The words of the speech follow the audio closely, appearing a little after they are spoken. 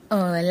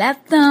Hola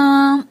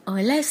Tom,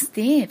 hola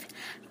Steve.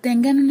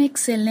 Tengan un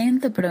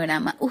excelente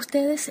programa.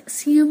 Ustedes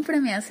siempre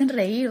me hacen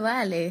reír,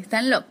 vale,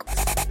 están locos.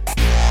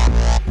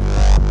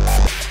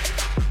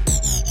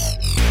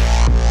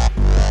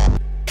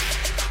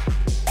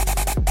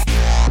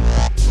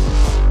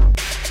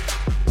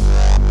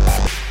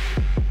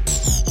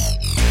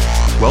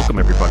 Welcome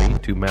everybody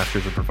to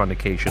Masters of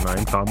Profundication.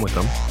 I'm Tom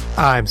Wickham.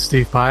 I'm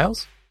Steve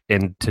Piles.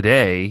 And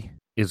today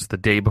is the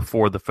day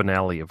before the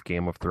finale of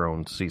Game of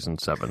Thrones Season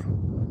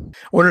 7.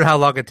 Wondered how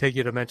long it'd take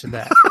you to mention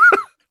that.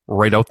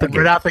 Right out the gate.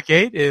 Right out the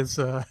gate is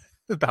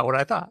about what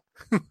I thought.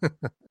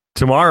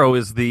 Tomorrow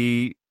is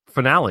the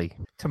finale.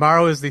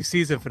 Tomorrow is the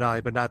season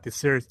finale, but not the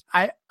series.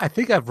 I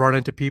think I've run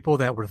into people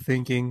that were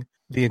thinking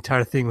the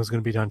entire thing was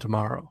going to be done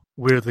tomorrow,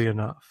 weirdly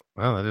enough.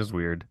 Well, that is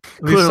weird.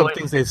 At least some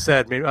things they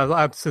said. Maybe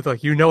I'm still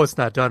like, it's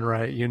not done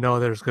right.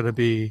 There's going to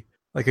be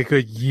like a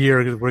good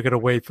year. We're going to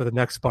wait for the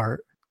next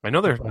part. I know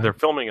they're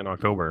filming in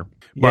October.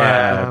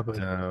 Yeah,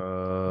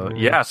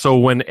 yeah. So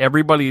when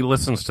everybody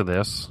listens to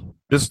this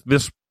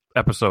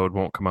episode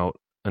won't come out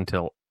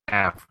until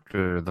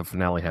after the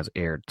finale has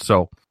aired.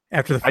 So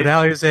after the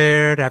finale is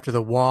aired, after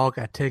the wall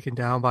got taken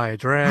down by a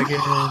dragon.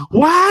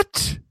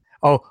 What?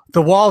 Oh,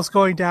 the wall's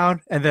going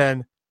down, and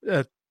then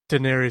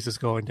Daenerys is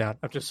going down.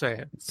 I'm just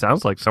saying. It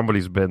sounds like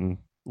somebody's been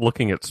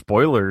looking at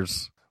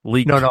spoilers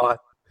leaked. No.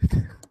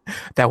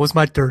 That was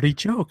my dirty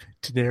joke.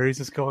 Daenerys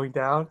is going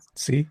down.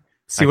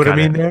 See what I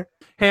mean there?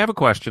 Hey, I have a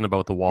question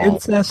about the wall.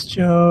 Incest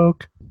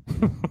joke.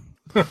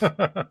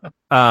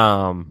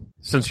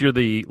 Since you're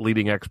the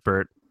leading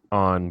expert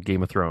on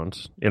Game of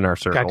Thrones in our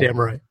circle. Goddamn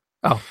right.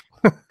 Oh,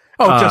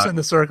 just in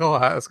the circle?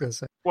 I was going to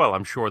say. Well,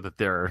 I'm sure that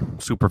there are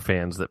super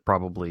fans that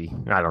probably,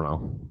 I don't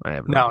know. I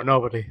have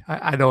nobody.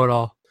 I know it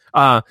all.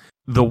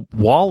 The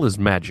wall is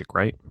magic,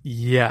 right?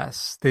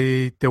 Yes.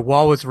 The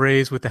wall was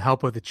raised with the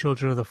help of the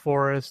children of the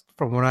forest,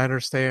 from what I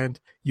understand,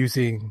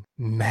 using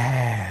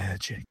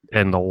magic.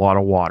 And a lot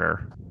of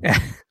water.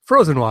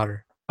 Frozen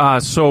water.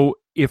 So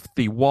if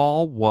the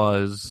wall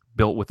was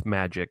built with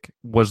magic,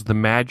 was the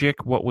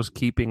magic what was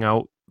keeping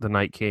out the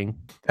Night King?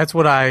 That's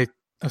what I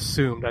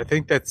assumed. I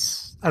think I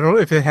don't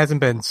know if it hasn't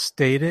been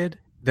stated,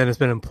 then it's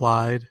been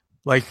implied.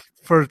 Like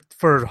for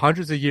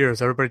hundreds of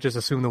years, everybody just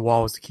assumed the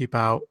wall was to keep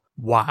out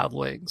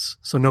wildlings.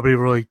 So nobody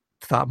really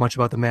thought much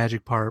about the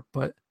magic part,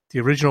 but the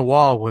original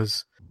wall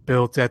was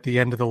built at the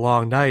end of the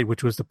long night,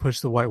 which was to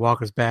push the White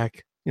Walkers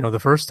back, the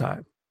first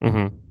time.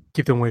 Mm-hmm.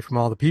 Keep them away from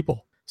all the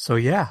people. So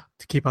yeah,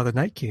 to keep out the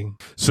Night King.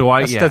 So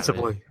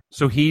ostensibly. Yeah.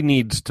 So he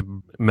needs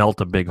to melt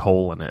a big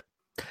hole in it.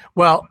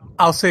 Well,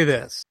 I'll say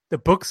this.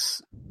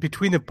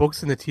 Between the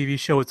books and the TV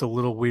show, it's a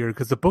little weird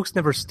because the books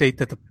never state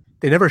that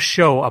they never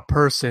show a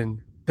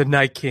person, the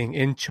Night King,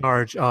 in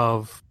charge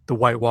of the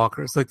White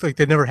Walkers. Like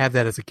they never have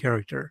that as a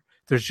character.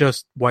 There's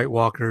just White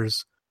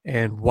Walkers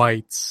and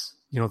whites,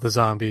 the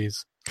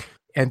zombies.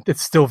 And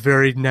it's still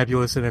very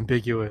nebulous and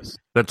ambiguous.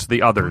 That's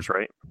the others,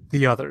 right?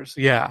 The others,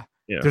 yeah.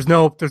 Yeah. There's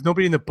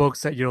nobody in the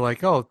books that you're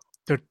like,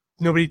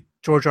 nobody.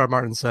 George R. R.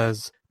 Martin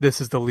says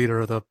this is the leader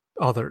of the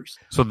others.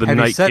 So the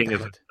Night King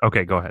is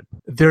okay. Go ahead.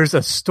 There's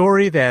a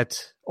story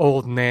that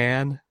old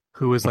Nan,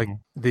 who is like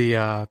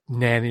the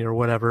nanny or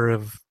whatever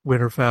of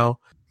Winterfell,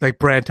 like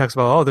Bran talks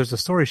about. There's a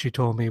story she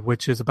told me,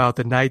 which is about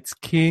the Night's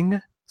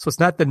King. So it's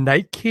not the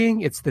Night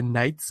King; it's the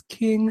Night's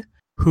King,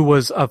 who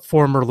was a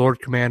former Lord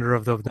Commander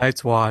of the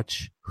Night's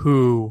Watch,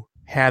 who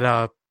had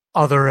a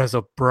other as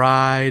a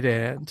bride,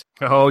 and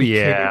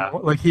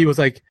he was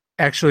like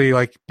actually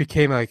like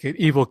became like an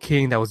evil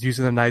king that was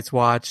using the Night's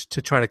Watch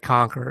to try to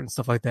conquer and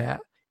stuff like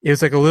that. It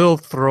was like a little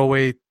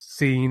throwaway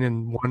scene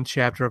in one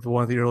chapter of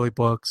one of the early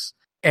books.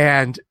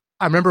 And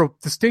I remember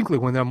distinctly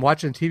when I'm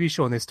watching a TV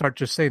show and they start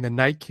just saying the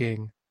Night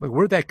King, like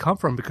where'd that come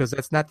from? Because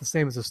that's not the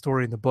same as the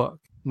story in the book.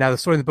 Now the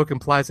story in the book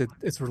implies that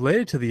it's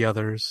related to the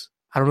others.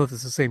 I don't know if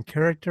it's the same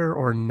character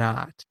or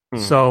not.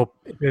 So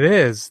if it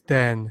is,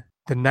 then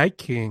the Night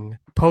King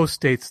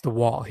post-dates the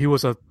wall. He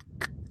was a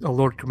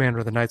Lord Commander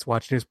of the Night's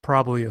Watch, and he was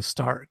probably a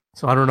Stark.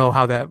 So I don't know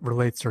how that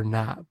relates or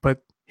not.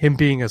 But him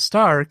being a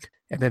Stark,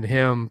 and then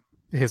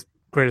his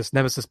greatest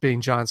nemesis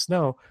being Jon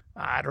Snow,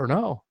 I don't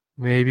know.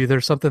 Maybe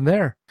there's something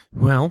there.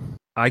 Well,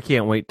 I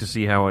can't wait to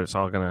see how it's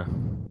all going to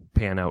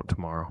pan out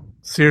tomorrow.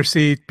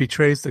 Cersei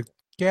betrays the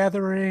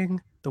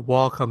gathering. The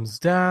wall comes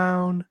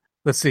down.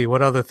 Let's see,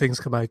 what other things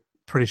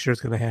pretty sure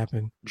is going to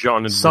happen.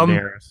 Jon and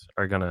Daenerys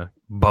are going to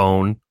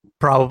bone.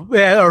 Probably,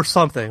 yeah, or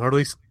something, or at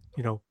least,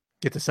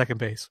 get to second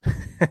base.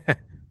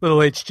 Little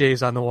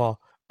HJ's on the wall.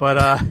 But,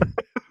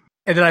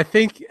 and then I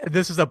think,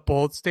 this is a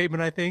bold statement,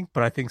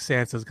 but I think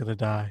Sansa's going to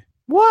die.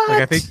 What?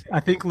 Like, I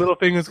think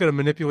Littlefinger's going to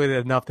manipulate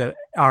it enough that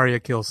Arya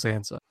kills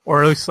Sansa.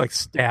 Or at least, like,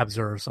 stabs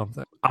her or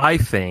something. I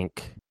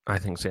think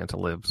Sansa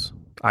lives.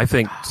 I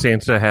think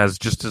Sansa has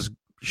just as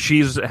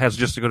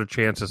good a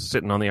chance of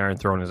sitting on the Iron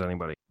Throne as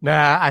anybody.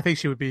 Nah, I think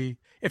she would be,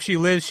 if she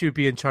lives, she would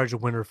be in charge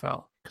of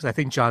Winterfell. Because I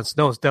think Jon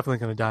Snow is definitely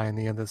going to die in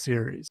the end of the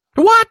series.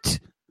 What?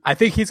 I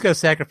think he's going to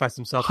sacrifice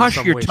himself. Hush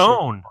in some your way,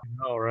 tone.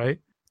 Oh, right?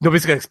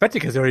 Nobody's going to expect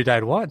it because he already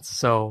died once.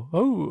 So,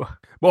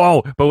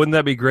 Well, but wouldn't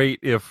that be great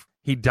if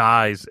he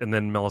dies, and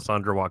then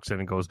Melisandre walks in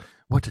and goes,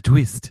 "What a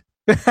twist!"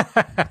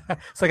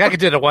 It's like I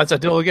did it once, I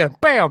do it again.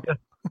 Bam.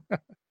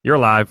 You're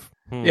alive.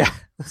 Yeah,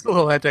 it's a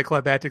little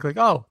anticlimactic. Like,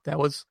 oh, that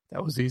was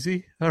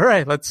easy. All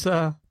right, let's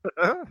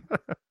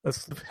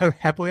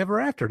happily ever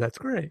after. That's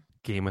great.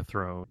 Game of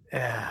Thrones.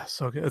 Yeah,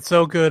 so good. It's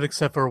so good,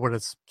 except for when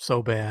it's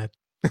so bad.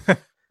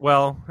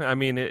 Well, I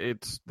mean,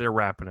 they're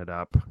wrapping it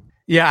up.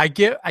 Yeah, I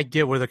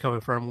get where they're coming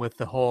from with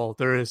the whole.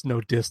 There is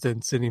no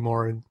distance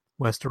anymore in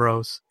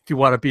Westeros. If you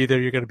want to be there,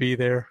 you're going to be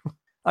there.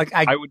 Like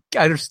I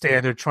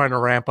understand they're trying to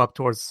ramp up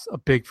towards a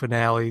big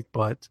finale,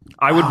 but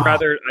I would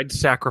rather I'd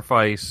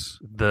sacrifice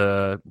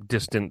the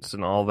distance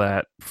and all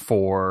that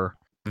for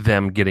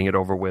them getting it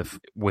over with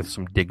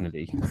some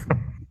dignity.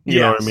 You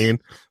know what I mean?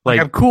 Like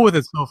I'm cool with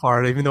it so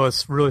far, even though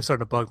it's really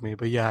starting to bug me.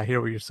 But yeah, I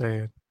hear what you're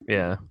saying.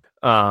 Yeah.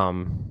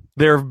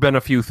 There have been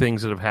a few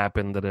things that have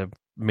happened that have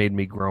made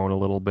me groan a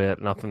little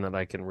bit. Nothing that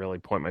I can really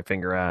point my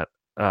finger at.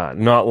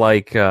 Not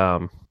like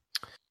I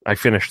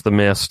finished The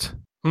Mist.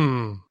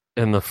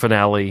 In the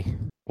finale,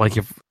 like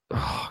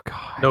oh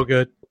god, no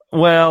good.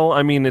 Well,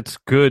 I mean, it's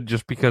good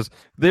just because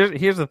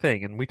here's the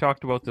thing, and we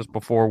talked about this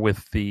before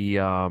with the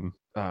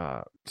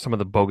some of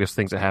the bogus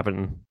things that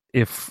happen.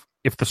 If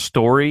the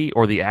story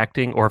or the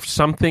acting or if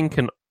something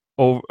can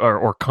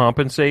or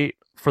compensate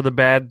for the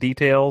bad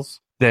details,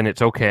 then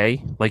it's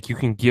okay. Like you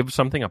can give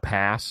something a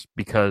pass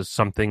because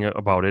something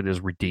about it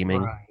is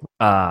redeeming.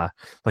 Right.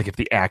 Like if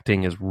the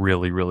acting is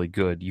really, really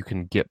good, you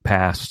can get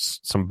past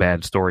some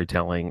bad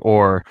storytelling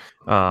or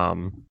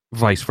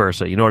vice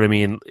versa. You know what I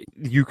mean?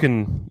 You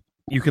can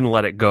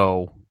let it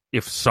go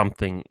if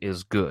something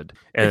is good.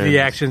 And if the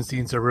action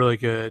scenes are really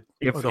good.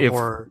 If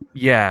horror.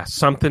 Yeah,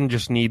 something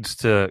just needs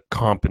to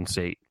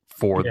compensate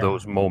for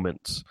those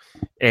moments.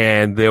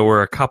 And there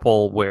were a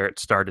couple where it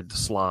started to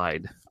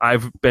slide.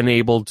 I've been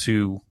able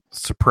to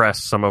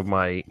suppress some of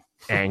my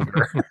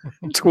anger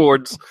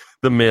towards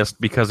The Mist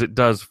because it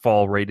does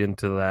fall right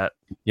into that,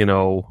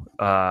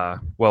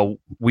 well,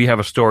 we have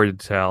a story to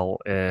tell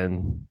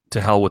and to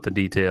hell with the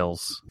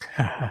details.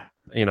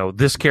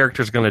 This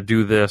character's going to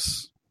do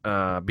this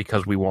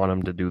because we want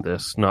them to do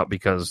this, not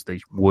because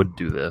they would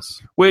do this.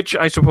 Which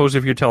I suppose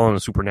if you're telling a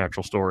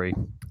supernatural story,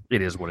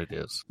 it is what it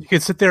is. You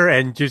can sit there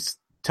and just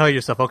tell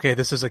yourself, okay,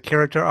 this is a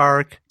character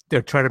arc.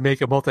 They're trying to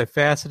make it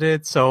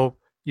multifaceted. So,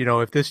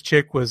 if this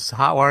chick was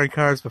hot wiring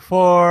cars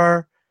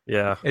before,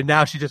 and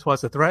now she just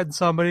wants to threaten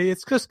somebody,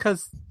 it's just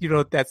because,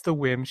 that's the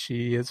whim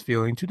she is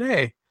feeling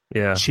today.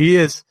 Yeah. She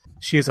is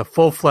a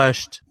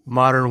full-fleshed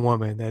modern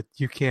woman that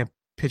you can't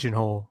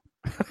pigeonhole.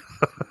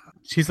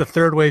 She's a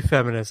third-wave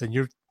feminist, and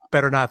you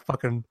better not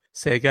fucking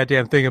say a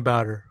goddamn thing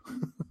about her.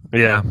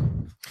 Yeah.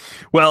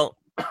 Well,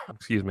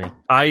 excuse me.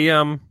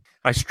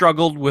 I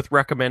struggled with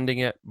recommending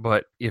it,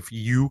 but if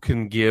you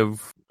can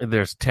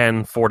there's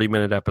 10,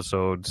 40-minute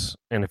episodes,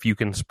 and if you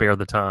can spare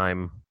the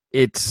time,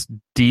 it's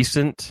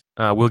decent.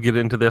 We'll get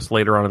into this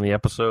later on in the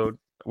episode.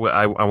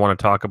 I want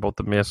to talk about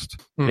The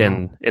Mist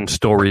and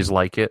stories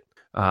like it,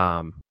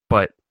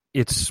 but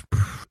it's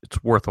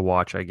worth a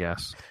watch, I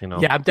guess.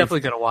 Yeah, I'm definitely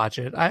going to watch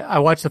it. I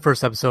watched the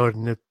first episode,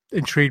 and it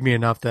intrigued me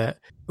enough that,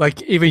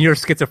 like, even your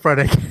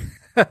schizophrenic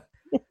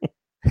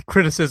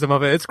criticism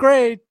of it, it's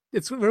great.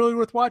 It's really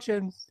worth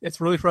watching.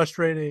 It's really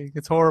frustrating.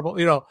 It's horrible.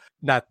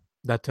 Not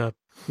to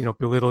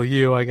belittle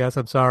you, I guess.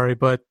 I'm sorry,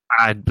 but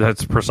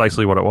that's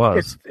precisely what it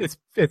was.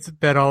 It's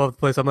been all over the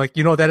place. I'm like,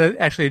 that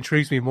actually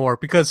intrigues me more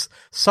because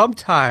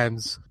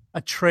sometimes a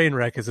train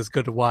wreck is as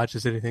good to watch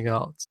as anything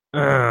else.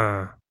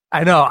 I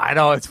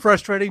know. It's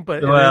frustrating,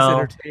 but it is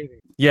entertaining.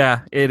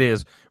 Yeah, it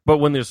is. But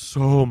when there's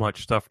so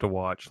much stuff to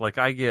watch, like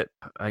I get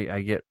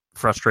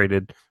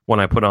frustrated when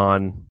I put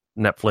on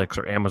Netflix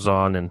or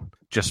Amazon and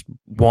just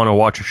want to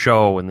watch a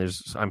show and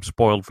I'm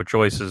spoiled for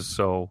choices,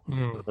 so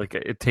like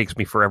it takes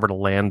me forever to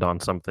land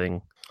on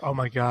something. Oh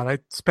my god, I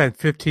spent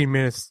 15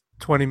 minutes,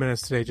 20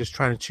 minutes today just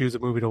trying to choose a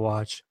movie to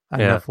watch on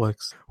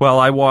Netflix. Well,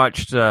 I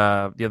watched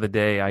the other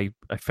day, I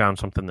found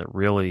something that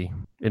really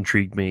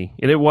intrigued me,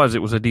 and it was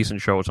a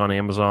decent show. It's on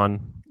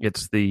Amazon.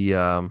 It's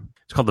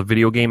it's called the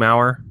Video Game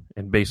Hour,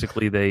 and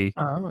basically they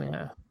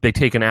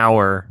take an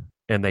hour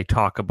and they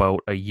talk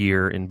about a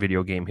year in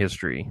video game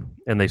history,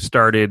 and they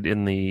started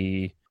in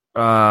the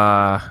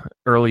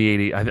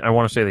early 80s. I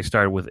want to say they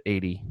started with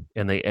 80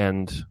 and they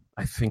end,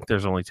 I think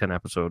there's only 10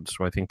 episodes,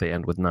 so I think they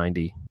end with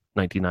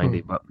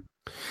 1990. But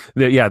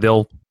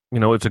they'll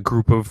it's a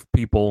group of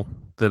people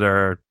that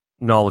are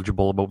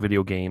knowledgeable about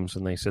video games,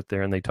 and they sit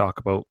there and they talk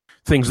about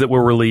things that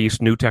were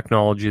released, new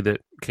technology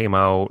that came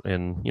out,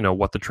 and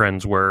what the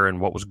trends were and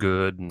what was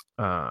good.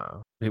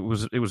 And it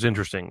was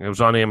interesting. It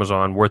was on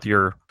Amazon, worth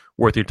your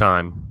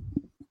time.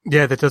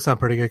 Yeah, that does sound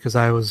pretty good because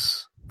I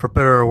was, for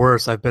better or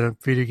worse, I've been a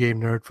video game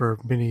nerd for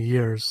many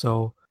years,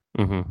 so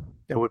that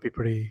would be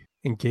pretty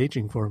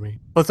engaging for me.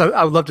 Plus,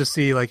 I would love to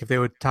see like if they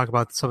would talk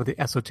about some of the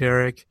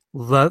esoteric,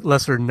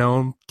 lesser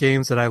known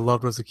games that I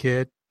loved as a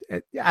kid.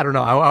 I don't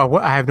know.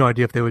 I have no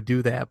idea if they would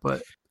do that,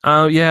 but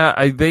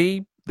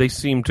they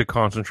seem to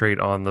concentrate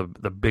on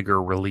the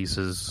bigger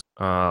releases,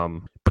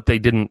 but they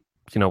didn't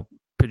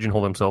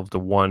pigeonhole themselves to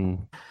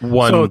one.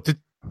 So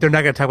They're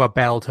not going to talk about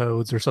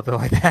Battletoads or something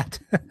like that.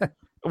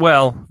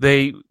 Well,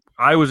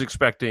 I was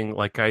expecting,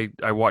 like, I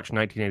watched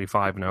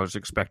 1985, and I was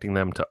expecting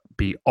them to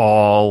be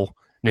all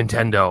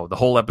Nintendo. The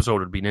whole episode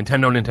would be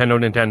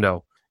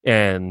Nintendo.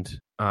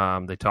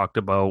 And they talked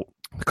about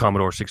the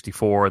Commodore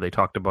 64. They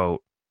talked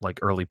about, like,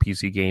 early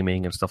PC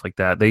gaming and stuff like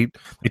that. They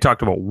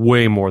talked about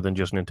way more than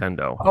just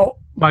Nintendo. Oh,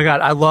 my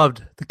God. I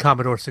loved the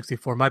Commodore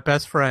 64. My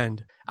best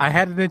friend, I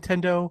had a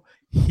Nintendo.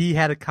 He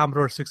had a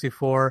Commodore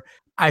 64.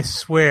 I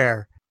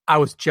swear, I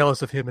was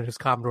jealous of him and his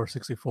Commodore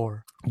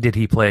 64. Did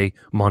he play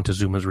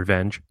Montezuma's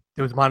Revenge?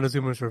 There was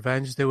Montezuma's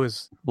Revenge. There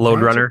was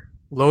Lode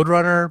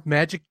Runner.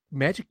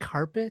 Magic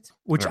Carpet,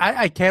 which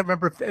I can't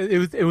remember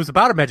if it was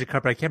about a magic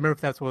carpet. I can't remember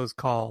if that's what it was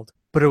called,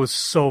 but it was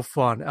so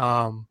fun.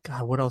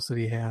 God, what else did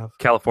he have?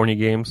 California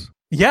Games.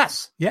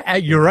 Yes, yeah,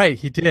 you're right.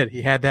 He did.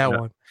 He had that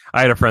one.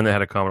 I had a friend that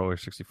had a Commodore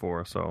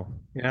 64, so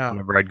yeah.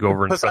 Whenever I'd go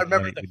over and plus, I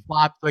remember the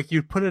flop. Like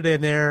you'd put it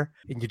in there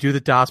and you do the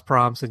DOS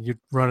prompts and you'd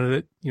run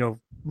it.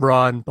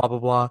 Run blah blah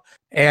blah,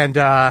 and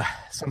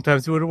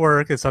sometimes it would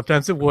work and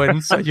sometimes it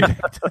wouldn't. So you'd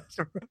have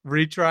to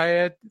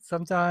retry it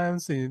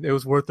sometimes. And it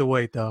was worth the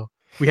wait, though.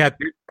 We had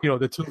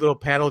the two little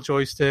paddle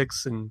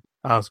joysticks, and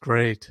that was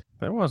great.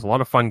 There was a lot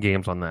of fun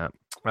games on that.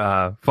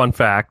 Fun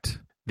fact: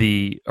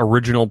 the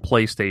original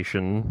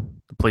PlayStation,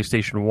 the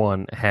PlayStation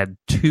 1, had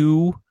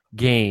 2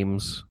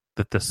 games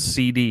that the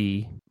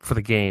CD for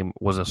the game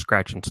was a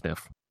scratch and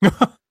sniff.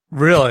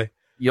 Really?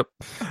 Yep.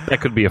 That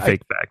could be a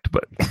fake fact,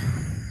 but.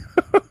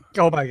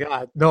 Oh my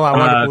God! No, I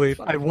want to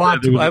believe. I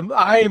want to.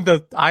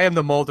 I am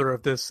the molder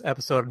of this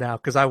episode now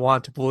because I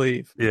want to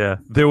believe. Yeah,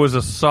 there was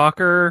a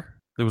soccer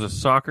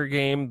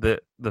game that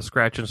the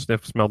scratch and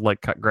sniff smelled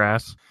like cut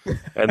grass,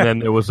 and then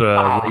there was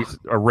a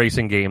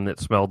racing game that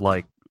smelled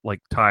like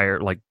tire,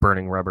 like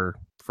burning rubber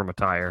from a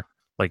tire,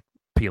 like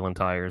peeling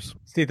tires.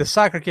 See, the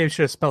soccer game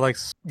should have smelled like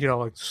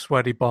like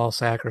sweaty ball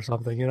sack or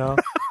something.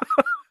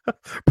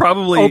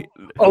 Probably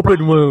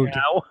open wound.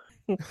 Now.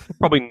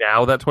 Probably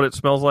now that's what it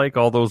smells like.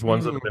 All those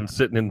ones that have been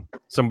sitting in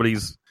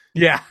somebody's.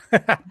 Yeah,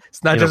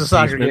 it's not just a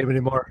soccer game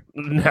anymore.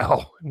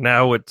 No,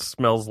 now it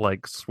smells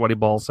like sweaty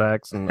ball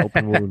sacks and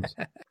open wounds.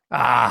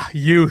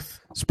 Youth.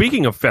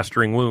 Speaking of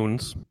festering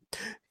wounds,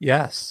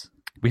 yes,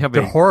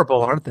 they're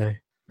horrible, aren't they?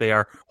 They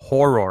are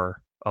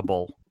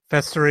horrible.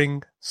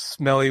 Festering,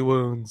 smelly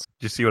wounds.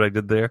 Did you see what I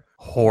did there?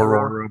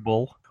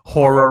 Horrible.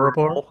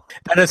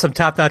 That is some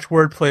top-notch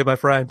wordplay, my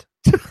friend.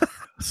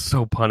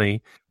 So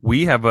punny.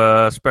 We have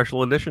a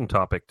special edition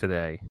topic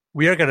today.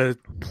 We are going to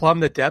plumb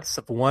the depths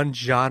of one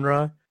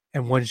genre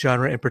and one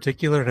genre in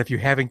particular. And if you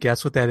haven't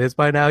guessed what that is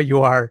by now,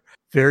 you are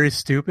very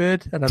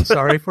stupid, and I'm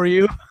sorry for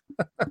you.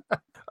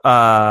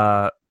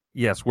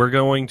 Yes, we're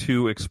going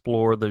to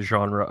explore the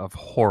genre of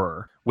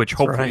horror, which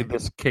hopefully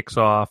this kicks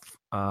off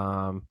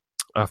a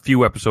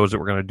few episodes that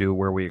we're going to do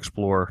where we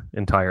explore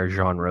entire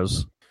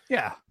genres.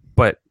 Yeah.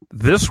 But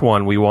this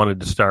one we wanted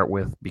to start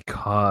with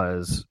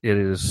because it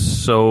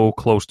is so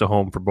close to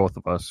home for both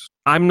of us.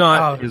 I'm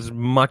not as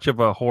much of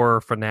a horror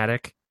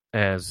fanatic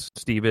as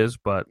Steve is,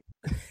 but...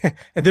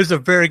 And there's a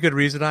very good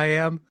reason I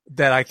am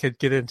that I could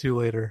get into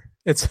later.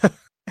 It's a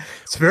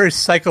very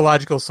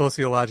psychological,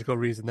 sociological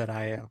reason that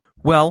I am.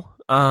 Well,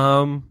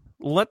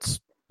 let's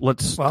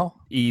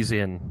ease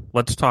in.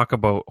 Let's talk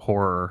about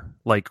horror.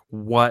 Like,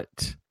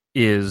 what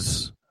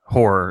is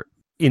horror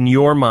in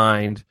your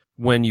mind?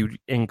 When you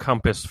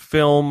encompass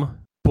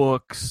film,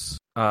 books,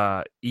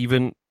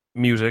 even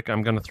music,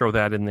 I'm going to throw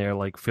that in there,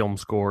 like film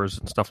scores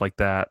and stuff like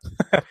that.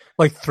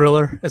 Like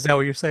Thriller? Is that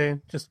what you're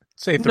saying? Just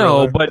say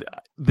Thriller. No, but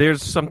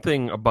there's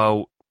something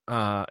about...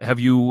 Have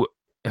you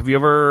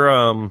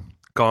ever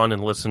gone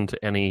and listened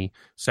to any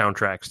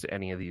soundtracks to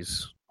any of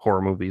these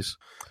horror movies?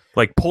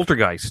 Like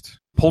Poltergeist.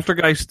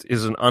 Poltergeist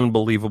is an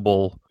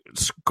unbelievable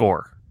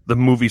score. The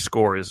movie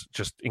score is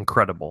just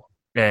incredible.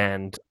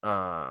 And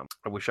I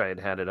wish I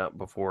had it up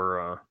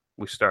before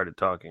we started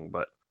talking,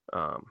 but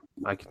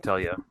I can tell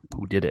you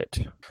who did it.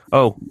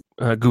 Oh,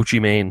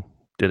 Gucci Mane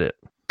did it.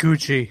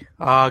 Gucci.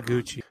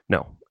 Gucci.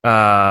 No.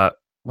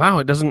 Wow,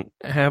 it doesn't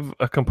have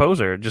a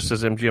composer. It just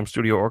says MGM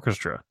Studio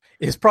Orchestra.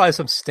 It's probably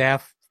some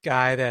staff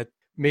guy that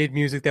made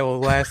music that will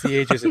last the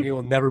ages and he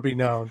will never be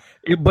known.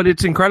 But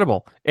it's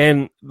incredible.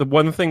 And the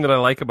one thing that I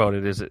like about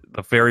it is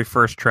the very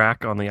first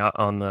track on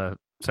the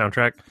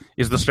soundtrack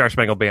is the Star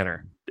Spangled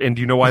Banner. And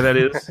do you know why that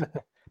is?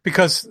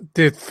 Because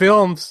the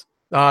films,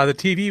 the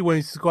TV when it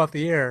used to go off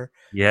the air,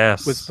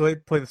 yes, was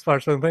play the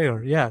Star Spangled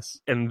Banner. Yes,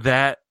 and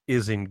that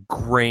is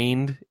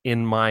ingrained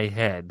in my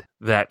head.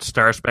 That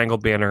Star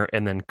Spangled Banner,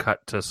 and then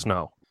cut to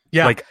snow.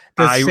 Yeah, like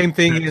the same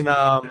thing in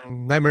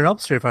Nightmare on Elm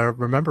Street, if I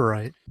remember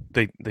right.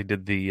 They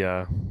did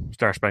the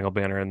Star Spangled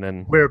Banner, and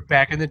then where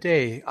back in the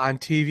day on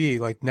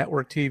TV, like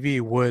network TV,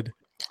 would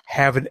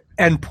have an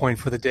endpoint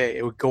for the day.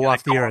 It would go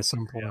off the air at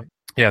some point.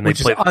 Yeah, and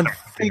which is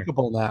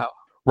unthinkable now.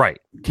 Right.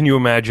 Can you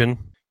imagine?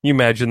 You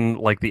imagine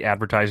like the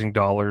advertising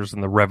dollars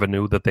and the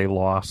revenue that they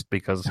lost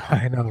because...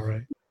 I know,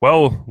 right?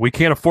 Well, we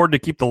can't afford to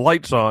keep the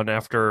lights on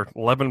after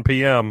 11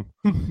 p.m.,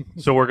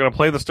 so we're going to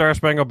play the Star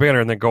Spangled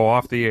Banner and then go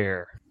off the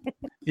air.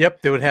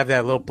 Yep, they would have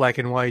that little black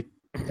and white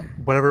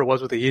whatever it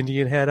was with the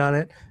Indian head on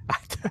it.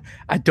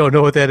 I don't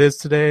know what that is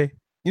today.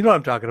 You know what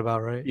I'm talking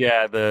about, right?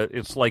 Yeah,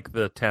 it's like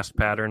the test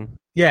pattern.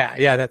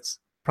 Yeah, that's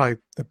probably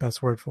the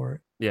best word for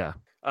it. Yeah.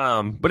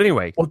 But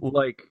anyway,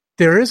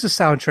 there is a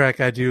soundtrack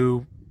I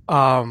do.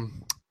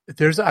 I'm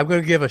going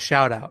to give a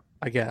shout out,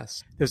 I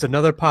guess. There's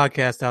another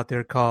podcast out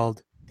there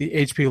called the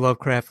H.P.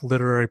 Lovecraft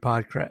Literary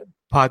Podcast.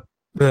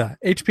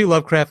 H.P.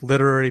 Lovecraft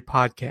Literary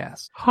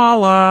Podcast.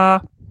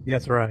 Holla!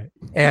 That's right.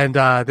 And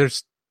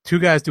there's two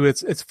guys do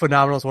it. It's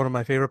phenomenal. It's one of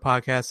my favorite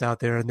podcasts out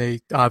there, and they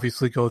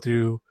obviously go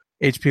through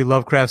H.P.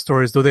 Lovecraft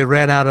stories, though they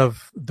ran out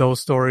of those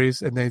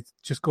stories, and they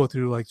just go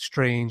through like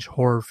strange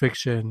horror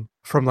fiction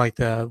from like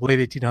the late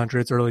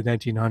 1800s, early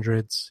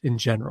 1900s in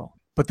general.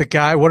 But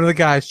one of the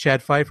guys,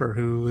 Chad Pfeiffer,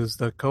 who is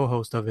the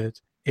co-host of it,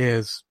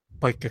 is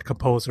like a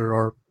composer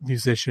or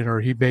musician, or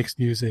he makes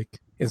music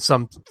in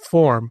some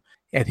form,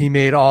 and he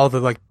made all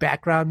the like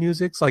background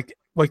musics. Like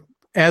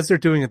as they're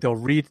doing it, they'll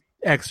read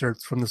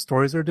excerpts from the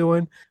stories they're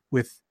doing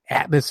with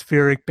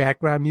atmospheric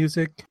background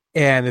music,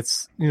 and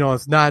it's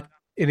not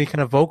any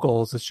kind of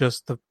vocals, it's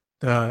just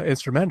the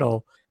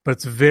instrumental, but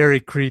it's very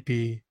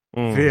creepy,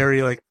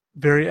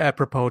 very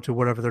apropos to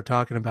whatever they're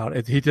talking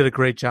about. He did a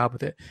great job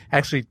with it.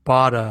 Actually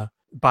bought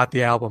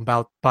the album,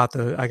 I got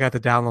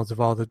the downloads of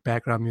all the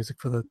background music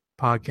for the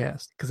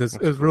podcast because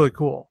it was really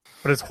cool.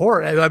 But it's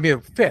horror. I mean,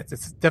 it fits.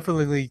 It's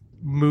definitely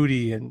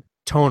moody and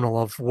tonal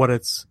of what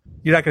it's.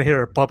 You're not gonna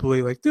hear a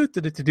bubbly like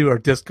do or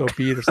disco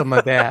beat or something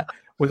like that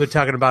where they're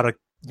talking about a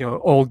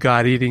old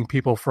god eating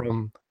people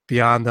from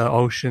beyond the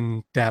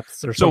ocean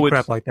depths or some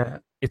crap like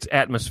that. It's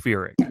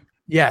atmospheric.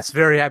 Yes,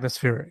 very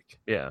atmospheric.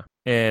 Yeah.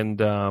 And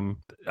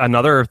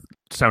another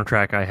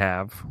soundtrack I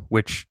have,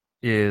 which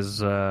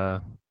is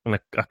a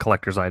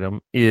collector's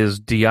item, is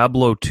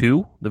Diablo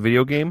 2, the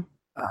video game.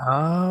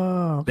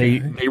 Oh, okay.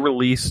 They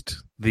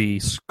released the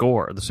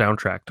score, the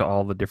soundtrack to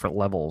all the different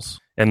levels,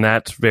 and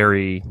that's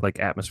very like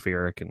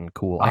atmospheric and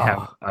cool.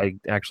 I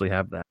actually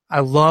have that.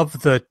 I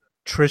love the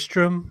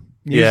Tristram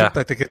music,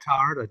 like the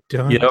guitar. The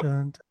dun,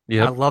 dun.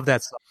 Yep. I love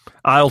that song.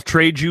 I'll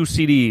trade you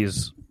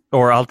CDs,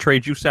 or I'll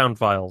trade you sound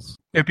files.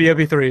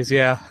 MP3s,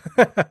 yeah.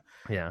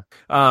 Yeah.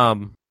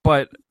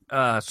 But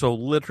so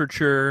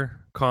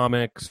literature,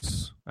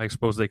 comics, I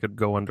suppose they could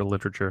go under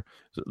literature.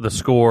 The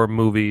score,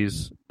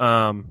 movies.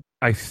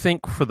 I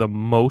think for the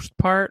most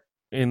part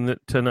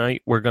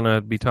tonight we're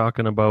gonna be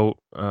talking about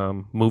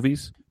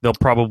movies. They'll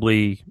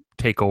probably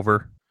take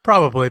over.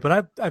 Probably,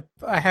 but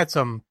I had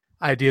some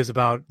ideas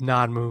about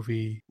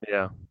non-movie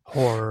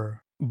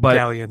horror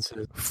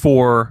dalliances.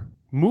 For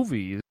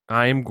movies,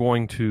 I am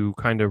going to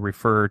kind of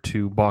refer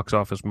to Box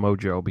Office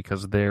Mojo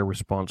because they're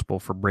responsible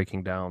for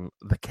breaking down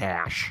the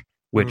cash.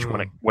 Which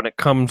when it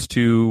comes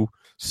to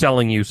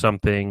selling you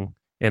something,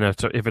 and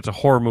if it's a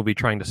horror movie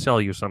trying to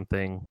sell you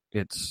something,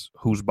 it's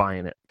who's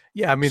buying it.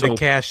 Yeah, I mean the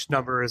cash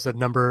number is a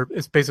number.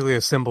 It's basically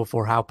a symbol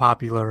for how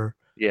popular.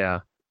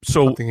 Yeah.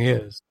 So something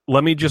is.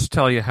 Let me just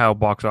tell you how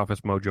Box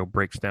Office Mojo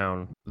breaks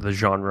down the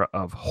genre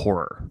of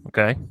horror.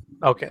 Okay.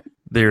 Okay.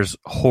 There's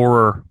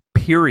horror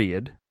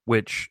period,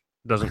 which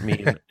doesn't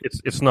mean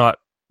it's not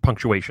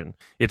punctuation.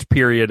 It's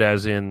period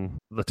as in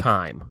the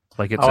time.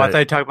 Like it's. I thought you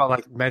were talking about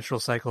like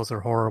menstrual cycles are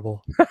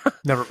horrible.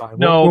 Never mind.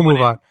 No, we'll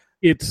move on.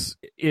 It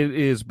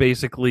is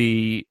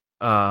basically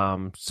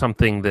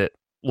something that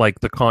like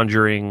The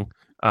Conjuring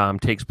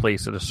takes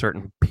place at a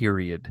certain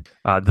period.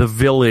 The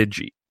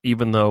Village,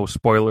 even though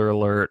spoiler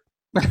alert,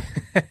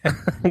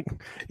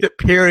 the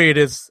period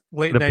is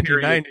late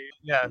 1990s.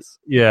 Yes.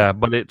 Yeah,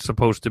 but it's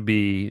supposed to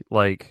be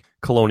like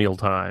colonial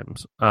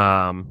times.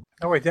 Oh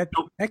wait, that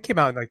came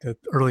out in like the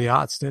early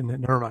aughts, didn't it?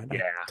 Never mind.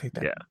 Take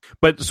that. Yeah.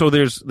 But so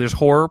there's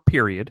horror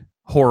period,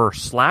 horror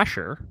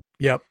slasher.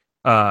 Yep.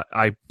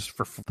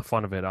 For the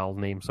fun of it, I'll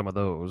name some of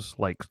those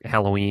like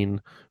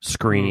Halloween,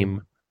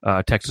 Scream,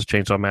 Texas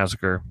Chainsaw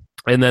Massacre,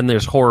 and then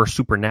there's horror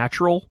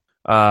supernatural,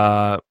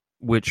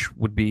 which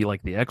would be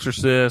like The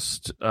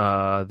Exorcist,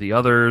 The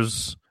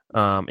Others,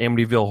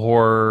 Amityville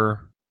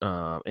Horror,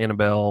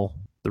 Annabelle,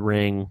 The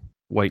Ring,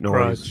 White Noise.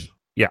 Grudge.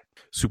 Yeah,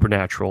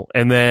 supernatural.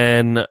 And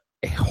then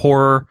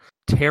horror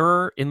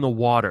terror in the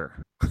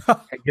water.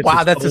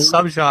 Wow, that's a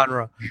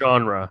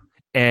subgenre.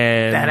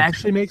 And that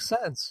actually makes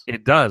sense.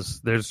 It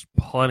does. There's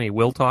plenty.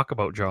 We'll talk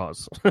about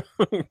Jaws.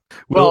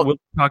 we'll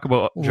talk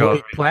about Jaws.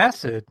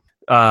 Placid.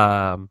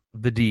 The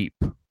Deep.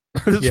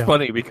 It's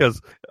funny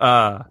because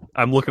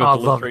I'm looking at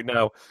the list right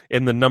now,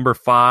 and the number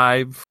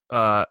 5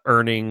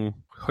 earning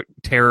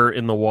terror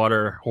in the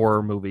water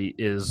horror movie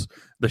is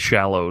The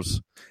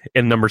Shallows,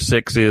 and number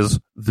 6 is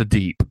The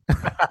Deep.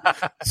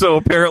 So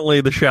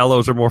apparently, The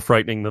Shallows are more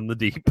frightening than The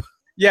Deep.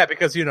 Yeah,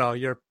 because you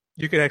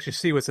can actually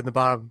see what's in the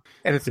bottom,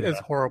 and it's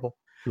horrible.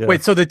 Yeah.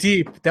 Wait, so The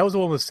Deep, that was the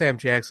one with Sam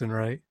Jackson,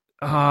 right?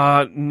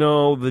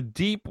 No, The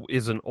Deep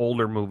is an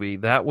older movie.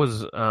 That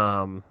was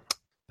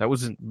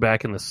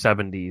back in the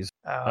 70s.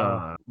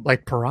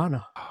 Like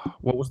Piranha.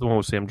 What was the one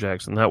with Sam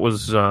Jackson? That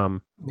was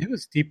it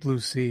was Deep Blue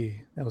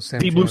Sea. That was Sam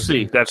Deep Blue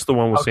Sea. That's the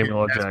one with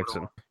Samuel L.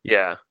 Jackson.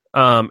 Yeah.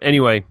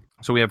 Anyway,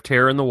 so we have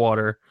Terror in the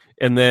Water,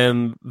 and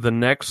then the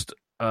next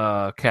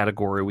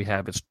category we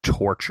have is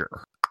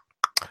torture.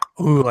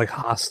 Ooh, like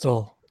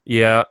Hostel.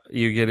 Yeah,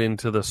 you get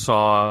into the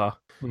Saw.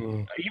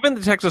 Even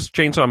the Texas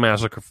Chainsaw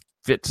Massacre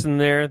fits in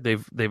there.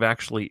 They've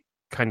actually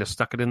kind of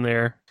stuck it in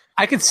there.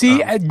 I could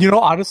see,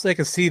 honestly, I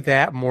could see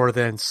that more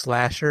than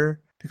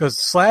Slasher, because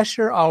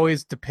Slasher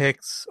always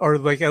depicts, or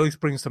like at least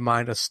brings to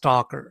mind, a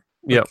stalker.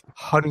 Yep.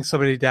 Hunting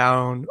somebody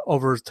down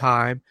over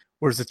time.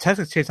 Whereas the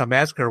Texas Chainsaw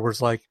Massacre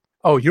was like,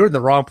 oh, you're in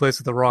the wrong place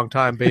at the wrong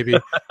time, baby.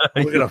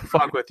 We're going to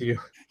fuck with you.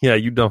 Yeah,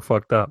 you done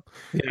fucked up.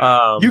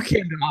 Yeah. You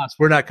came to us.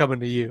 We're not coming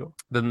to you.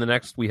 Then the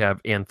next we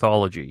have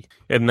Anthology.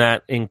 And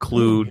that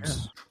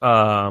includes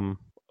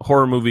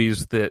horror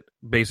movies that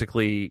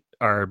basically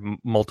are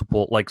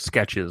multiple, like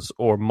sketches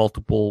or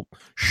multiple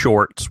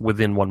shorts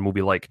within one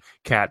movie, like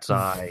Cat's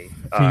Eye.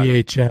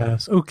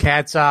 VHS.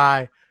 Cat's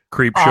Eye.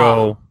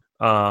 Creepshow.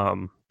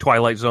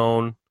 Twilight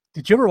Zone.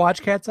 Did you ever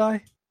watch Cat's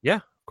Eye? Yeah,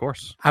 of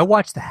course. I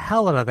watched the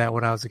hell out of that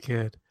when I was a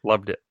kid.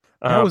 Loved it.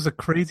 That was the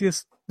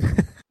craziest.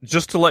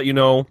 Just to let you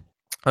know,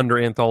 under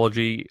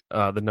Anthology,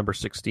 the number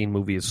 16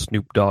 movie is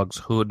Snoop Dogg's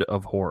Hood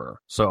of Horror.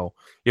 So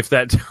if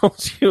that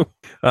tells you,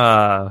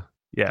 yeah.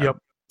 Yep.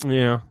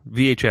 Yeah,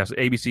 VHS,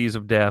 ABCs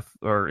of Death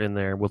are in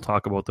there. We'll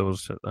talk about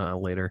those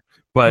later.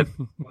 But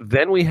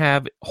then we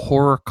have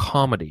horror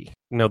comedy.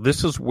 Now,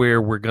 this is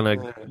where we're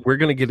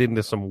gonna get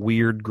into some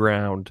weird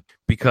ground,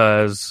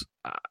 because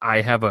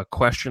I have a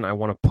question I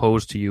want to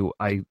pose to you.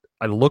 I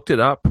looked it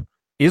up.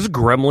 Is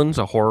Gremlins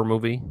a horror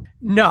movie?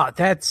 No,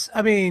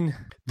 the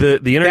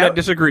internet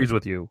disagrees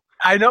with you.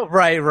 I know,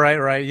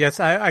 right. Yes,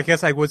 I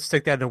guess I would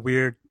stick that in a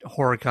weird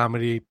horror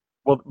comedy.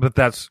 Well, but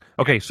that's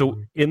okay. So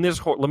in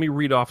this, let me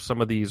read off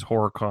some of these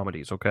horror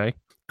comedies. Okay,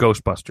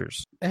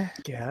 Ghostbusters.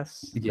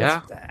 Guess.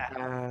 Yeah.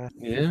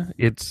 Yeah.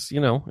 It's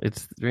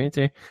it's right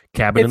there.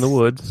 Cabin in the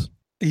Woods.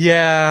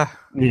 Yeah.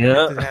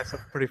 Yeah. It has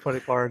some pretty funny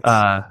parts.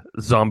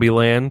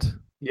 Zombieland.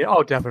 Yeah.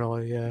 Oh,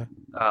 definitely. Yeah.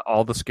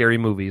 All the scary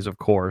movies, of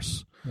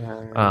course.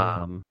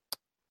 Yeah.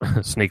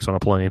 Snakes on a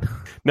Plane.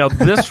 Now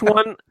this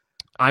one,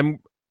 I'm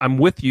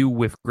with you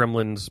with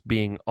Gremlins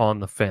being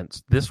on the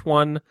fence. This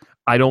one,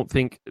 I don't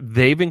think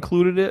they've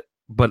included it,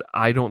 but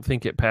I don't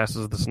think it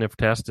passes the sniff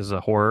test as a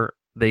horror.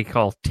 They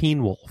call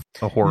Teen Wolf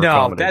a horror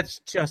comedy. No, that's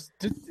just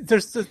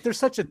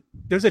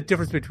there's a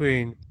difference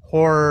between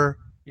horror,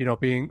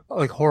 being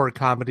like horror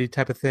comedy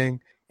type of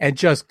thing, and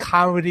just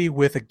comedy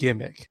with a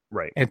gimmick.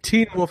 Right. And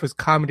Teen Wolf is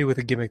comedy with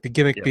a gimmick. The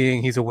gimmick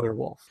being he's a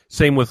werewolf.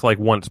 Same with like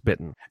Once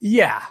Bitten.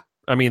 Yeah.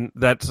 I mean,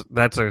 that's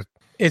a.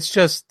 It's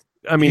just.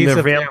 I mean,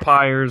 they're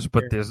vampires,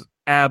 but there's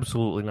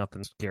absolutely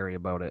nothing scary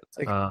about it.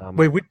 Like,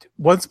 wait,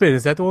 Once Bitten,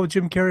 is that the one with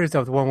Jim Carrey? Or is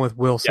that the one with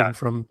Wilson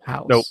from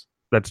House? Nope,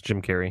 that's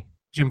Jim Carrey.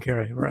 Jim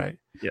Carrey, right?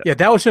 Yeah,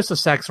 that was just a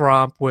sex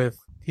romp with.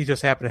 He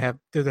just happened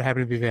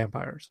to be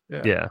vampires.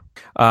 Yeah.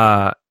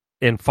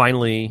 And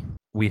finally,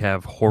 we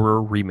have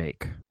horror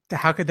remake.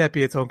 How could that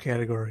be its own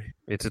category?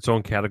 It's its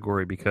own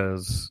category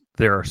because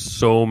there are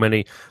so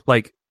many.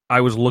 Like,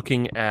 I was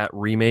looking at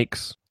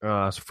remakes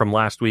from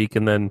last week,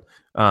 and then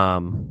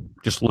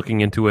just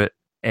looking into it,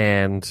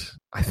 and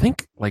I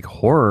think like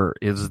horror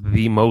is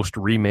the most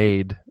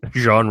remade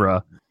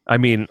genre. I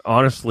mean,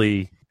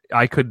 honestly,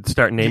 I could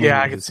start naming.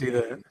 Yeah, I can see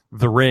that.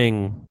 The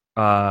Ring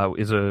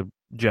is a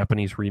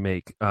Japanese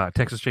remake.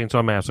 Texas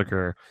Chainsaw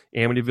Massacre,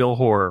 Amityville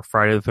Horror,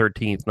 Friday the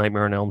 13th,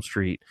 Nightmare on Elm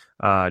Street,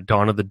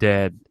 Dawn of the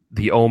Dead,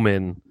 The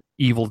Omen,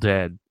 Evil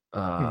Dead,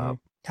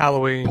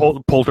 Halloween,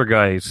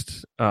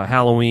 Poltergeist,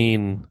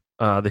 Halloween,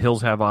 The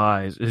Hills Have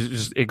Eyes.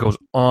 It goes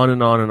on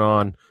and on and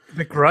on.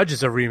 The Grudge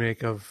is a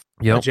remake of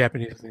a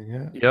Japanese thing.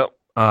 Yeah.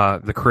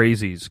 Yep. The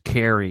Crazies,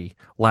 Carrie,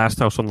 Last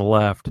House on the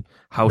Left,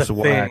 House of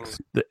Wax.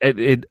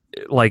 It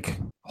like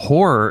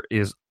horror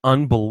is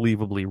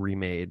unbelievably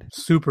remade.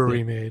 Super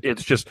remade.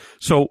 It's just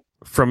so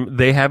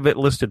they have it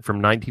listed from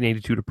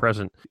 1982 to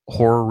present.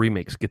 Horror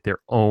remakes get their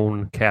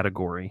own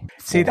category.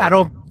 See, I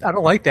don't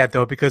like that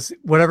though, because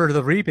whatever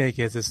the remake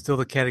is still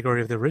the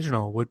category of the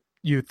original. Would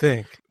you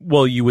think?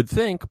 Well, you would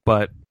think,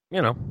 but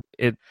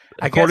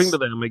according to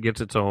them, it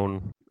gets its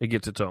own.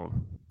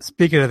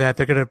 Speaking of that,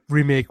 they're going to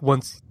remake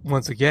once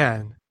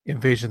again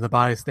Invasion of the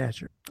Body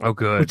Snatcher. Oh,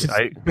 good. Which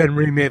has been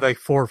remade like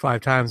 4 or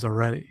 5 times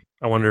already.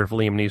 I wonder if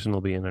Liam Neeson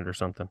will be in it or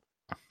something.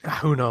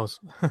 Who knows?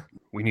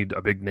 We need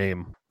a big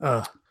name.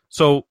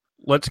 So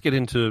let's get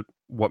into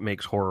what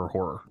makes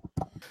horror.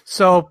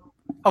 So,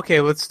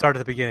 okay, let's start at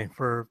the beginning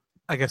for,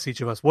 I guess,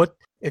 each of us. What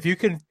if you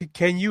can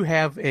you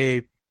have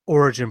a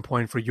origin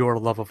point for your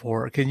love of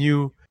horror? Can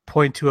you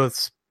point to a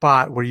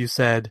spot where you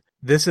said,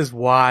 this is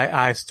why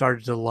I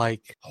started to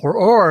like horror?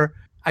 Or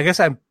I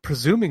guess I'm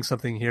presuming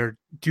something here.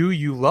 Do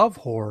you love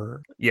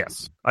horror?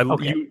 Yes.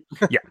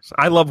 Yes.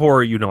 I love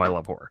horror. You know I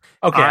love horror.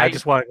 Okay, I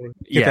just want to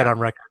get that on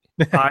record.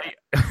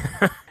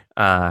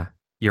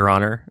 Your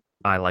Honor,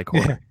 I like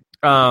horror.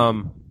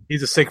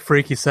 He's a sick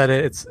freak. He said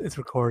it. It's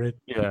recorded.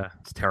 Yeah,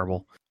 it's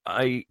terrible.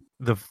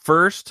 The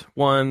first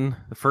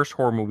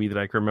horror movie that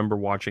I can remember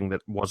watching that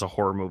was a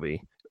horror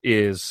movie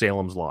is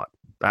Salem's Lot.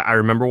 I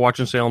remember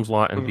watching Salem's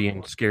Lot and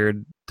being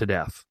scared to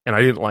death, and I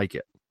didn't like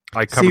it.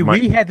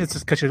 We had this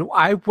discussion.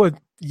 I would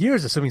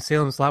years assuming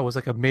Salem's Lot was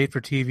like a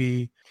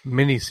made-for-TV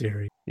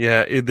miniseries.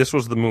 Yeah, this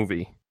was the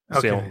movie,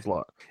 Okay. Salem's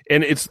Lot,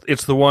 and it's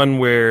the one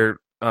where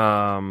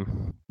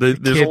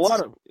there's a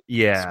lot of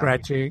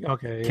scratching.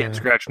 Okay, kids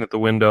scratching at the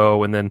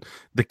window, and then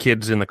the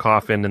kid's in the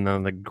coffin, and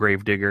then the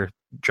gravedigger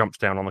jumps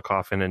down on the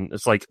coffin, and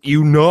it's like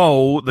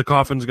the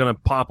coffin's gonna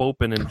pop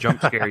open and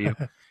jump scare you,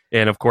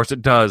 and of course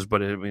it does,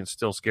 but it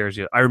still scares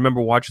you. I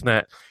remember watching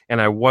that,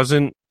 and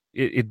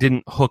it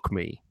didn't hook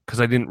me because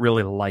I didn't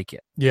really like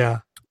it. Yeah.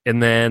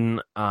 And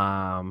then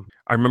I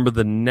remember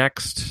the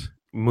next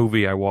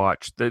movie I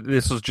watched.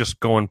 This was just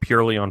going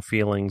purely on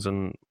feelings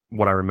and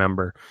what I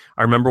remember.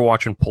 I remember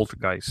watching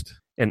Poltergeist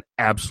and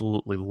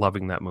absolutely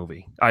loving that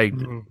movie.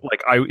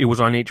 It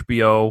was on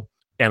HBO,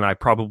 and I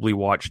probably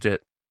watched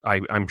it.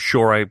 I'm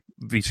sure I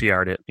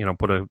VCR'd it,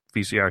 put a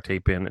VCR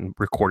tape in and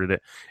recorded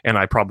it, and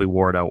I probably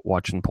wore it out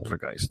watching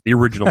Poltergeist, the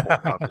original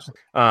Poltergeist.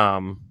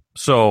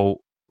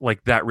 So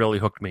like that really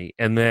hooked me.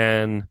 And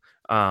then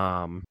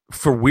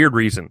for weird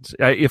reasons,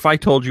 if I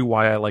told you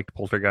why I liked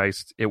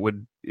Poltergeist,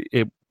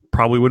 it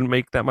probably wouldn't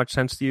make that much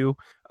sense to you.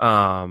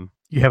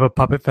 You have a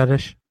puppet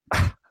fetish?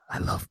 I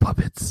love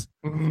puppets.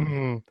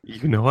 Mm.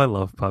 I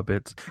love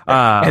puppets.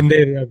 And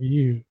they love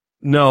you.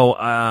 No,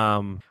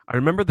 I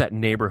remember that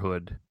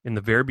neighborhood in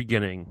the very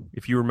beginning.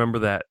 If you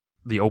remember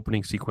the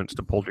opening sequence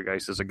to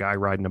Poltergeist is a guy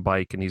riding a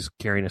bike and he's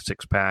carrying a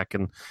 6-pack,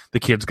 and the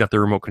kid's got the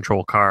remote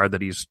control car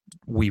that he's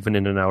weaving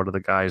in and out of the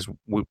guys,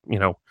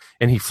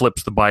 and he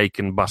flips the bike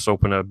and busts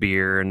open a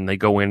beer, and they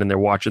go in and they're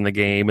watching the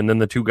game, and then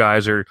the two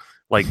guys are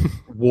like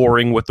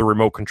warring with the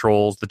remote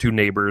controls. The two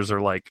neighbors are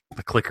like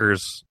the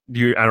clickers.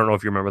 I don't know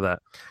if you remember that.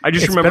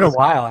 It's been a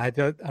while. I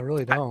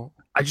really don't.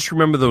 I just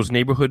remember those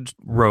neighborhood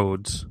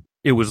roads.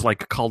 It was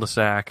like a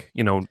cul-de-sac,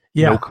 no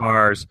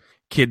cars,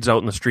 kids out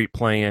in the street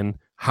playing,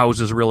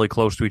 houses really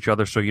close to each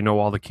other, so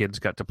all the kids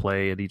got to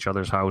play at each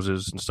other's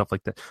houses and stuff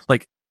like that.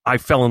 Like, I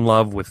fell in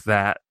love with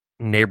that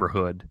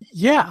neighborhood.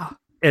 Yeah.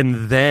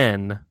 And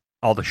then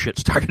all the shit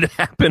started to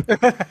happen.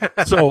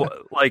 So,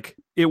 like,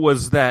 it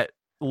was that,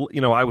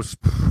 I was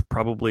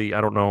probably, I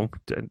don't know,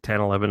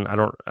 10, 11. I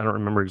don't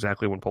remember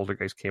exactly when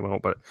Poltergeist came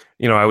out, but,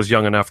 I was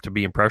young enough to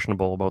be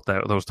impressionable about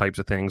those types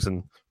of things. And,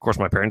 of course,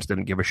 my parents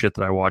didn't give a shit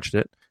that I watched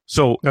it.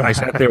 So I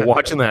sat there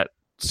watching that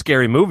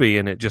scary movie,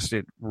 and it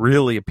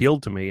really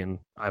appealed to me, and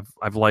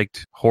I've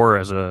liked horror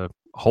as a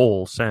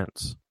whole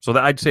since. So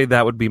I'd say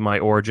that would be my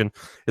origin.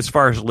 As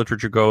far as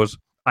literature goes,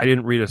 I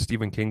didn't read a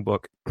Stephen King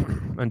book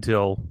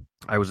until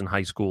I was in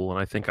high school, and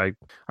I think I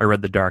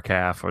read The Dark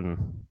Half,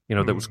 and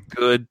that was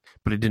good,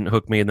 but it didn't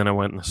hook me. And then I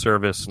went in the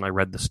service and I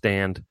read The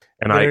Stand,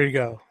 and there you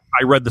go.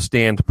 I read The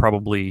Stand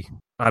probably,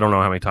 I don't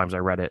know how many times I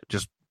read it,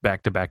 just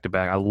back to back to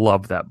back. I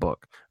love that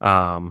book.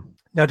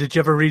 Now, did you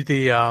ever read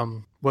the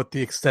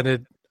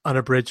extended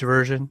unabridged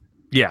version?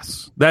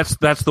 Yes,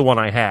 that's the one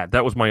I had.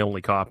 That was my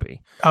only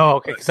copy. Oh,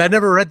 okay. Because I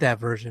never read that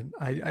version.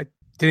 I didn't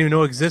even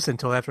know it existed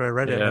until after I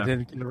read it. I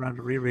didn't get around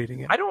to rereading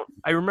it.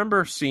 I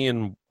remember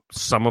seeing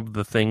some of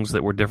the things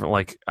that were different.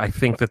 Like, I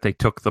think that they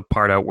took the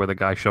part out where the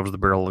guy shoves the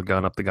barrel of the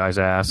gun up the guy's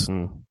ass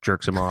and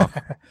jerks him off.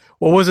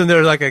 Well, wasn't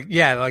there like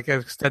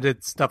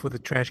extended stuff with the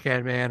trash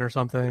can man or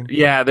something?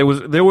 Yeah, there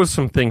was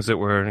some things that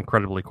were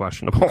incredibly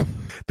questionable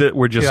that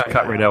were just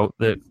cut right out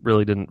that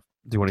really didn't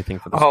do anything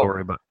for the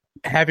story. But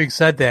having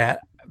said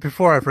that,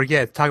 before I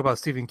forget, talk about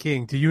Stephen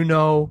King. Do you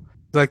know,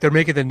 like, they're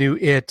making the new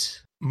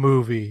It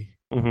movie?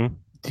 Mm-hmm.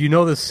 Do you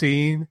know the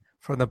scene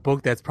from the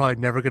book that's probably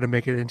never going to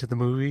make it into the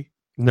movie?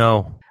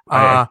 No.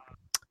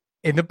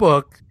 In the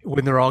book,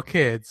 when they're all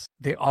kids,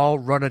 they all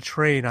run a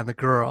train on the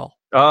girl.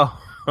 Oh.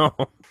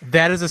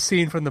 That is a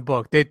scene from the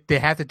book. They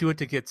have to do it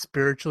to get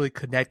spiritually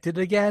connected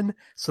again,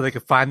 so they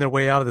can find their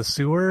way out of the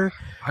sewer.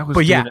 A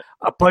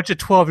bunch of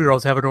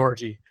 12-year-olds have an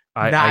orgy.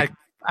 I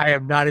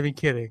am not even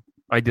kidding.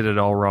 I did it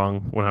all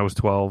wrong when I was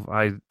 12.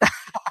 I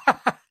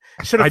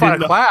should have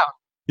found a clown.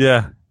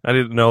 Yeah, I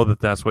didn't know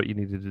that that's what you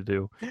needed to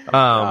do.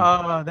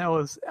 That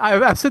was.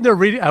 I'm sitting there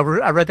reading. I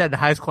read that in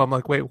high school. I'm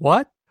like, wait,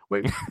 what?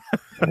 Wait,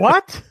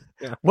 what?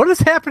 Yeah. What is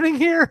happening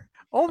here?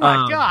 Oh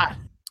my god!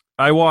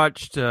 I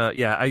watched.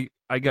 I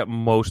got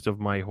most of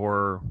my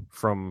horror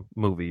from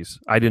movies.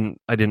 I didn't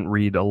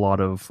read a lot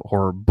of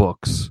horror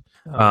books.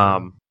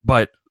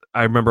 But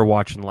I remember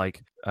watching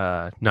like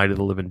Night of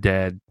the Living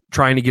Dead,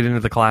 trying to get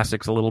into the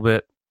classics a little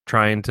bit,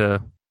 trying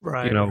to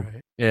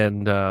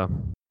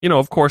and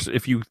of course,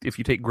 if you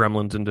take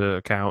Gremlins into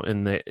account,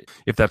 and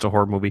if that's a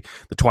horror movie,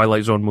 the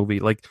Twilight Zone movie,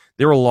 like,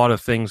 there were a lot of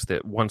things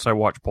that once I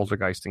watched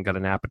Poltergeist and got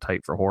an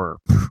appetite for horror,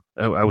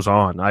 I was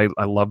on. I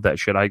love that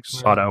shit. I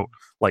sought out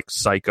like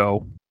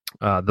Psycho,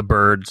 The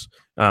Birds.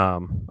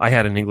 I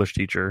had an English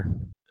teacher,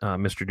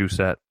 Mr.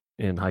 Doucette,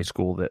 in high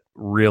school that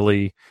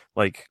really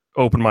like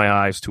opened my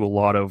eyes to a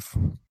lot of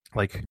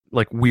like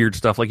weird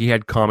stuff. Like, he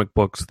had comic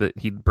books that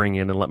he'd bring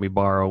in and let me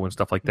borrow and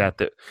stuff like that.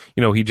 That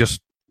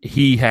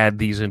he had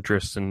these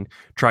interests and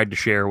tried to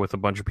share with a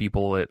bunch of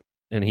people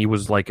and he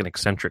was like an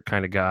eccentric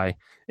kind of guy,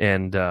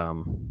 and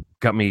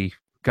got me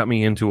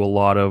into a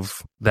lot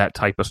of that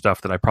type of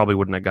stuff that I probably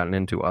wouldn't have gotten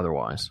into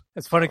otherwise.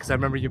 It's funny because I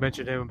remember you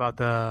mentioned him about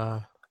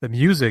the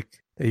music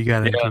that you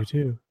got into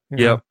too.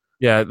 Yep.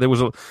 Yeah, there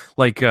was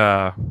like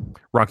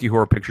Rocky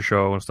Horror Picture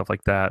Show and stuff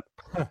like that.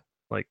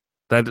 Like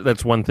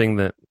that's one thing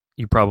that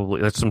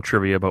that's some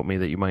trivia about me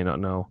that you might not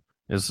know,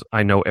 is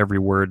I know every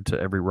word to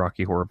every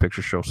Rocky Horror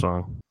Picture Show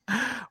song.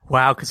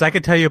 Wow, because I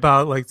could tell you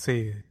about, like,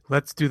 say,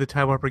 Let's Do the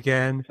Time Warp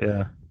Again.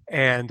 Yeah.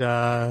 And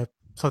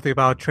something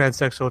about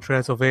Transsexual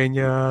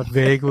Transylvania,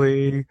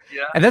 vaguely.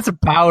 Yeah. And that's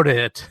about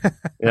it.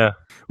 Yeah.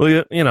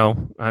 Well, you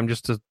know, I'm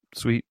just a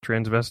sweet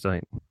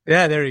transvestite.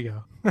 Yeah, there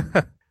you go.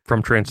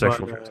 From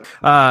transsexual.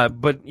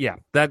 But yeah,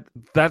 that's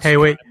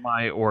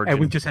my origin. And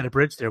we just had a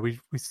bridge there. We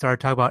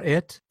started talking about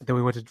it, then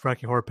we went to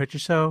Rocky Horror Picture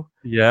Show.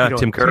 Yeah,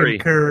 Tim Curry.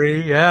 Tim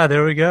Curry. Yeah,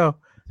 there we go.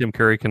 Tim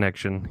Curry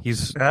connection.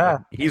 He's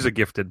a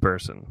gifted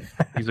person.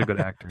 He's a good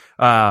actor.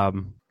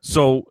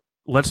 So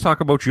let's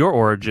talk about your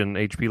origin,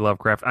 H.P.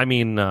 Lovecraft. I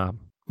mean, no.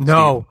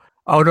 Steve.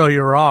 Oh no,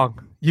 you're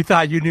wrong. You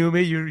thought you knew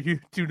me. You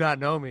do not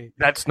know me.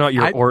 That's not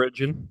your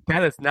origin.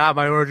 That is not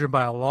my origin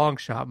by a long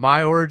shot.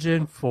 My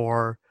origin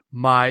for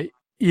my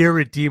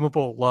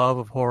irredeemable love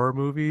of horror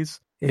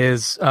movies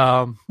is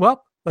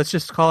let's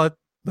just call it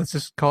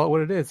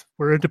what it is.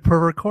 We're into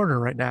pervert corner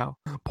right now.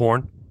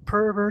 Porn.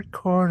 Pervert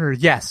corner.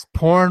 Yes,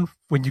 porn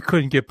when you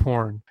couldn't get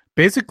porn.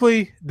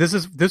 Basically, this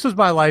was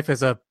my life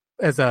as a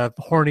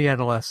horny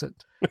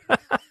adolescent.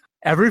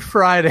 Every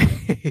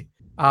Friday,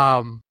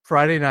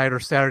 Friday night or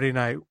Saturday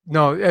night.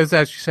 No, it was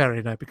actually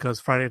Saturday night, because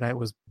Friday night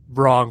was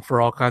wrong for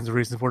all kinds of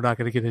reasons we're not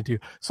going to get into.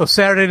 So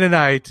Saturday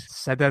night,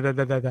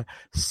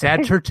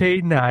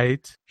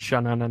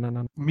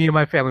 me and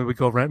my family would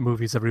go rent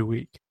movies every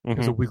week. It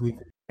was a weekly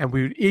thing. And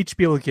we would each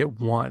be able to get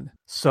one.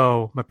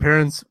 So my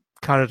parents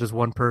counted as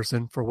one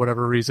person for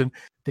whatever reason.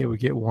 They would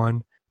get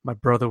one. My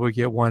brother would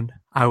get one.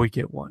 I would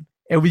get one.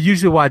 And we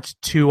usually watch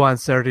 2 on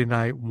Saturday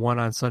night, 1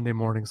 on Sunday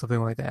morning, something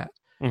like that.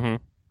 Mm-hmm.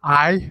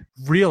 I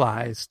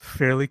realized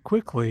fairly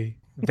quickly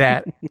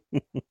that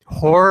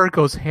horror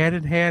goes hand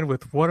in hand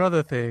with one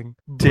other thing.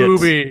 Tits.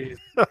 Boobies.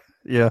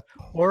 Yeah.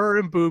 Horror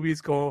and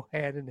boobies go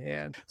hand in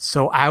hand.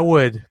 So I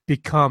would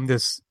become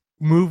this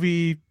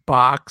movie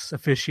box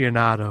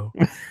aficionado.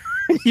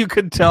 You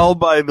could tell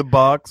by the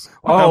box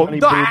how many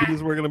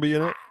boobies were going to be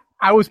in it.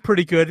 I was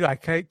pretty good. I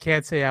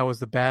can't say I was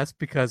the best,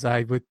 because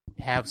I would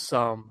have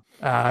some.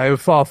 It would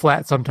fall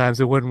flat sometimes.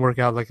 It wouldn't work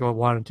out like I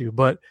wanted to.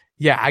 But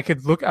yeah, I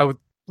would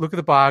look at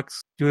the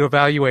box, do an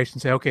evaluation,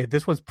 say, okay,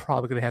 this one's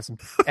probably going to have some.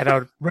 And I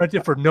would rent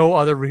it for no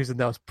other reason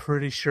than I was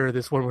pretty sure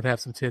this one would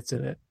have some tits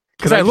in it.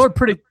 Because I learned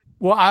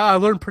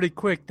pretty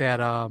quick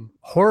that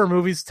horror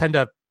movies tend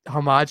to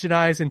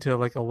homogenize into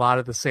like a lot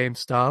of the same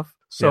stuff.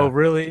 So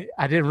really,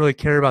 I didn't really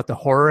care about the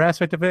horror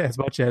aspect of it as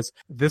much as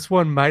this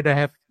one might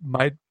have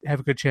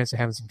a good chance of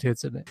having some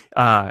tits in it.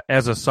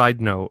 As a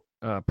side note,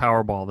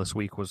 Powerball this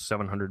week was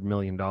 $700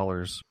 million.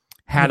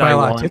 Had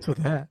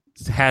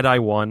I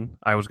won,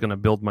 I was going to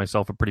build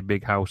myself a pretty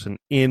big house, and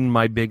in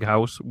my big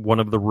house, one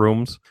of the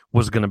rooms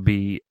was going to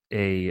be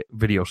a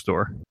video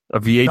store, a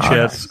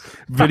VHS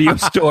video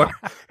store,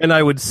 and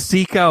I would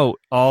seek out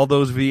all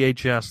those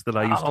VHS that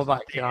I used to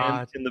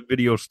stand in the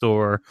video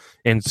store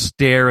and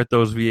stare at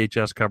those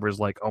VHS covers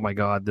like, oh my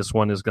God, this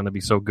one is going to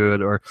be so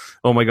good, or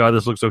oh my God,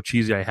 this looks so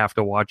cheesy, I have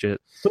to watch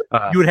it.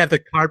 You would have the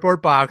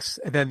cardboard box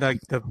and then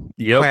the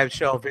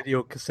clamshell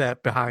video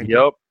cassette behind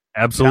it.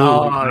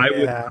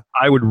 Absolutely.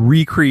 I would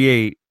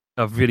recreate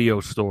a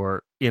video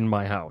store in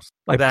my house.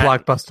 Like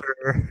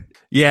Blockbuster.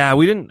 Yeah,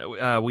 we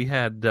didn't. We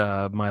had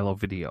Milo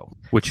Video,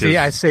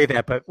 I say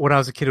that, but when I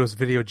was a kid, it was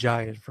Video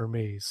Giant for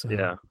me. So.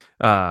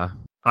 Yeah.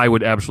 I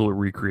would absolutely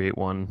recreate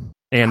one.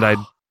 And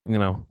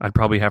I'd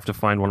probably have to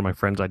find one of my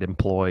friends I'd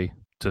employ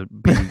to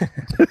be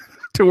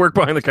to work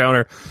behind the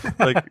counter.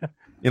 Like,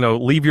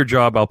 leave your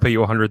job, I'll pay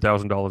you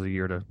 $100,000 a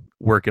year to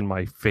work in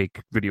my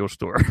fake video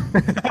store.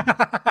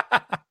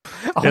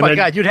 Oh my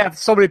God, you'd have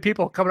so many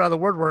people coming out of the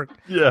woodwork.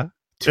 Yeah.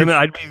 And then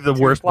I'd be the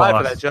worst boss.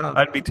 For that job.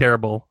 I'd be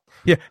terrible.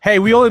 Yeah. Hey,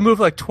 we only moved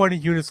like 20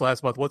 units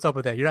last month. What's up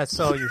with that? You're not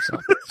selling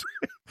yourself.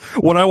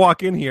 When I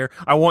walk in here,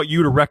 I want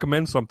you to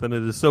recommend something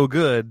that is so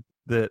good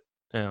that,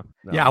 Yeah,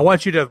 I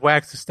want you to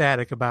wax the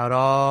static about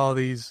all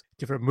these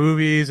different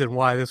movies and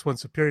why this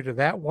one's superior to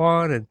that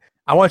one. And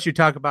I want you to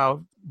talk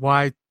about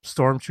why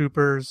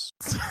stormtroopers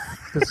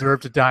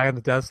deserve to die on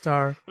the Death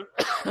Star.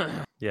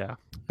 Yeah.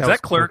 Is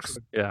that Clerks?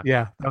 Yeah.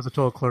 Yeah, that was a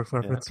total Clerks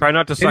reference. Try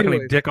not to suck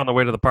any dick on the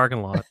way to the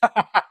parking lot.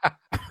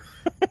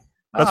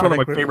 That's one of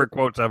my favorite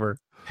quotes ever.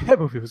 That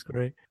movie was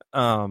great.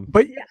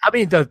 But yeah, I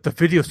mean, the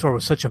video store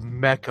was such a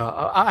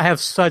mecca. I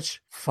have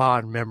such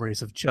fond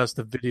memories of just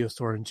the video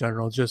store in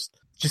general. Just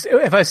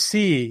if I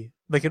see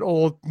like an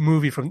old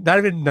movie from, not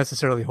even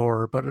necessarily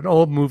horror, but an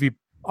old movie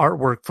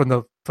artwork from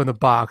the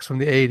box from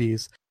the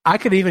 80s, I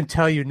can even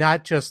tell you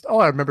not just,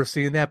 I remember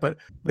seeing that, but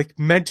like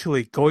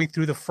mentally going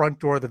through the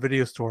front door of the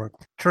video store,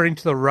 turning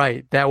to the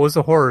right, that was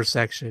the horror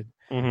section.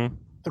 Mm-hmm.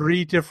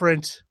 3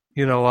 different,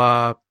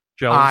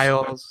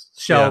 aisles,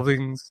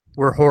 shelvings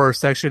were horror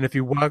section. If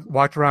you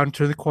walked around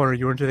to the corner,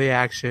 you were into the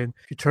action.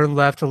 If you turn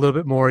left a little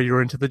bit more, you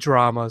were into the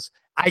dramas.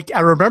 I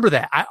remember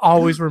that. I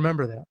always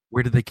remember that.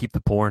 Where did they keep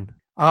the porn?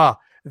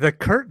 the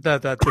curtain,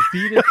 the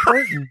beaded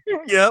curtain.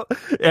 Yep.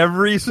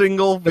 Every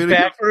single video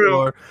back room.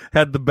 store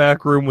had the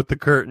back room with the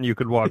curtain you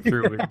could walk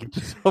through and get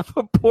yourself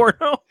a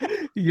porno.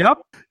 Yep.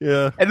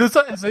 Yeah. And it's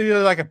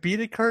either like a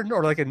beaded curtain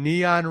or like a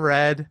neon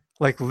red,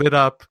 like lit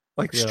up,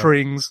 like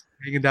strings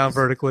hanging down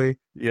vertically.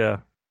 Yeah.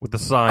 With the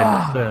sign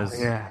that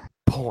says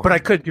porn. But I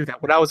couldn't do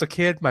that. When I was a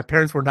kid, my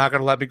parents were not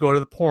going to let me go to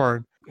the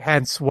porn.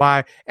 Hence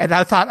why. And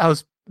I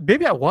thought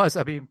maybe I was.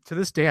 I mean, to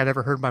this day, I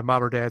never heard my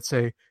mom or dad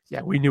say,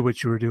 yeah, we knew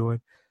what you were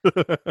doing.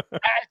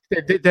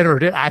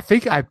 I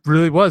think I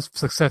really was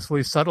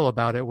successfully subtle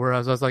about it,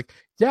 whereas I was like,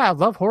 yeah, I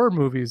love horror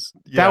movies.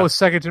 Yeah. That was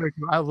secondary.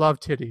 I love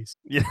titties.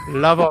 Yeah.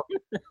 Love them.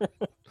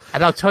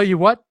 And I'll tell you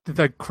what,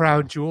 the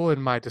crown jewel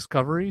in my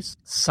discoveries,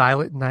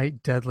 Silent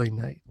Night, Deadly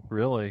Night.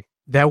 Really?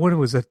 That one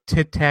was a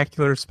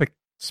spectacular,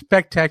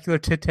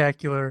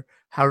 titacular,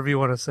 however you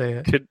want to say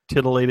it.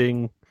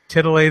 Titillating.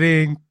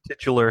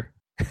 Titular.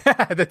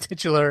 The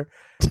titular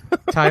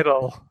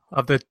title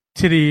of the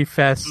Titty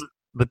Fest.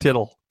 The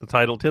title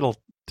title.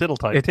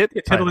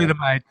 Titillating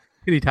my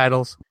titty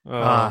titles.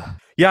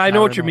 Yeah, I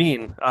know what you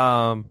mean.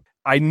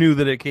 I knew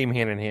that it came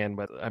hand in hand,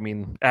 but I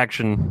mean,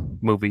 action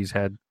movies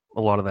had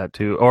a lot of that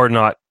too, or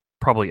not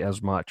probably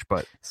as much.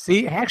 But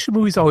see, action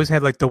movies always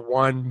had like the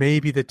one,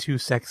 maybe the two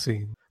sex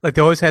scenes. Like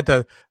they always had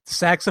the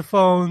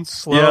saxophone,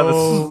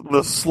 slow,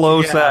 the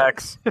slow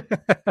sax,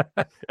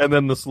 and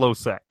then the slow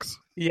sex.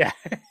 Yeah,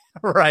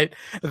 right.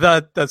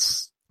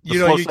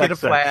 You get a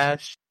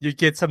flash, you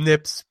get some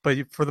nips, but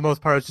for the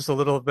most part, it's just a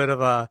little bit of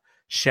a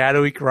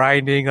shadowy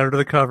grinding under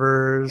the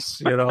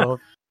covers. You know,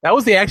 that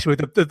was the action.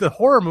 The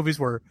horror movies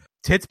were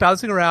tits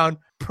bouncing around,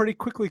 pretty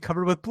quickly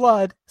covered with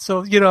blood.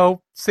 So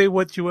say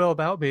what you will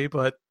about me,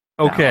 but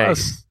okay, I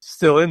was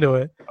still into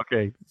it.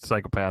 Okay,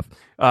 psychopath.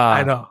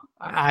 I know.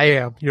 I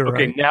am. You're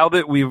right. Okay, now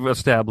that we've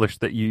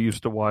established that you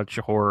used to watch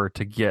horror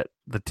to get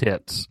the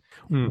tits,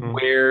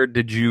 where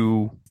did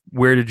you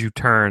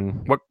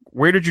turn?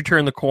 Where did you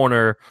turn the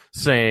corner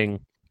saying,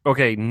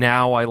 okay,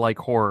 now I like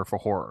horror for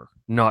horror,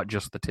 not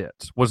just the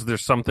tits? Was there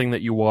something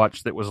that you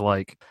watched that was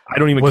like, I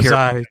don't even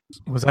care?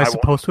 Was I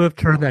supposed to have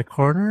turned that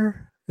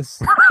corner?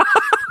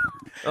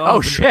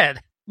 Oh, shit.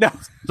 No.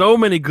 So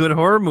many good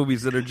horror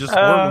movies that are just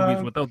horror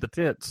movies without the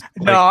tits.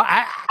 No,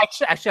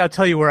 actually, I'll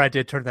tell you where I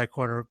did turn that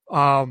corner.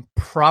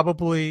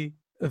 Probably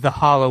the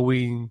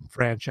Halloween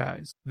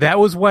franchise. That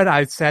was when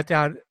I sat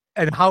down.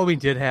 And Halloween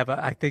did have,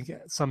 I think,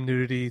 some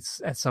nudity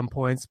at some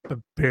points, but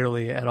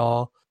barely at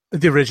all.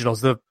 The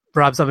originals, the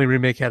Rob Zombie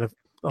remake had a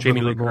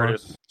Jamie Lee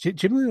Curtis.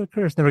 Jamie Lee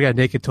Curtis never got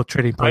naked till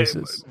Trading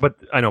Places.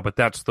 I know, but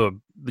that's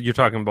you're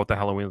talking about the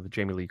Halloween of the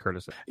Jamie Lee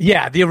Curtis.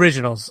 Yeah, the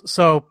originals.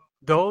 So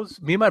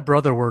me and my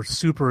brother were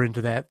super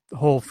into that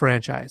whole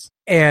franchise,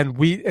 and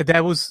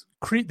that was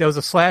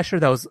a slasher.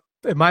 That was,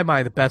 in my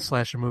mind, the best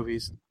slasher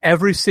movies.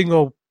 Every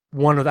single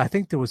one of I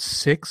think there was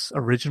 6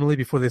 originally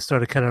before they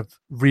started kind of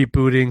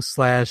rebooting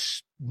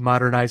 /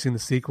 modernizing the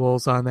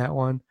sequels on that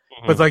one.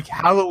 Mm-hmm. But like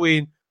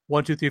Halloween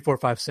 1, 2, 3, 4,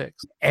 5,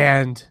 6,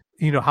 and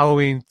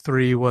Halloween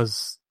 3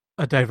 was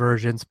a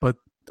divergence, but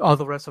all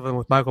the rest of them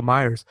with Michael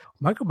Myers.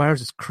 Michael Myers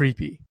is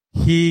creepy.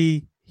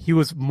 He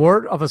was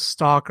more of a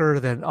stalker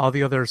than all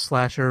the other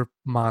slasher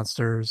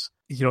monsters.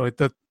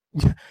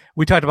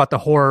 We talked about the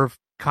horror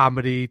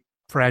comedy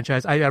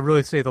franchise. I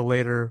really say the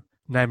later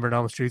Nightmare on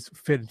Elm Street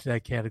fit into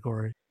that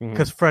category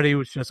because Freddy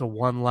was just a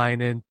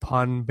one-line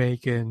pun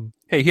making.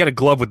 Hey, he had a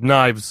glove with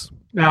knives.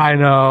 I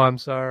know. I'm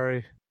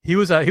sorry. He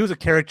was a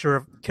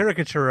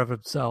caricature of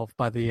himself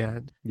by the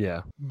end.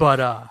 Yeah.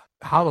 But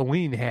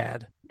Halloween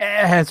had,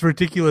 as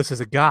ridiculous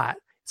as it got,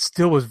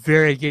 still was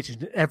very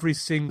engaging. Every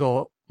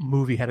single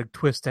movie had a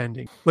twist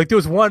ending. Like there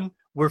was one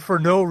where for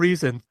no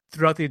reason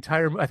throughout the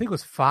entire, I think it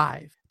was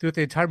 5, throughout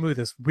the entire movie,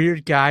 this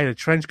weird guy in a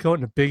trench coat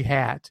and a big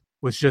hat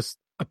was just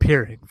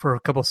appearing for a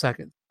couple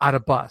seconds on a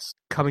bus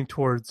coming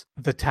towards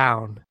the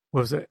town.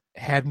 What was it?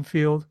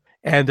 Haddonfield?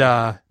 And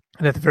at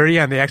the very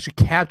end, they actually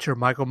capture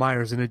Michael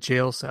Myers in a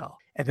jail cell.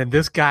 And then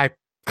this guy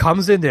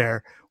comes in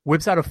there,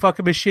 whips out a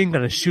fucking machine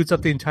gun and shoots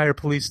up the entire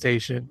police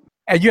station.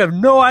 And you have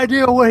no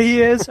idea where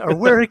he is or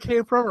where he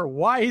came from or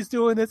why he's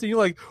doing this. And you're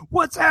like,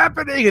 what's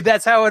happening? And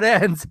that's how it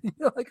ends. And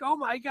you're like, oh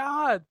my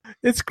God.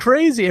 It's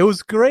crazy. It was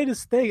the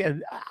greatest thing.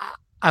 And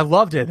I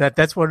loved it.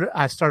 That's when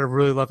I started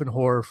really loving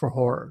horror for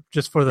horror,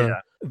 just for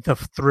the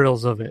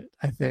thrills of it,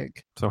 I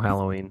think. So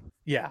Halloween.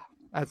 Yeah.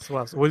 That's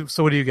what.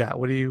 So what do you got?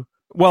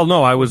 Well,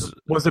 no, I was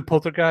it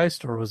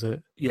Poltergeist or was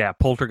it? Yeah,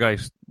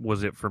 Poltergeist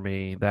was it for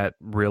me. That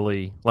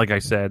really, like I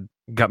said,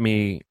 got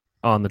me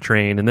on the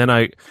train. And then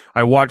I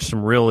watched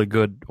some really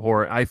good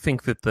horror. I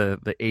think that the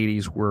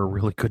 80s were a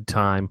really good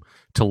time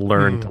to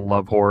learn to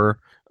love horror.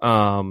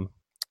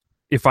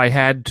 If I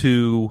had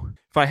to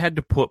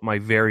put my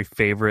very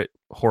favorite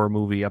horror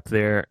movie up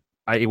there,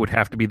 it would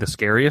have to be The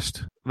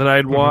Scariest that I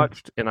had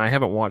watched, and I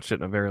haven't watched it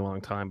in a very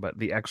long time, but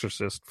The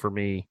Exorcist, for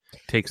me,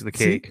 takes the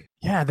cake. See,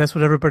 yeah, that's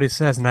what everybody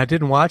says, and I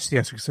didn't watch The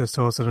Exorcist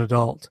until I was an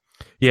adult.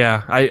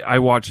 Yeah, I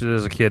watched it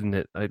as a kid, and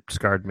it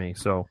scarred me,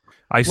 so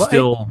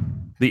the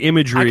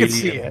imagery... I could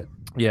see it.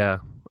 Yeah.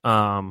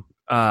 What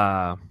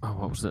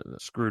was it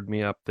that screwed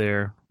me up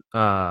there?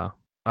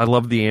 I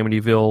love the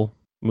Amityville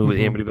movie,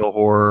 the Amityville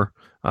Horror.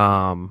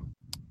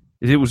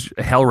 It was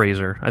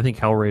Hellraiser. I think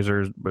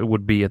Hellraiser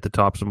would be at the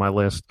tops of my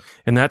list.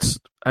 And that's,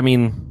 I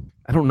mean,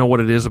 I don't know what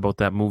it is about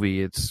that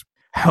movie. It's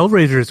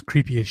Hellraiser is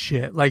creepy as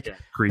shit. Like,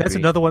 creepy. That's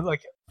another one.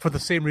 Like, for the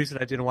same reason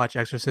I didn't watch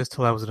Exorcist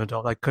till I was an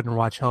adult. I couldn't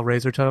watch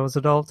Hellraiser till I was an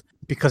adult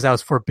because I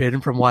was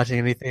forbidden from watching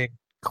anything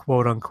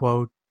quote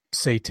unquote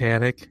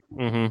satanic.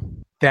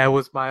 That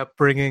was my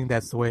upbringing.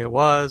 That's the way it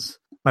was.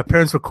 My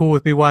parents were cool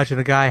with me watching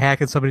a guy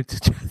hacking somebody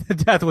to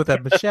death with a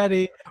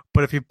machete,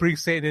 but if you bring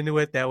Satan into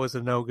it, that was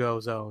a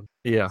no-go zone.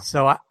 Yeah.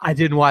 So I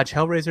didn't watch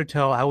Hellraiser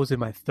till I was in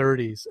my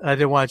 30s. I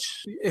didn't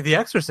watch The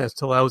Exorcist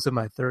till I was in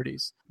my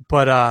 30s.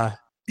 But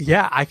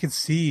yeah, I can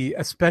see,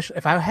 especially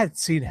if I had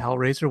seen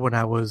Hellraiser when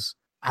I was,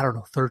 I don't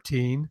know,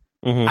 13,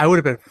 I would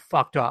have been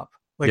fucked up.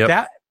 Like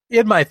that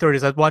in my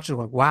 30s, I'd watch it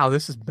like, wow,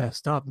 this is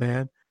messed up,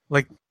 man.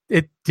 Like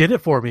it did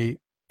it for me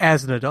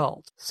as an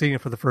adult, seeing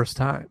it for the first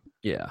time.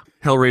 Yeah.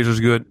 Hellraiser's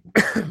good.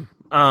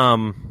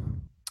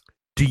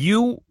 Do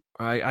you,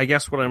 I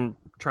guess what I'm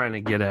trying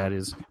to get at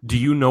is, do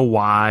you know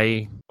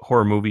why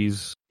horror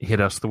movies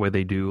hit us the way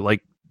they do?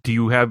 Like, do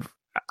you have,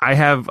 I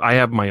have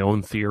my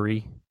own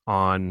theory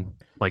on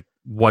like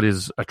what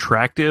is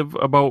attractive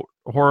about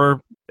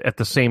horror at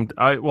the same,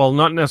 well,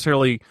 not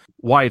necessarily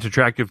why it's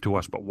attractive to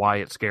us, but why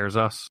it scares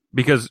us.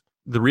 Because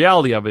the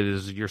reality of it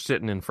is you're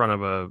sitting in front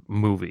of a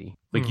movie.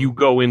 Like you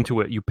go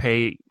into it, you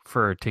pay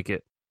for a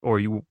ticket, or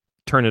you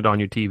turn it on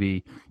your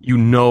TV, you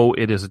know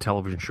it is a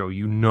television show,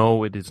 you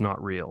know it is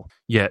not real,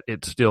 yet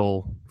it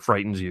still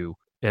frightens you.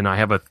 And I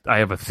have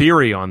a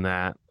theory on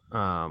that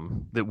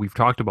that we've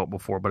talked about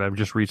before, but I've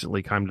just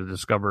recently come to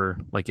discover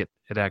like it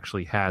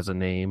actually has a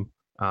name.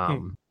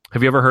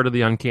 Have you ever heard of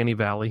the Uncanny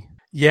Valley?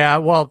 Yeah,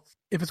 well,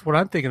 if it's what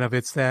I'm thinking of,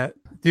 it's that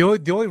the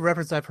only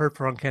reference I've heard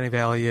for Uncanny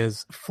Valley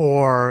is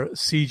for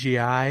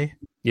CGI.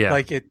 Yeah,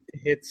 like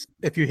it's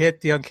if you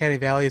hit the Uncanny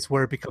Valley, it's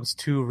where it becomes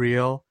too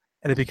real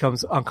and it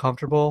becomes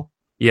uncomfortable.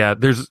 Yeah,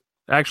 there's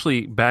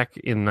actually, back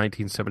in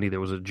 1970, there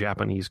was a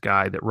Japanese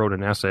guy that wrote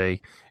an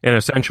essay, and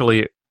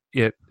essentially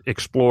it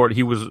explored,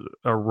 he was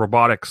a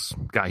robotics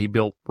guy, he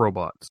built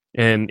robots.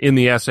 And in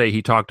the essay,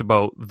 he talked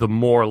about the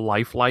more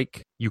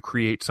lifelike you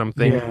create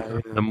something,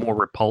 the more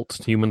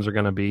repulsed humans are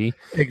going to be.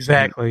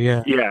 Exactly,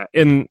 and, yeah,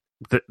 and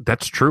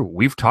that's true.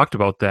 We've talked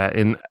about that,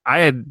 and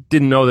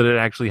didn't know that it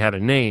actually had a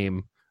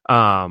name.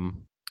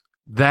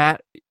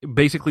 That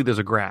basically, there's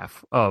a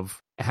graph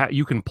of how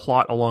you can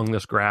plot along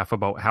this graph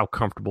about how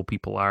comfortable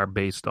people are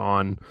based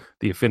on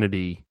the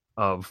affinity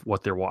of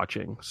what they're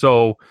watching.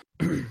 So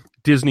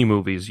Disney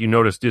movies, you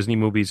notice Disney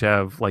movies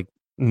have like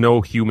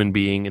no human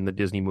being in the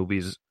Disney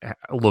movies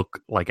look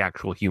like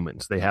actual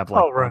humans. They have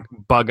like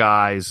bug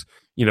eyes,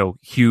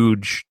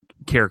 huge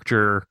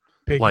character,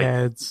 big like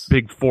heads,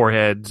 big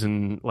foreheads,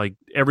 and like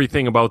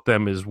everything about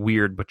them is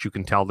weird, but you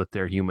can tell that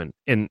they're human.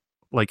 And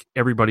like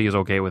everybody is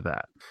okay with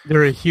that.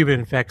 They're a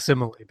human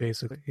facsimile,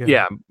 basically.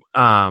 Yeah.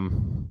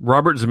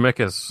 Robert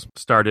Zemeckis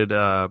started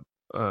a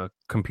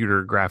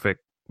computer graphic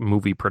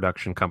movie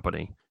production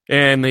company,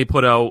 and they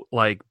put out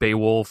like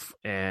Beowulf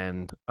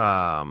and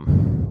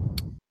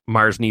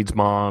Mars Needs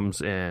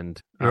Moms and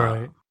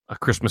A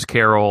Christmas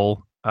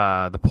Carol,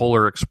 The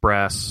Polar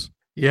Express.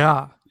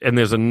 Yeah. And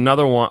there's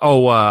another one.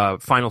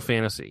 Final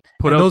Fantasy.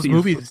 Those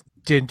movies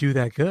didn't do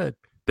that good.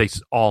 They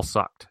all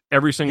sucked.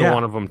 Every single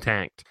one of them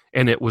tanked.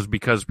 And it was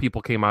because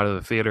people came out of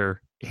the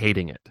theater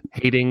hating it.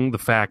 Hating the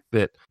fact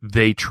that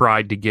they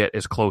tried to get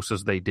as close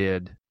as they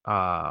did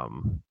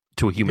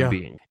to a human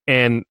being.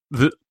 And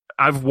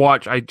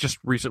I just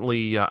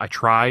recently, I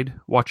tried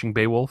watching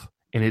Beowulf,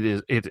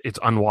 and it's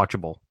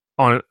unwatchable.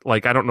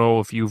 Like, I don't know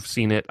if you've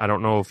seen it. I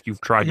don't know if you've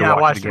tried to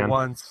watch it again. I watched it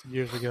once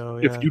years ago.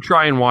 Yeah. If you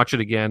try and watch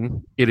it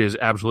again, it is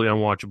absolutely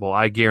unwatchable.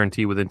 I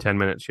guarantee within 10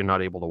 minutes, you're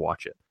not able to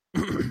watch it.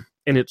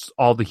 And it's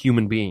all the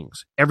human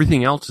beings.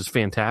 Everything else is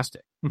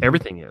fantastic.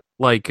 Everything is.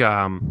 Like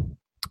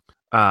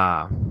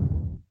the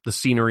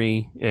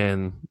scenery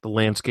and the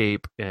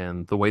landscape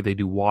and the way they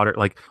do water.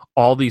 Like,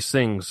 all these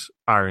things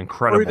are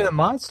incredible. Or even the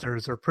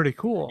monsters are pretty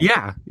cool.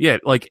 Yeah.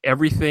 Like,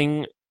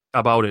 everything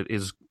about it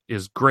is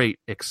great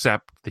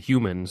except the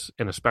humans,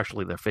 and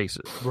especially their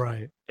faces.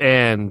 Right.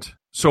 And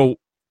so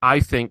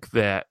I think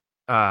that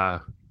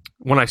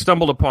when I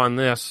stumbled upon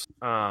this,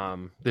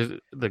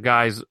 the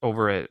guys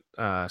over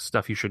at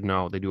Stuff You Should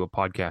Know, they do a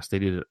podcast. They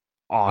did an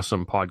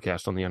awesome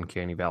podcast on the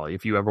Uncanny Valley.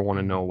 If you ever want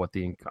to know what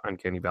the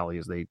Uncanny Valley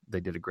is, they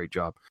did a great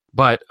job.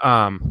 But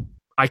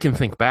I can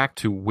think back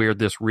to where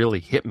this really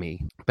hit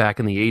me. Back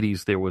in the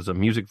 80s, there was a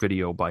music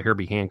video by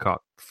Herbie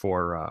Hancock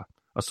for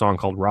a song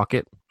called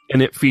Rocket.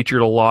 And it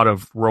featured a lot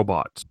of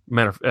robots,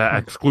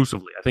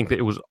 exclusively. I think that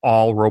it was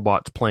all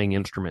robots playing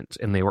instruments,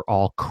 and they were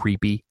all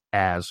creepy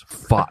as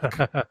fuck.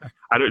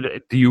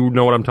 Do you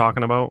know what I'm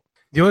talking about?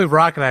 The only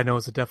Rocket I know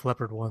is the Def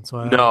Leppard one.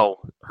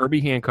 No,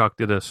 Herbie Hancock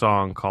did a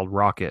song called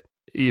Rocket.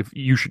 If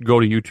you should go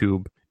to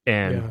YouTube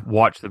and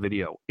watch the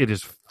video, it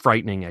is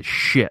frightening as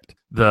shit.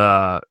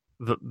 They're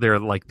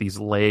like these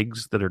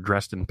legs that are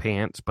dressed in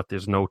pants, but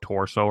there's no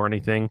torso or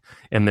anything,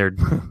 and they're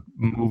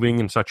moving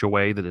in such a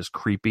way that is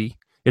creepy.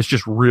 It's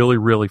just really,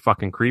 really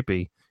fucking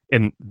creepy.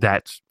 And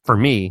that's, for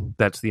me,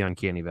 that's the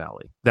uncanny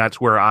valley.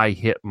 That's where I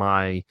hit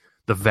the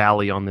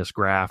valley on this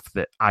graph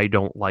that I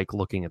don't like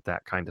looking at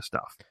that kind of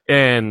stuff.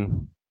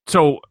 And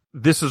so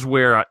this is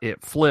where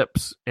it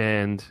flips,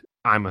 and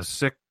I'm a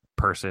sick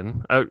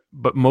person,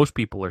 but most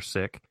people are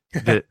sick,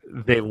 that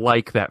they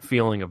like that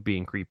feeling of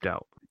being creeped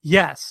out.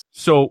 Yes.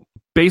 So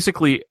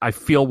basically, I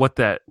feel what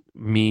that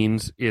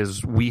means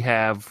is we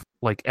have,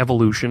 like,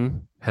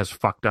 evolution has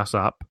fucked us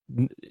up.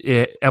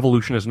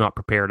 Evolution has not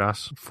prepared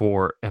us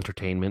for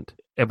entertainment.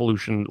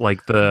 Evolution,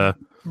 like the...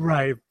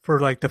 Right, for,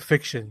 like, the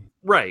fiction.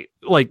 Right.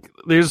 Like,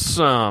 there's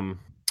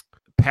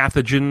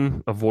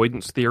pathogen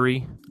avoidance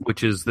theory,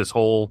 which is this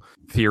whole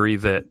theory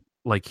that,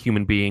 like,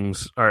 human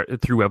beings are,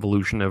 through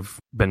evolution, have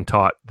been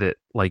taught that,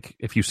 like,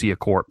 if you see a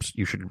corpse,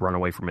 you should run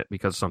away from it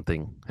because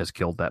something has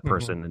killed that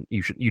person, and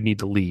you need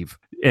to leave.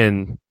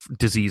 And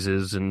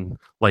diseases and,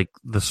 like,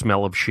 the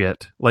smell of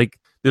shit. Like,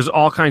 there's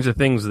all kinds of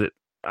things that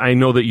I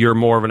know that you're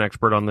more of an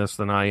expert on this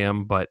than I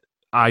am, but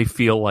I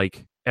feel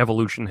like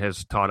evolution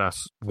has taught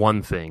us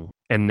one thing,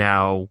 and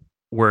now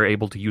we're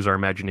able to use our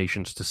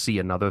imaginations to see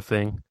another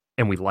thing,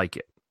 and we like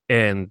it.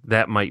 And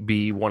that might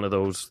be one of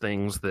those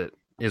things that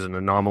is an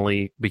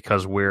anomaly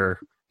because we're,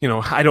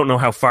 I don't know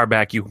how far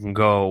back you can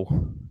go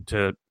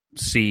to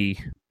see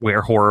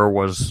where horror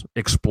was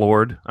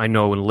explored. I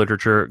know in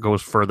literature it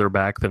goes further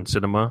back than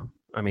cinema.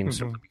 I mean,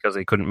 simply because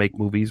they couldn't make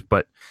movies,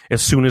 but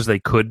as soon as they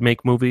could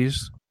make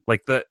movies,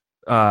 like the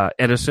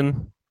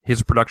Edison,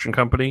 his production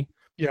company,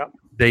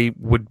 they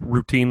would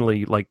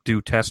routinely, like,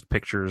 do test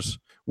pictures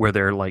where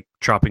they're, like,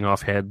 chopping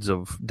off heads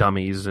of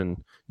dummies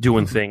and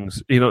doing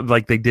things,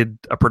 like they did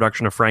a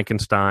production of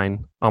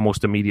Frankenstein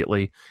almost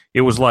immediately.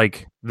 It was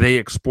like they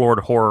explored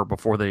horror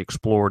before they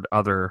explored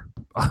other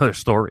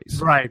stories.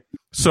 Right.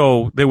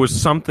 So there was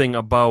something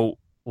about,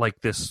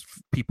 like, this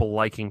people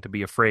liking to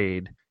be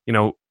afraid,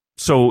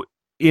 so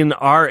in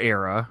our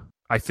era,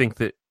 I think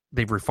that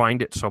they've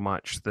refined it so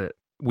much that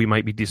we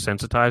might be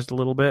desensitized a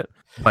little bit,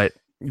 but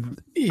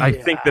I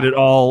think that it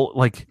all,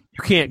 like,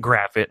 you can't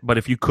graph it, but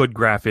if you could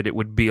graph it, it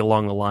would be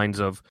along the lines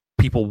of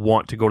people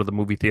want to go to the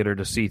movie theater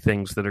to see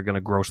things that are going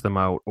to gross them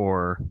out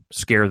or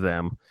scare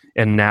them.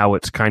 And now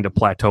it's kind of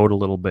plateaued a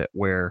little bit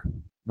where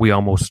we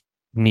almost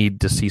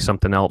need to see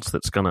something else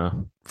that's going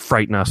to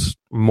frighten us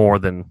more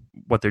than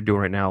what they're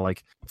doing right now.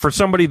 Like, for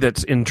somebody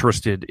that's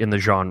interested in the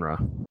genre,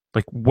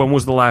 like, when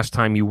was the last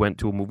time you went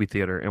to a movie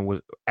theater and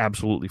was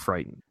absolutely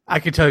frightened? I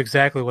can tell you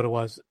exactly what it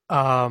was.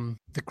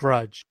 The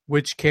Grudge,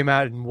 which came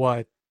out in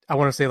what? I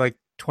want to say like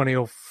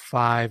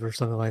 2005 or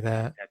something like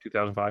that. Yeah,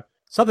 2005.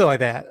 Something like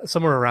that,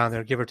 somewhere around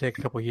there, give or take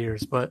a couple of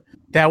years. But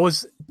that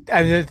was,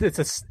 I mean,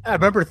 I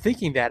remember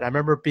thinking that. I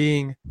remember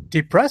being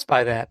depressed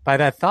by that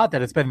thought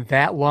that it's been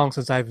that long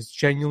since I was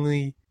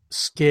genuinely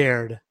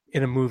scared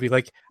in a movie.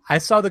 Like, I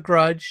saw The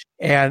Grudge,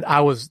 and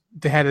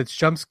they had its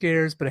jump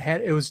scares, but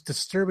it was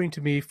disturbing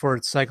to me for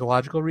its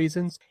psychological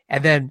reasons.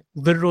 And then,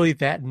 literally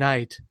that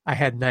night, I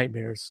had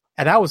nightmares.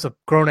 And I was a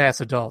grown-ass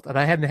adult, and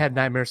I hadn't had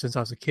nightmares since I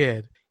was a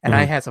kid. And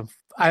I had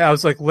I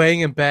was, like,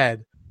 laying in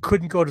bed,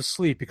 couldn't go to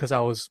sleep because I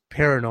was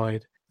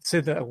paranoid.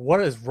 Said that,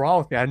 what is wrong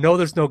with me? I know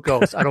there's no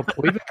ghosts. I don't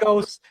believe in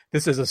ghosts.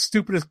 This is the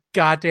stupidest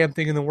goddamn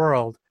thing in the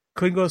world.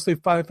 Couldn't go to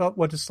sleep. Finally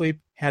went to sleep.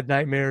 Had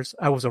nightmares.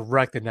 I was a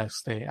wreck the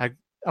next day.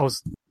 I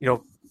was,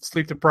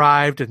 sleep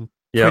deprived and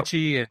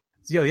twitchy, and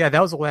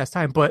that was the last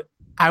time. But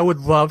I would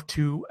love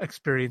to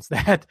experience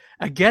that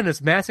again.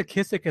 As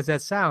masochistic as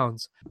that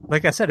sounds,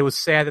 like I said, it was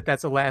sad that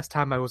that's the last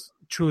time I was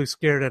truly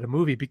scared at a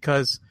movie,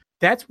 because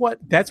that's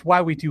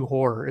why we do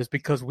horror, is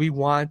because we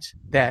want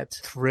that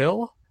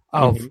thrill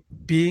of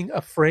being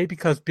afraid,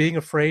 because being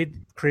afraid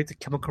creates a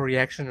chemical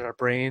reaction in our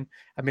brain.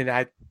 I mean,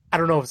 I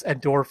don't know if it's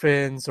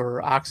endorphins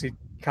or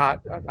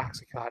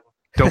oxycontin.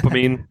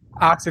 Dopamine.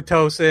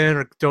 Oxytocin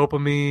or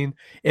dopamine.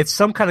 It's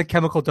some kind of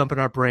chemical dump in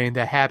our brain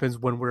that happens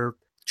when we're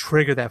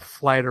trigger that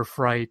flight or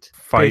fight.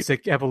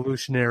 Basic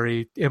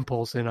evolutionary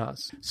impulse in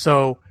us.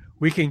 So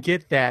we can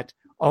get that,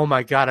 oh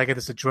my God, I get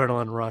this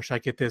adrenaline rush. I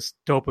get this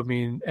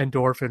dopamine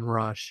endorphin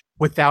rush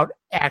without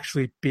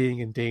actually being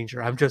in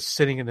danger. I'm just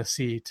sitting in a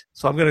seat.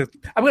 So I'm going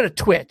to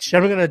twitch.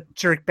 I'm going to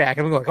jerk back.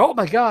 I'm going to go, oh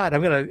my God,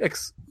 I'm going to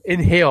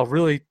inhale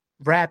really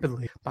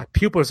rapidly. My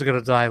pupils are going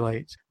to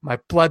dilate. My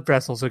blood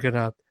vessels are going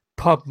to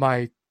pump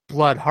my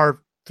blood hard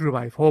through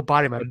my whole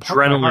body. My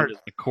adrenaline is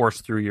the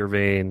course through your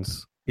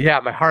veins.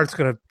 Yeah, my heart's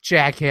going to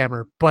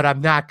jackhammer, but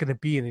I'm not going to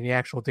be in any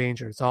actual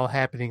danger. It's all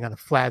happening on a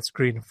flat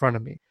screen in front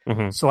of me.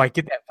 So I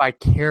get that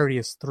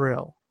vicarious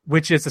thrill,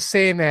 which is the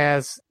same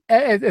as,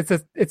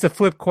 it's a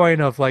flip coin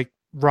of, like,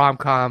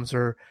 rom-coms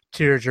or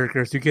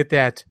tearjerkers. You get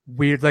that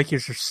weird, like, you're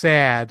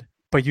sad,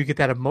 but you get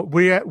that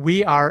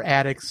we are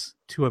addicts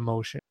to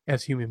emotion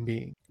as human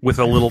beings. With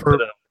a little bit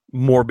of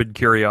morbid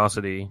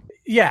curiosity.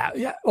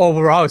 Yeah. Oh,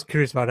 we're always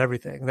curious about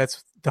everything.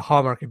 That's the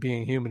hallmark of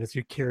being human, is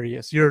you're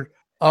curious.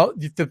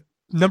 The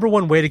number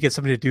one way to get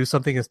somebody to do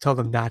something is tell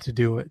them not to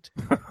do it.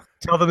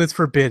 Tell them it's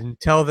forbidden.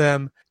 Tell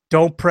them,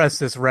 don't press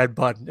this red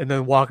button, and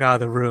then walk out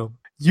of the room.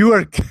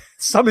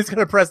 Somebody's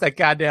going to press that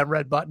goddamn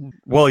red button.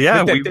 Well,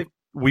 yeah,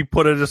 we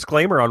put a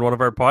disclaimer on one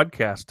of our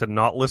podcasts to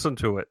not listen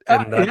to it,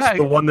 and that's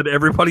the one that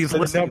everybody's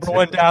listening to. The number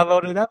one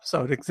downloaded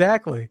episode,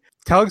 exactly.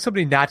 Telling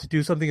somebody not to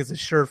do something is a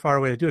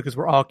surefire way to do it because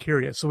we're all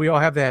curious. So we all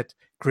have that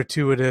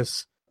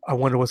gratuitous, I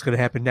wonder what's going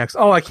to happen next.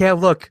 Oh, I can't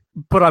look,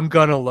 but I'm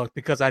going to look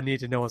because I need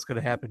to know what's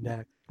going to happen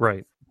next.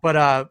 Right.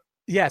 But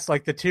yes,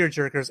 like the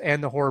tearjerkers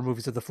and the horror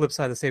movies are the flip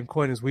side of the same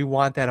coin is we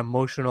want that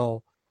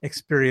emotional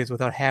experience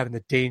without having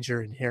the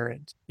danger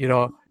inherent. You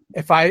know,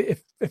 if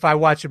I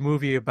watch a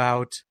movie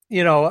about,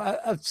 you know,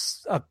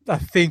 a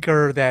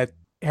thinker that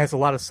has a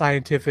lot of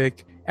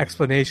scientific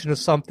explanation of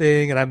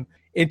something and I'm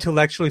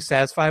intellectually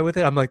satisfied with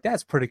it, I'm like,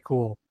 that's pretty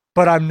cool.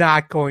 But I'm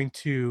not going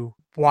to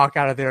walk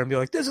out of there and be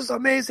like, this is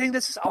amazing.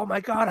 This is, oh my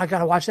God, I got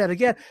to watch that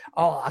again.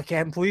 Oh, I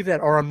can't believe that.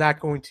 Or I'm not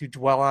going to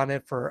dwell on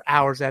it for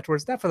hours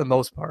afterwards. Not for the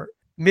most part.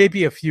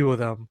 Maybe a few of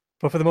them.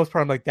 But for the most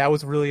part, I'm like, that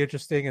was really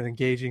interesting and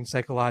engaging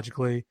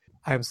psychologically.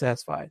 I am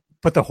satisfied.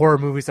 But the horror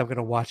movies I'm going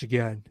to watch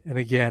again and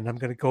again. I'm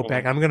going to go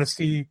back. I'm going to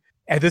see,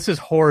 and this is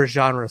horror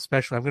genre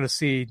especially, I'm going to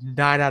see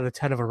 9 out of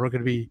 10 of them are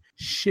going to be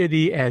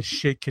shitty as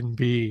shit can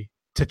be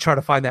to try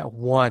to find that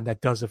one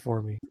that does it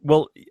for me.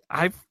 Well,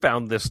 I've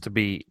found this to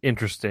be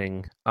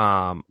interesting.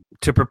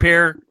 To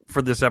prepare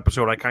for this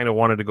episode, I kind of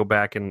wanted to go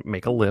back and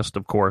make a list,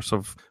 of course,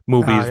 of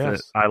movies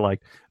that I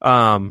like.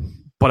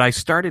 But I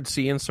started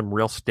seeing some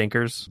real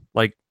stinkers.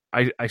 Like,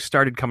 I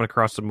started coming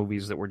across some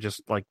movies that were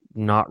just like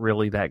not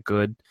really that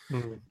good.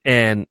 Mm-hmm.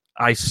 And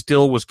I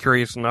still was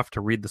curious enough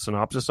to read the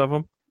synopsis of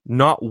them.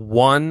 Not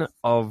one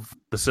of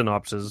the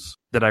synopses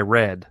that I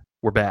read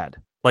were bad.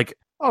 Like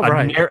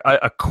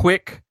a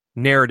quick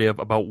narrative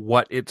about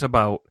what it's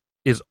about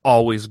is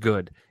always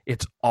good.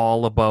 It's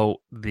all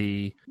about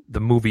the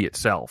movie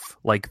itself.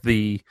 Like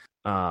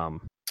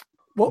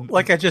well,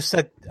 like I just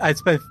said, I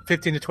spent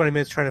 15 to 20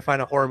 minutes trying to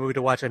find a horror movie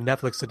to watch on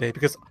Netflix today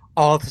because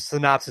all the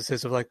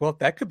synopsises are like, well,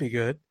 that could be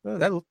good. Well,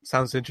 that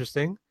sounds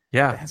interesting.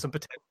 Yeah. It has some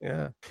potential.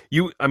 Yeah.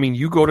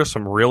 You go to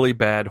some really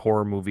bad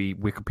horror movie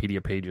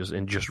Wikipedia pages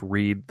and just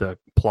read the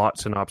plot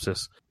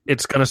synopsis.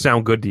 It's going to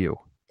sound good to you.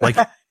 Like,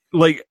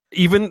 like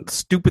even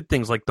stupid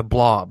things like The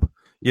Blob,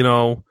 you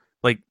know,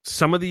 like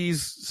some of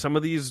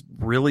these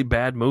really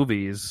bad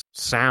movies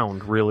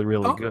sound really,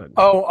 really good.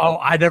 Oh,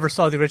 I never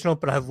saw the original,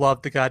 but I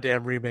loved the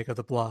goddamn remake of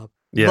The Blob.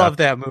 Yeah. Love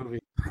that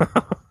movie.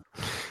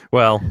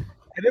 Well,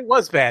 and it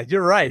was bad.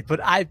 You're right. But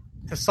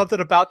there's something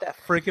about that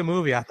freaking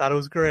movie. I thought it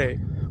was great.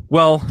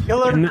 Well,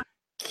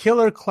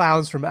 Killer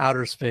Clowns from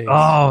Outer Space.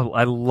 Oh,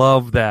 I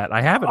love that.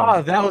 I have it.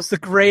 Oh, that was the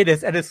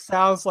greatest. And it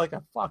sounds like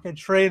a fucking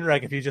train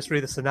wreck if you just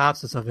read the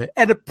synopsis of it.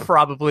 And it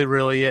probably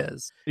really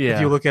is. Yeah.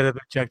 If you look at it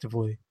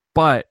objectively.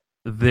 But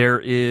there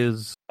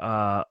is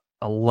a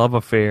love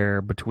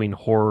affair between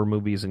horror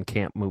movies and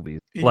camp movies.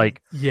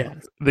 Like, yeah,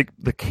 the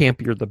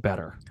campier the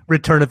better.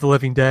 Return of the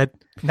Living Dead,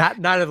 not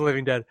of the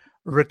Living Dead.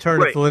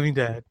 Return of the Living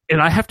Dead.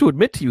 And I have to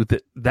admit to you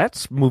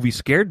that movie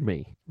scared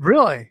me.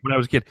 Really? When I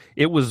was a kid,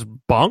 it was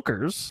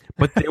bonkers.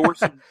 But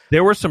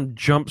there were some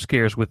jump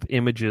scares with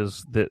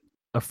images that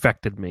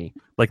affected me,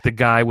 like the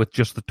guy with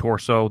just the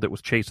torso that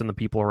was chasing the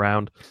people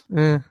around.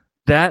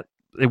 That.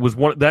 It was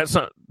one that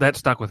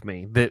stuck with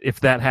me. That if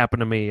that happened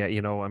to me, you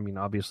know, I mean,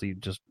 obviously you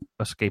just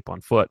escape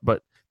on foot,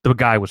 but the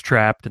guy was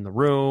trapped in the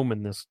room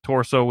and this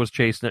torso was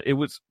chasing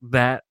it.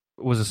 That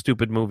was a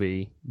stupid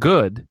movie,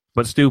 good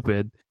but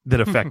stupid,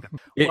 that affected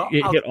it.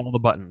 It hit all the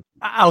buttons.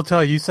 I'll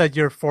tell you. You said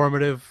your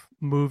formative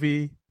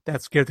movie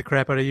that scared the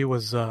crap out of you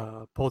was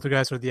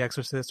Poltergeist or The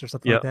Exorcist or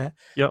something like that.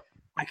 Yep.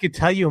 I could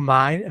tell you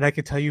mine, and I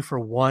could tell you for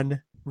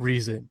one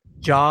reason: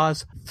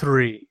 Jaws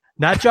 3.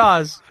 Not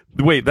Jaws.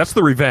 Wait, that's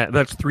the revenge.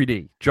 That's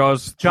 3D.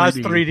 Jaws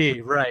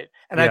 3D, right.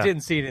 And I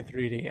didn't see it in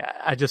 3D.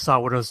 I just saw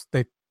when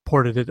they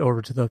ported it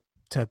over to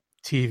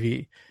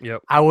TV.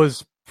 Yep. I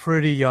was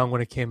pretty young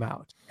when it came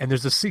out. And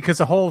there's because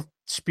the whole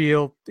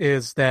spiel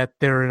is that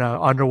they're in an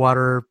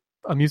underwater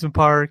amusement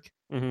park.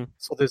 Mm-hmm.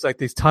 So there's like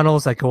these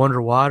tunnels that go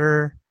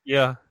underwater.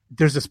 Yeah.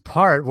 There's this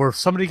part where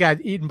somebody got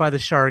eaten by the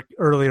shark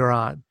earlier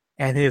on.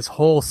 And his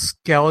whole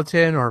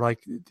skeleton or like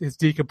his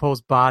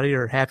decomposed body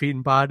or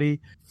half-eaten body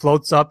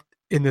floats up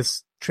in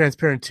this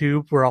transparent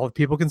tube where all the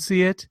people can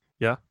see it.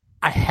 Yeah.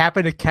 I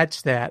happened to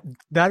catch that.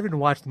 Not even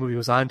watch the movie. It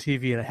was on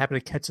TV, and I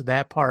happened to catch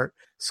that part.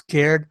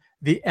 Scared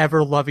the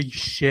ever-loving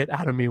shit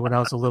out of me when I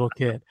was a little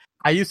kid.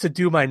 I used to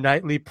do my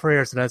nightly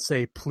prayers, and I'd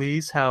say,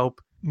 please help.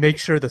 Make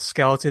sure the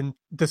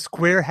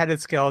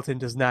square-headed skeleton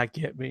does not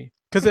get me.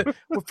 Because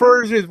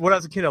when I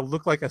was a kid, it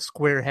looked like a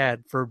square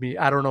head for me.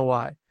 I don't know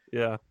why.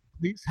 Yeah.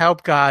 Please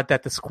help God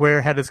that the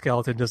square-headed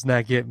skeleton does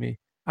not get me.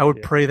 I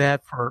would pray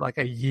that for like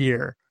a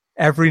year.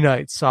 Every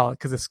night, solid,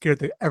 because it scared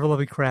the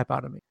ever-loving crap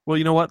out of me. Well,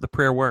 you know what? The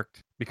prayer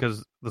worked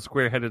because the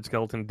square-headed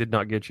skeleton did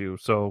not get you.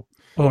 So,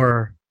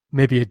 or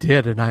maybe it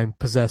did, and I'm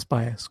possessed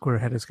by a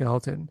square-headed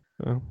skeleton.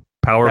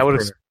 Power.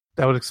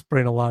 That would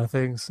explain a lot of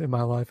things in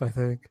my life, I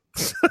think.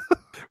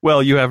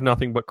 Well, you have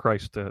nothing but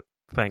Christ to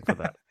thank for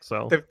that.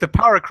 So the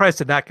power of Christ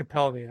did not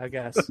compel me, I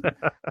guess.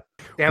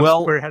 Damn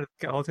square-headed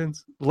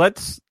skeletons.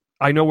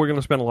 I know we're going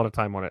to spend a lot of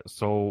time on it,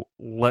 so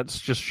let's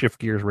just shift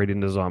gears right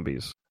into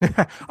zombies.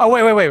 Oh,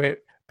 wait.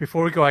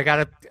 before we go, I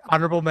got an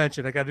honorable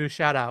mention. I got to do a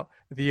shout out.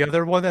 The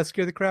other one that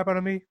scared the crap out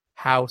of me,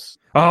 House.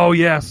 Oh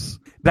yes,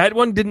 that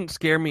one didn't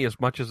scare me as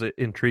much as it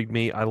intrigued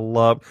me. I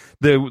love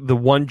the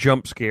one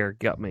jump scare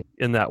got me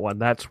in that one.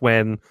 That's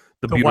when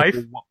the wife,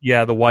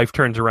 the wife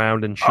turns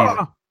around and she's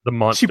the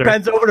monster. She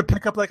bends over to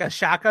pick up like a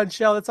shotgun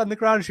shell that's on the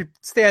ground. And she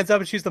stands up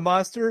and she's the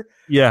monster.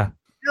 Yeah,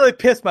 really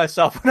pissed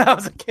myself when I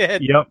was a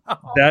kid. Yep,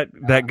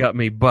 that got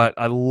me. But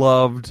I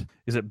loved.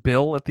 Is it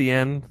Bill at the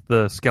end?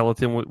 The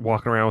skeleton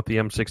walking around with the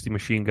M60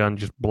 machine gun,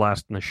 just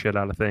blasting the shit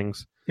out of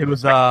things. It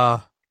was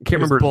I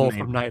can't remember Bull his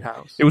name. from Night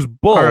House. It was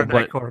Bull,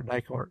 Night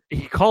Court.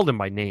 He called him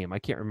by name. I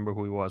can't remember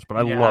who he was, but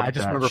I loved I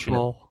just that remember shit.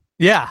 Bull.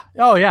 Yeah.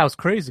 Oh yeah, it was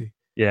crazy.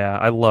 Yeah,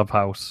 I love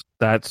House.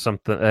 That's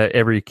something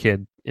every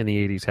kid in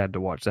the 80s had to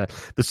watch that.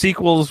 The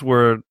sequels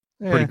were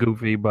pretty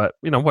goofy, but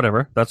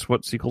whatever. That's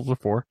what sequels are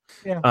for.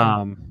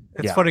 Yeah.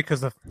 It's funny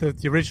because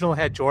the original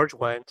had George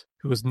Wendt,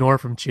 who was Norm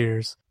from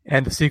Cheers,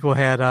 and the sequel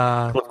had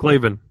Cliff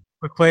Clavin.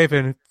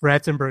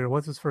 Ratzenberger.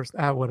 What's his first?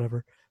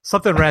 Whatever.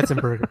 Something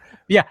Ratzenberger.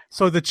 Yeah.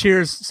 So the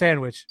Cheers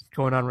sandwich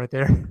going on right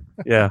there.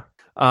 Yeah.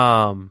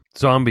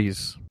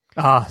 Zombies.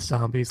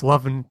 Zombies.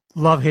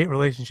 Love-hate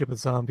relationship with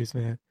zombies,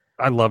 man.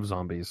 I love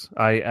zombies.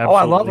 I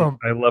love them.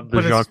 I love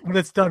the genre. When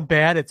it's done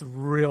bad, it's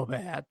real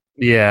bad.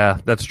 Yeah,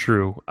 that's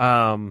true.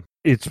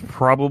 It's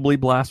probably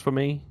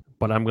blasphemy,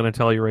 but I'm going to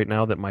tell you right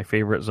now that my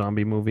favorite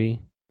zombie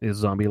movie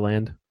is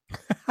Zombieland.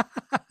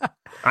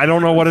 I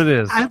don't know what it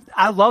is.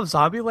 I love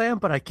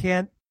Zombieland, but I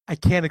can't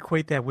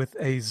equate that with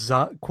a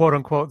quote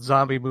unquote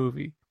zombie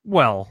movie.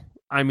 Well,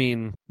 I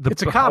mean,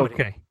 it's a comedy.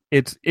 Okay,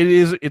 it's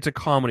a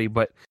comedy,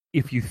 but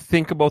if you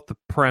think about the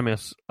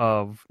premise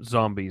of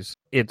zombies,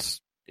 it's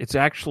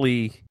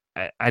actually,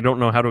 I don't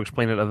know how to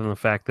explain it other than the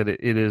fact that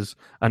it is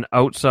an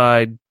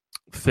outside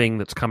thing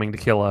that's coming to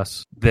kill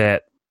us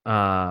that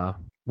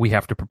we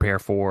have to prepare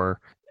for,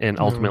 and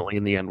ultimately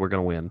in the end we're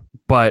going to win.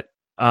 But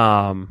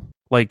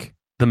like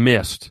The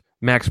Mist,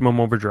 Maximum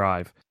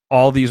Overdrive,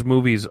 all these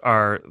movies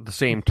are the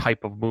same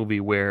type of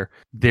movie where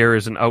there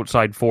is an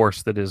outside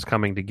force that is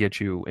coming to get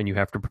you, and you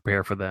have to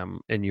prepare for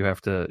them, and you have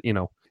to,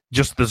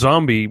 just the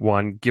zombie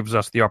one gives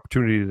us the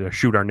opportunity to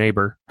shoot our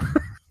neighbor.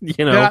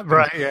 Yeah,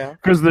 right, yeah.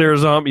 Because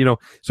there's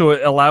so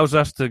it allows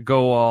us to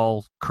go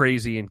all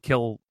crazy and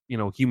kill,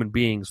 human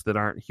beings that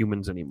aren't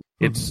humans anymore.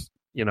 It's,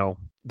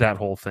 that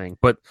whole thing.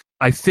 But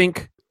I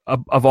think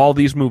of all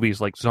these movies,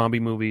 like zombie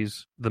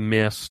movies, The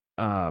Mist,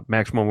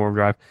 Maximum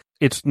Overdrive,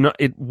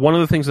 one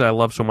of the things that I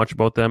love so much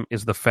about them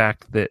is the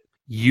fact that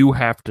you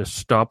have to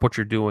stop what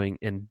you're doing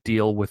and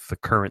deal with the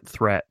current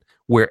threat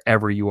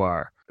wherever you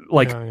are.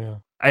 Like,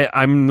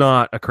 I'm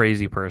not a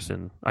crazy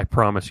person, I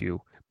promise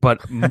you.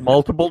 But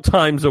multiple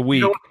times a week.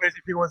 You know what crazy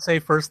people would say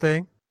first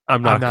thing?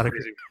 I'm not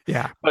crazy.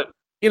 Yeah. But,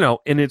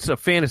 and it's a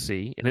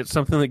fantasy, and it's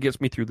something that gets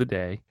me through the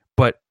day.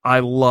 But I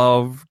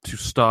love to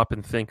stop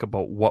and think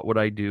about what would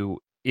I do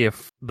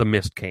if the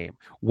mist came?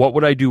 What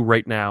would I do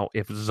right now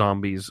if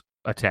zombies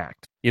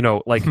attacked?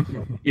 Like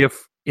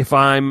if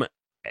I'm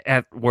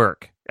at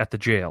work at the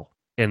jail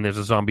and there's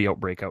a zombie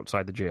outbreak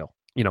outside the jail,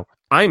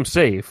 I'm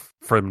safe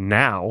for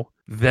now.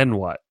 Then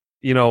what?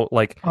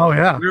 Like, oh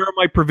yeah, where are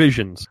my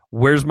provisions?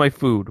 Where's my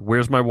food?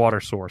 Where's my water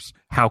source?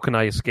 How can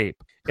I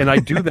escape? And I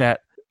do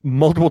that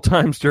multiple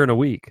times during a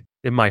week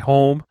in my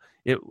home.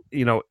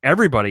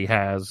 Everybody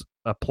has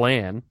a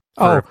plan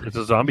for if it's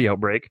a zombie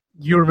outbreak.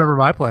 You remember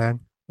my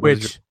plan,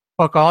 which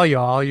fuck all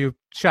y'all. You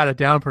shot it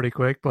down pretty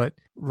quick, but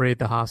raid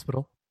the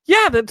hospital.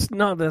 Yeah, that's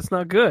not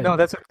good. No,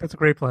 that's a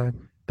great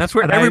plan. That's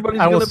where everybody's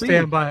going to be. I will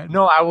stand by it.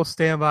 No, I will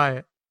stand by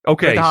it.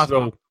 Okay,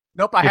 so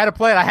nope, I had a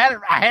plan. I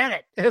had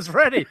it. It was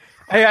ready.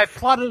 I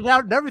plotted it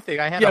out and everything.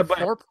 I had a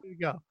floor plan to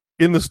go.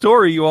 In the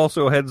story, you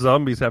also had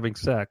zombies having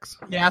sex.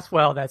 Yes,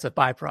 well, that's a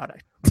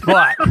byproduct.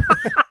 But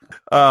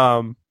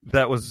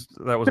that was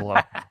a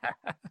lot.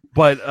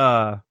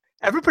 But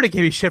everybody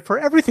gave me shit for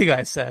everything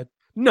I said.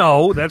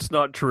 No, that's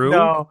not true.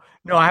 No,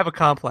 I have a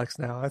complex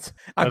now.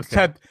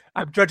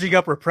 I'm dredging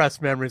up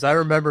repressed memories. I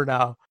remember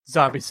now.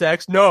 Zombie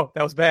sex? No,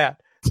 that was bad.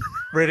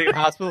 Raiding a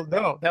hospital?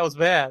 No, that was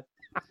bad.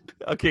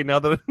 Okay, now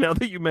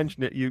that you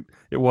mention it,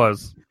 it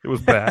was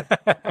bad.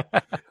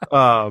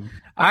 I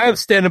am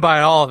standing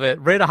by all of it.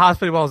 Raid a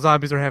hospital while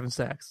zombies are having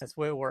sex. That's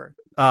the way it worked.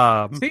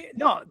 See,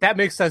 no, that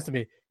makes sense to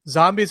me.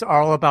 Zombies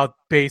are all about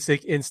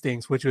basic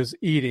instincts, which is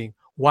eating.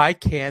 Why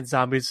can't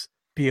zombies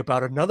be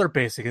about another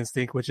basic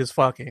instinct, which is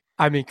fucking?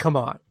 I mean, come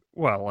on.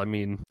 Well, I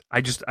mean, I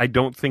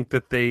don't think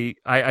that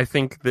I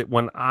think that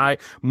when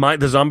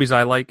the zombies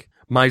I like,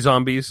 my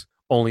zombies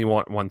only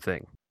want one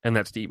thing, and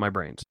that's to eat my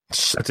brains.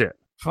 That's it.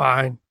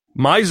 Fine.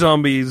 My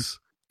zombies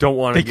don't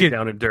want to get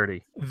down and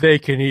dirty. They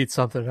can eat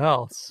something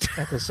else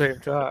at the same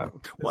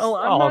time. Well,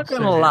 I'm not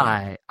going to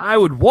lie. I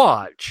would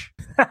watch.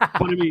 But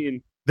I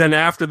mean, then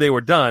after they were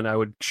done, I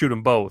would shoot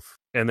them both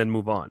and then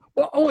move on.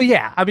 Well, oh,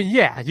 yeah. I mean,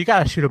 yeah, you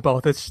got to shoot them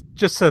both. It's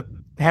just to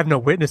have no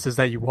witnesses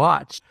that you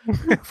watch.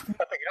 Nothing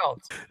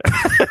counts.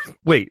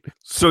 Wait,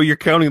 so you're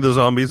counting the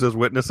zombies as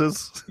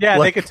witnesses? Yeah,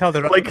 they could tell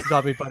they're like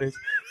zombie buddies.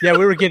 Yeah,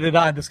 we were getting it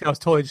on. This guy was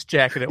totally just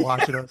jacking it,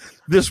 watching us.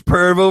 This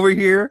perv over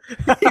here,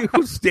 he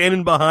was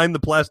standing behind the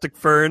plastic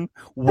fern,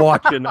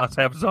 watching us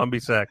have zombie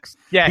sex.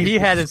 Yeah, He's he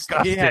had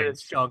disgusting.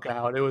 his junk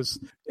out.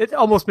 It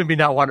almost made me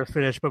not want to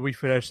finish, but we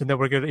finished, and then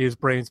we're going to eat his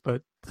brains,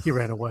 but he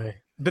ran away.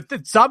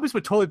 The zombies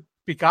would totally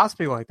be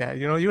gossiping like that.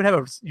 You know,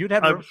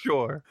 I'm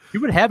sure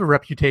you would have a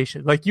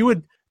reputation. Like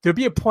there'd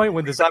be a point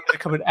when the zombies would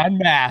come in en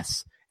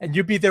masse, and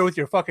you'd be there with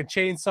your fucking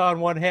chainsaw in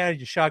one hand,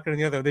 your shotgun in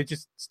the other, and they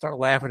just start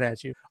laughing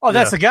at you. Oh,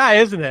 that's the guy,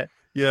 isn't it?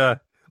 Yeah.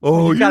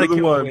 Oh, you gotta you're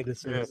the kill one. the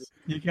witnesses.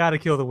 Yeah. You gotta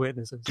kill the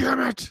witnesses.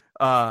 Damn it.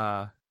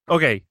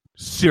 Okay.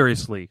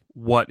 Seriously,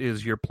 what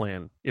is your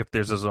plan if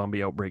there's a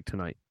zombie outbreak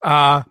tonight?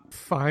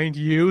 Find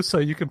you so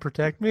you can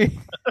protect me.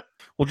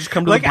 We'll just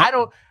come to like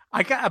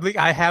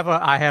I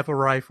have a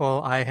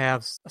rifle. I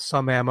have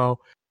some ammo.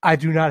 I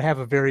do not have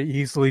a very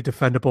easily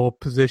defendable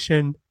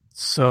position,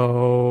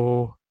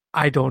 so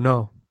I don't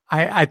know.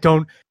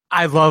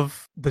 I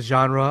love the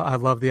genre. I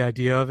love the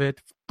idea of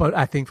it, but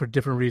I think for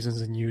different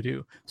reasons than you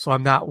do. So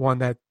I'm not one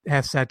that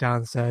has sat down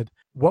and said,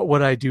 what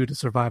would I do to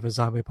survive a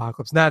zombie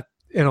apocalypse? Not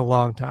in a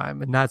long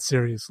time, and not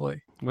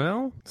seriously.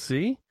 Well,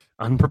 see?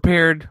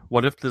 Unprepared.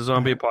 What if the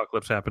zombie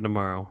apocalypse happened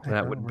tomorrow?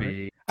 That would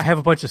be... I have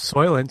a bunch of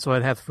Soylent, so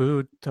I'd have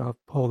food to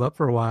hold up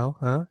for a while,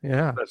 huh?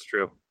 Yeah. That's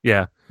true.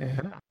 Yeah.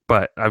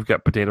 But I've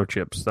got potato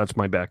chips. That's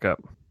my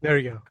backup. There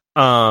you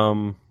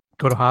go.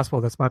 Go to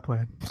hospital. That's my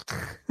plan.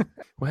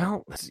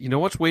 Well, you know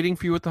what's waiting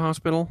for you at the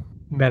hospital?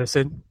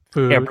 Medicine,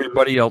 food.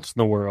 Everybody else in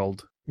the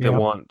world that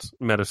wants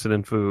medicine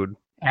and food.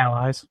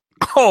 Allies.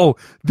 Oh,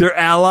 they're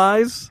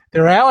allies?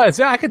 They're allies.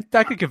 Yeah, I could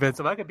convince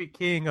them. I could be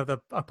king of the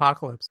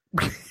apocalypse.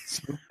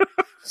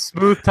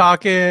 Smooth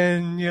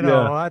talking, you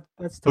know. Yeah.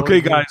 That's totally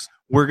okay, guys.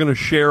 We're going to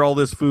share all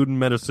this food and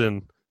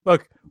medicine.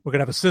 Look, we're going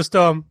to have a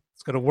system.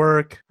 It's going to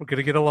work. We're going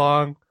to get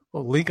along.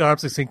 We'll link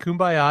arms and sing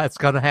Kumbaya. It's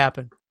going to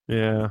happen.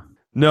 Yeah.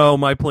 No,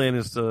 my plan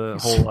is to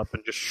hole up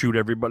and just shoot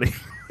everybody.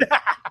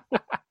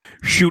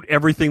 Shoot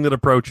everything that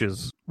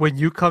approaches. When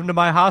you come to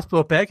my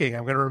hospital begging,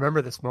 I'm going to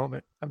remember this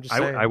moment. I'm just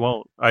saying. I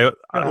won't.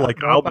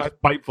 I'll be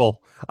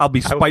spiteful. I'll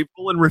be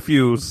spiteful and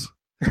refuse.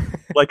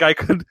 Like I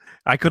could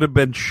have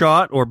been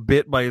shot or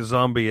bit by a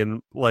zombie,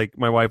 and like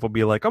my wife will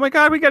be like, "Oh my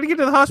god, we got to get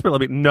to the hospital." I'll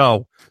be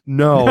no.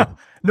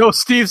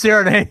 Steve's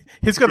there, and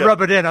he's going to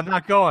rub it in. I'm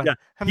not going. Yeah.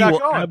 He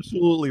will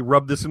absolutely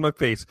rub this in my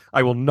face.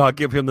 I will not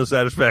give him the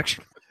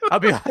satisfaction. I'll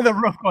be on the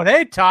roof going,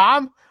 "Hey,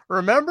 Tom,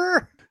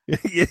 remember?"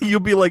 You'll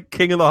be like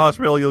king of the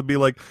hospital. You'll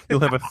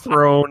have a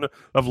throne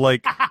of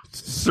like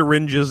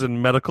syringes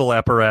and medical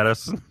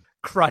apparatus,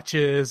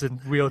 crutches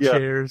and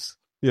wheelchairs.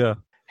 Yeah.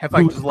 Have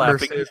like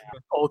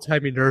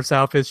old-timey nurse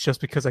outfits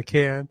just because I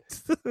can.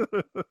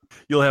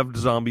 You'll have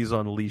zombies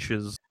on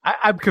leashes.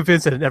 I'm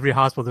convinced that in every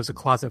hospital there's a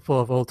closet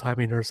full of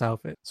old-timey nurse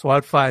outfits. So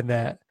I'd find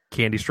that.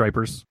 Candy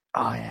stripers.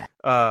 Oh,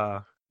 yeah.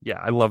 Yeah,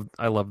 I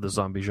love the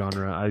zombie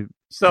genre.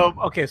 So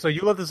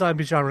you love the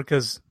zombie genre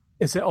because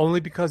is it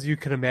only because you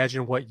can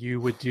imagine what you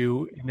would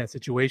do in that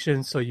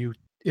situation? So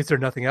is there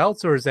nothing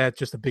else, or is that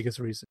just the biggest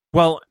reason?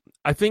 Well,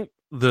 I think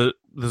the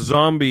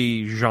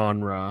zombie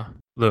genre,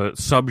 the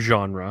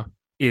subgenre,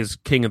 is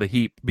king of the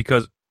heap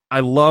because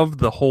I love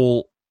the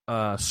whole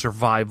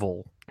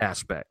survival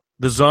aspect.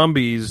 The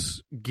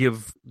zombies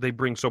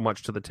bring so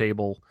much to the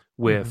table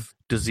with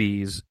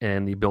disease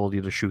and the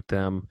ability to shoot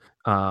them.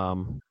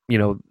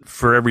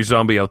 For every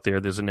zombie out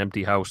there, there's an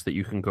empty house that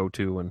you can go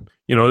to, and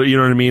you know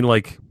what I mean.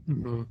 Like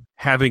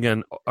having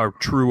a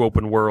true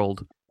open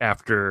world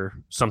after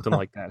something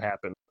like that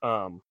happened.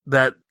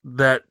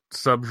 That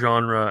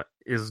subgenre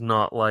is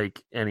not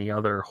like any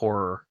other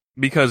horror.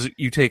 Because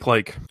you take,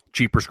 like,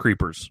 Jeepers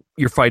Creepers.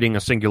 You're fighting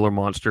a singular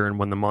monster, and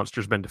when the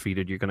monster's been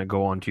defeated, you're going to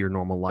go on to your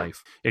normal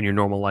life. And your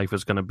normal life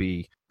is going to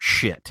be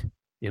shit.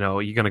 You know,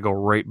 you're going to go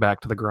right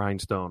back to the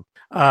grindstone.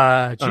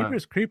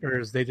 Jeepers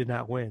Creepers, they did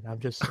not win. I'm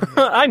just saying.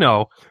 I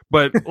know,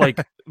 but, like,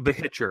 The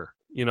Hitcher,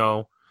 you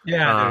know.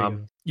 Yeah,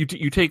 you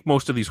take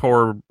most of these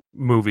horror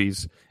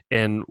movies,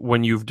 and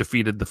when you've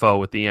defeated the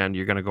foe at the end,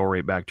 you're going to go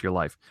right back to your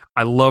life.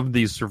 I love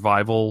these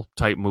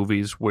survival-type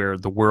movies where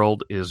the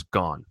world is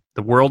gone.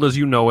 The world as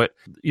you know it,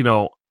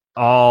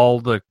 all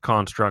the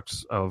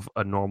constructs of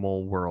a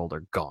normal world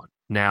are gone.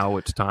 Now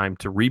it's time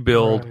to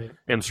rebuild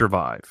and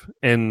survive.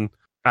 And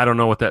I don't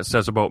know what that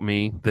says about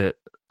me, that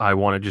I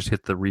want to just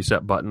hit the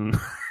reset button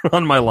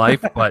on my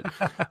life. But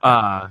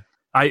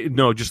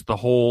just the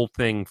whole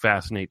thing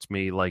fascinates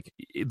me. Like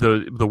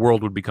the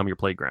world would become your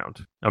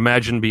playground.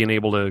 Imagine being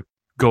able to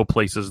go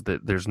places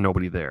that there's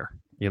nobody there.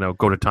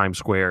 Go to Times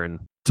Square and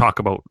talk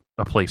about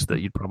a place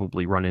that you'd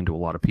probably run into a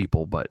lot of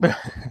people. But,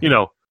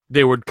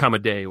 there would come a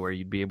day where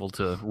you'd be able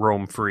to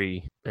roam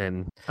free,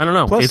 and I don't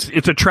know. Plus,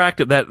 it's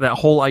attractive. That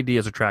whole idea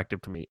is attractive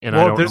to me, and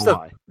I don't know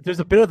why. There's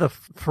a bit of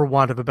for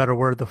want of a better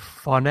word, the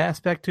fun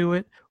aspect to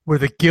it, where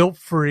the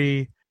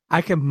guilt-free,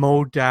 I can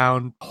mow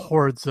down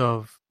hordes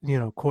of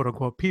quote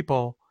unquote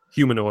people,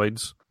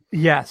 humanoids.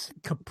 Yes,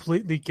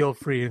 completely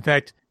guilt-free. In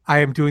fact, I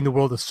am doing the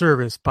world a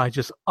service by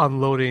just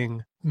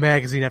unloading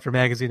magazine after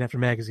magazine after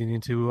magazine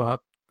into a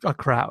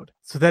crowd.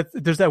 So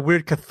there's that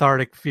weird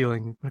cathartic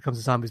feeling when it comes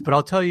to zombies. But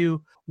I'll tell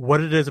you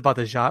what it is about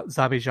the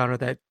zombie genre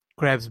that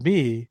grabs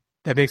me,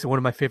 that makes it one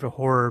of my favorite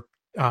horror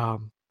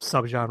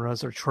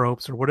subgenres or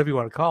tropes or whatever you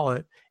want to call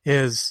it,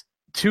 is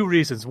two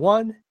reasons.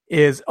 One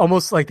is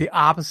almost like the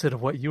opposite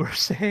of what you were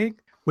saying,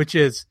 which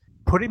is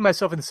putting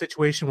myself in the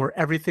situation where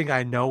everything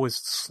I know is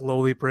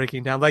slowly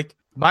breaking down. Like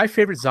my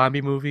favorite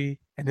zombie movie,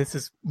 and this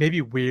is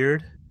maybe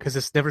weird because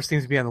this never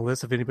seems to be on the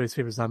list of anybody's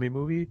favorite zombie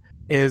movie,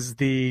 is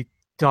the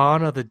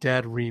Dawn of the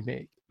Dead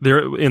remake.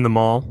 They're in the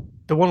mall.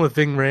 The one with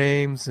Ving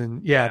Rhames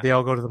and they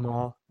all go to the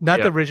mall.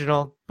 Not the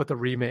original, but the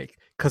remake,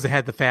 because it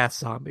had the fast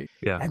zombie.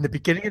 Yeah. And the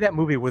beginning of that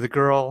movie where the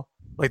girl,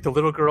 like the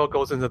little girl,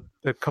 goes in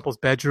the couple's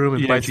bedroom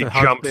and bites the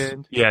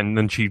husband. Yeah, and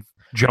then she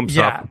jumps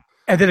up.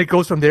 And then it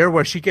goes from there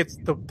where she gets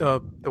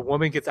the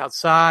woman gets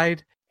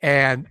outside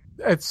and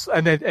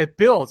then it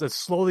builds, and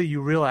slowly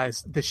you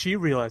realize that she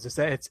realizes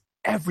that it's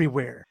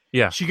everywhere.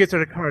 Yeah. She gets in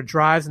her car and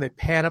drives, and they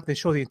pan up and they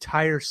show the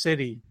entire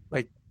city,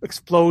 like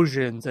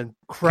explosions and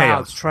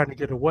crowds trying to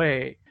get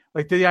away.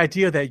 Like the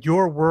idea that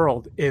your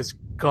world is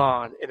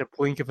gone in a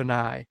blink of an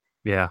eye.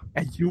 Yeah.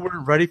 And you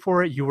weren't ready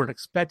for it, you weren't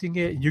expecting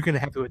it, and you're going to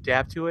have to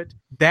adapt to it.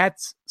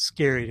 That's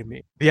scary to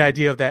me. The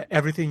idea of that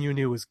everything you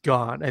knew is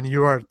gone and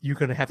you're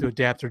going to have to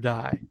adapt or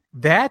die.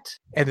 That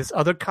and this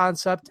other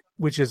concept,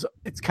 which is,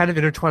 it's kind of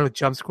intertwined with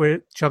jump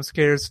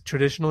scares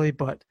traditionally,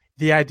 but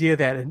the idea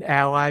that an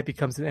ally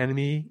becomes an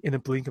enemy in a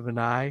blink of an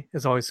eye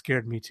has always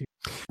scared me too.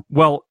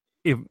 Well,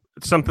 if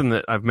something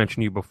that I've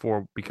mentioned to you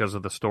before because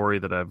of the story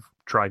that I've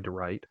tried to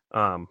write,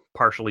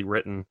 partially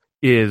written,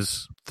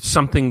 is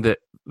something that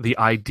the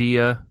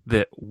idea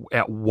that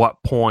at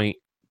what point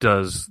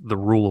does the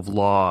rule of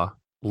law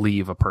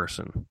leave a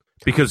person?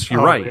 Because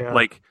you're right. Yeah.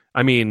 Like,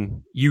 I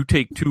mean, you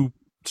take two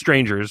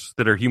strangers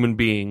that are human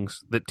beings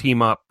that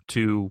team up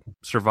to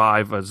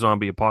survive a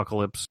zombie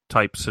apocalypse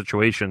type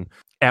situation.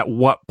 At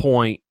what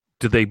point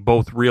do they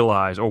both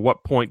realize, or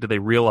what point do they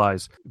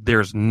realize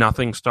there's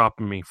nothing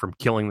stopping me from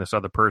killing this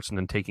other person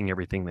and taking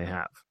everything they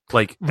have?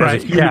 Like,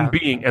 as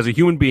a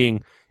human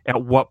being,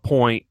 at what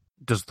point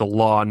does the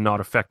law not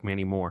affect me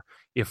anymore?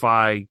 If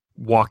I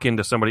walk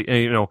into somebody,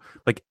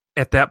 like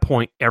at that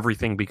point,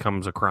 everything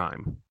becomes a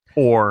crime,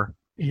 or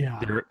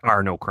there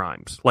are no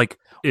crimes. Like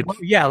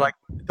like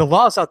the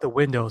law's out the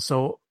window.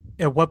 So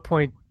at what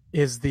point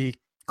is the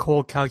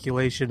cold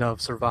calculation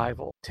of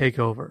survival take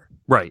over?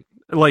 Right.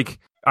 Like,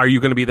 are you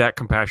going to be that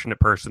compassionate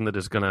person that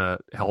is going to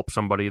help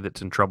somebody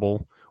that's in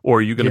trouble? Or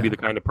are you going to be the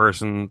kind of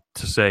person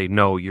to say,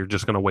 no, you're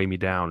just going to weigh me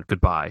down.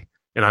 Goodbye.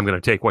 And I'm going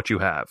to take what you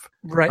have.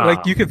 Right.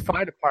 Like you can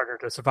find a partner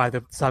to survive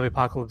the zombie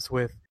apocalypse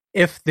with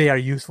if they are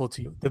useful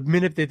to you. The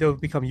minute they don't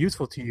become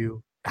useful to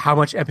you, how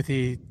much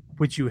empathy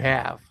would you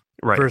have?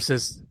 Right.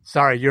 Versus,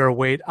 sorry, you're a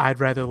weight. I'd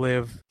rather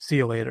live. See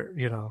you later.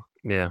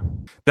 Yeah.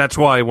 That's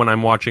why when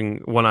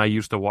I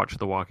used to watch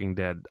The Walking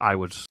Dead, I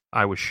was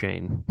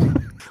Shane.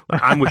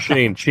 I'm with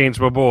Shane. Shane's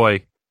my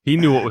boy. He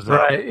knew what was up.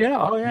 Right. Yeah.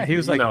 Oh, yeah. He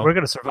was like, we're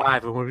going to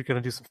survive and we're going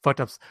to do some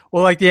fucked ups.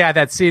 Well, like,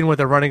 that scene where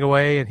they're running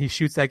away and he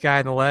shoots that guy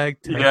in the leg.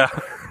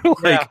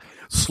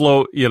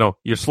 Slow,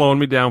 you're slowing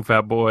me down,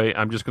 fat boy.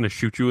 I'm just going to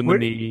shoot you in the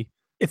knee.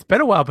 It's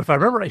been a while, but if I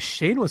remember right,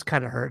 Shane was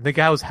kind of hurt. The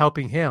guy was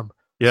helping him.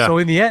 Yeah. So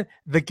in the end,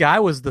 the guy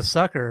was the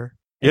sucker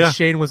and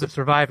Shane was a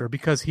survivor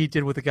because he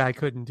did what the guy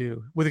couldn't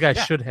do, what the guy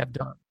should have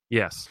done.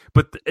 Yes.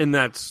 And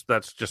that's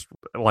just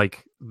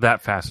like,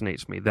 that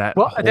fascinates me.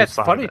 That's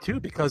funny too,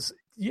 because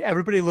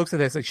everybody looks at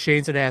this like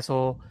Shane's an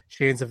asshole,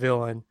 Shane's a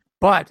villain.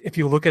 But if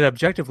you look at it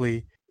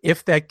objectively,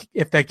 if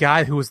that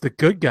guy who was the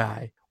good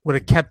guy would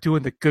have kept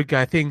doing the good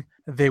guy thing,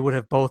 they would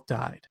have both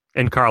died.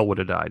 And Carl would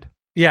have died.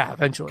 Yeah,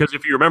 eventually. Because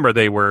if you remember,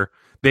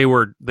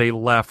 they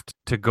left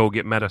to go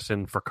get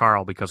medicine for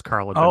Carl because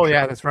Carl had been shot.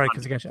 Yeah, that's right.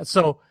 Because he got shot.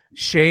 So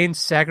Shane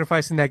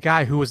sacrificing that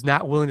guy who was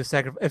not willing to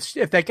sacrifice.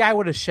 If that guy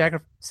would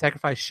have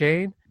sacrificed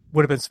Shane,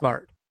 would have been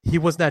smart. He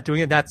was not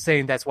doing it. Not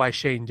saying that's why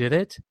Shane did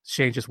it.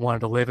 Shane just wanted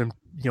to live and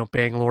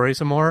bang Lori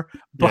some more.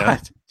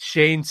 But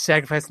Shane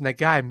sacrificing that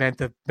guy meant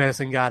the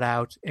medicine got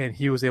out and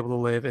he was able to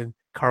live and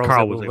Carl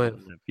was able to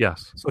live.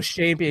 Yes. So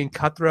Shane being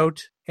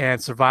cutthroat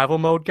and survival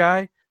mode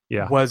guy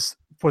was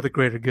for the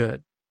greater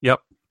good. Yep.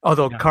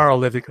 Although Carl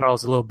lived and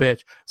Carl's a little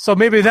bitch. So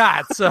maybe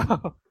that.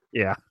 So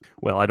yeah.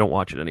 Well, I don't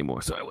watch it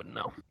anymore, so I wouldn't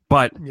know.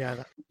 But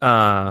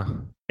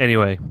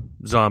anyway,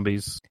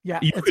 zombies. Yeah,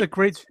 it's a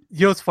great.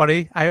 It's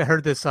funny. I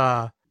heard this.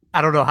 I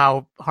don't know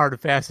how hard or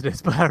fast it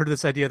is, but I heard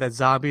this idea that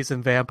zombies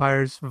and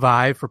vampires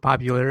vie for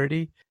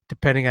popularity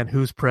depending on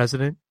who's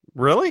president.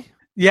 Really?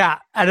 Yeah,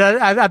 and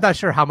I'm not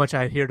sure how much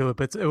I adhere to it,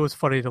 but it was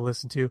funny to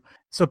listen to.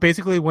 So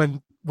basically,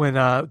 when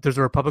there's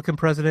a Republican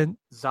president,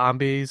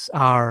 zombies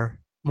are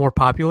more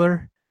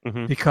popular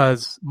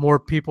because more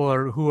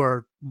people who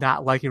are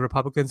not liking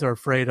Republicans are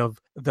afraid of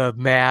the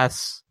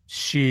mass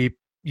sheep,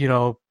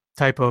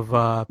 type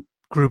of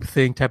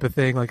groupthink type of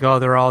thing. Like,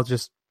 they're all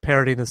just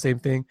parodying the same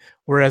thing.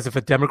 Whereas if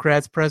a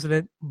Democrat's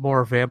president,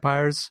 more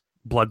vampires,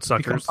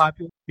 bloodsuckers,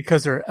 popular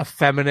because they're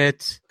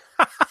effeminate,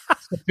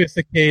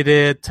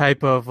 sophisticated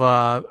type of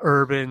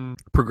urban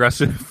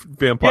progressive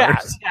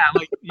vampires.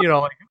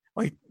 Yeah,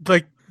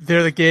 like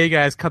they're the gay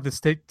guys come to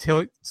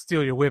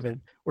steal your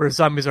women, whereas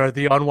zombies are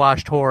the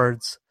unwashed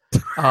hordes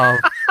of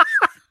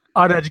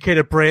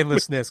uneducated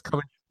brainlessness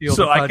coming to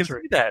steal the country. I can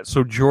see that.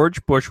 So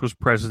George Bush was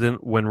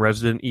president when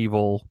Resident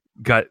Evil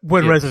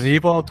Resident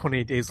Evil,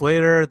 28 Days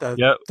Later,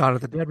 the Dawn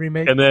of the Dead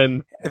remake, and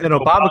then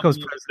Obama becomes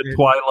president.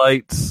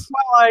 Twilight.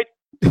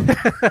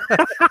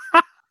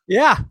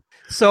 Yeah.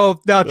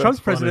 So now That's Trump's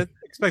funny. president.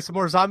 Expect some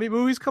more zombie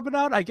movies coming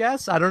out, I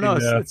guess. I don't know.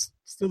 Yeah. It's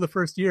still the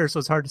first year, so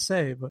it's hard to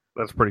say. But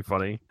That's pretty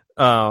funny.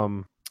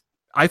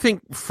 I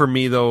think for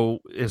me, though,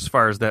 as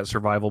far as that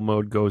survival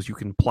mode goes, you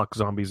can pluck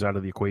zombies out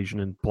of the equation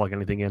and plug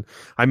anything in.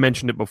 I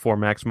mentioned it before.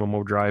 Maximum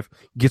Overdrive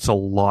gets a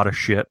lot of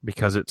shit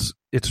because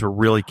it's a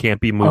really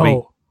campy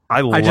movie.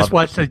 I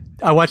watched a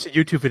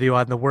YouTube video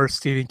on the worst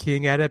Stephen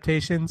King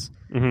adaptations,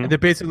 and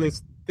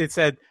they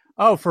said,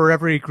 for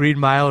every Green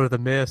Mile or The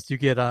Mist, you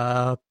get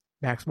a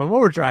Maximum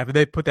Overdrive, and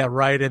they put that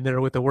right in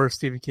there with the worst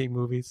Stephen King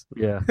movies.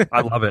 Yeah,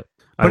 I love it.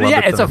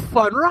 It's a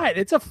fun ride.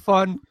 It's a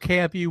fun,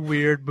 campy,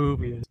 weird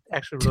movie. It's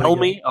actually really Tell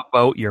good. me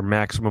about your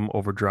Maximum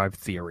Overdrive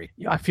theory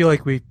I feel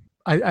like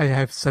I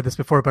have said this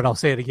before, but I'll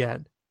say it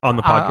again on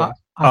the podcast.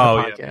 on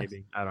the podcast. Yeah,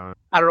 maybe. I don't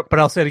know, but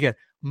I'll say it again.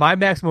 My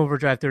Maximum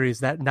Overdrive theory is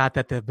that not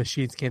that the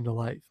machines came to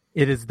life.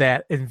 It is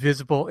that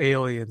invisible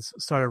aliens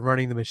started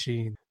running the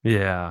machine.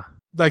 Yeah,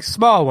 like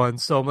small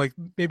ones. So like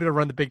maybe to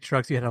run the big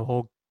trucks, you had a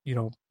whole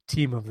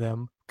team of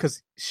them,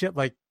 because shit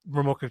like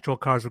remote control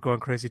cars were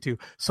going crazy too.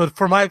 So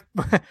for my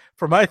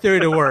theory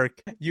to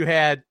work, you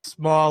had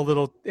small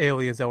little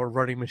aliens that were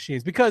running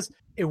machines, because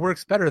it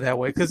works better that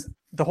way. Because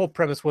the whole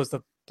premise was the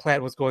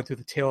planet was going through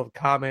the tail of a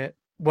comet.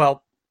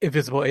 Well,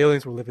 invisible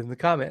aliens were living in the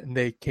comet, and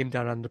they came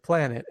down on the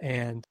planet.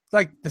 And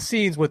like the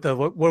scenes with the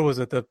what was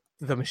it, the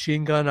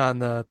machine gun on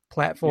the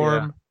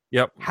platform.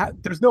 Yeah. Yep.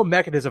 There's no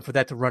mechanism for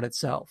that to run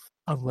itself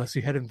unless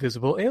you had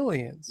invisible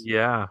aliens.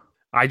 Yeah.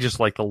 I just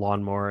like the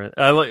lawnmower.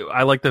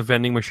 I like the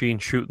vending machine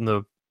shooting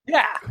the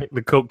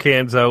Coke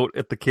cans out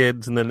at the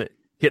kids and then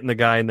hitting the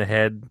guy in the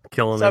head,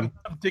 killing him.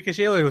 Some dickish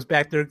alien was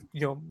back there,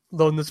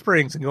 loading the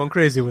springs and going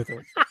crazy with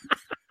it.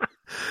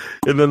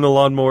 And then the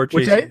lawnmower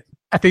chasing. Which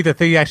I think the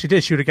thing he actually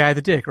did shoot a guy in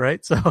the dick,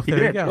 right? So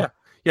there you go.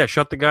 Yeah,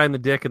 shot the guy in the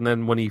dick, and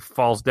then when he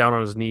falls down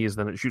on his knees,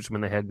 then it shoots him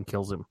in the head and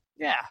kills him.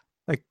 Yeah,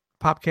 like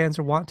pop cans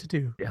are wont to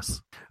do.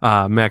 Yes.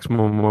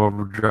 Maximum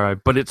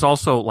Overdrive. But it's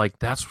also like,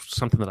 that's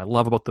something that I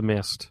love about The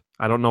Mist.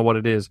 I don't know what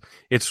it is.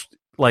 It's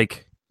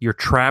like you're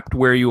trapped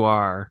where you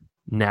are,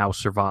 now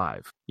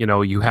survive.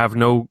 You have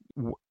no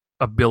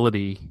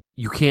ability.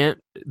 You can't,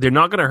 they're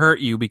not going to hurt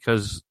you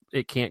because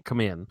it can't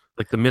come in.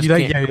 Like the mist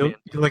can't come in.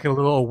 You're like a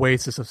little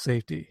oasis of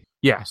safety.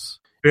 Yes.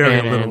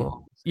 Very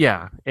little.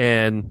 Yeah,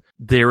 and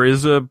there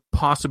is a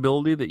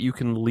possibility that you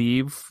can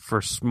leave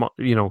for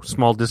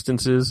small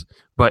distances,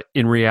 but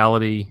in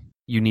reality,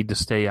 you need to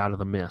stay out of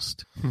the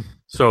mist.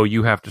 So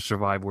you have to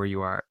survive where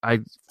you are.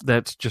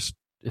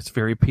 It's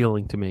very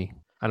appealing to me.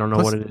 I don't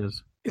know what it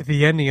is.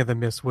 The ending of The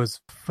Mist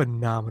was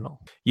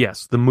phenomenal.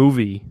 Yes, the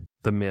movie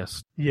The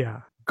Mist.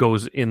 Yeah.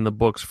 Goes in the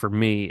books for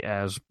me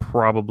as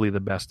probably the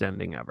best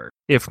ending ever,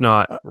 if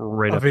not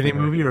right of any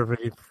movie or of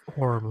any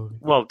horror movie.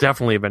 Well,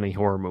 definitely of any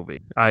horror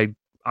movie.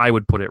 I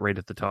would put it right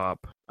at the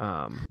top.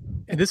 And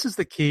this is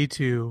the key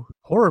to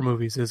horror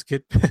movies: is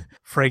get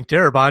Frank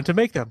Darabont to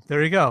make them.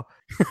 There you go.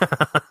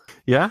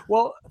 Yeah.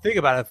 Well, think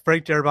about it.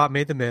 Frank Darabont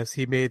made The Mist.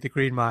 He made The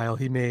Green Mile.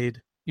 He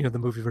made the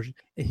movie version.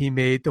 He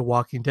made The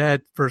Walking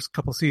Dead first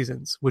couple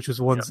seasons, which was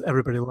ones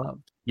everybody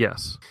loved.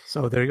 Yes.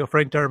 So there you go,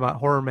 Frank Darabont,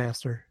 horror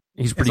master.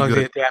 He's pretty good. As long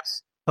as he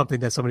adapts something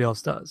that somebody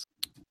else does.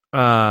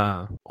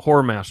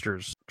 Horror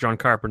masters: John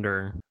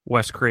Carpenter,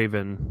 Wes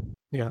Craven.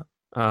 Yeah.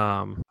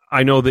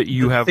 I know that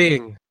you have.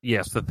 Thing.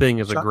 Yes, The Thing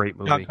is a great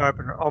movie. John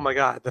Carpenter. Oh my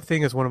God, The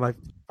Thing is one of my. If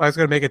I was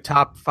going to make a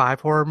top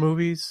 5 horror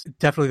movies,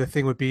 definitely The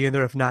Thing would be in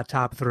there, if not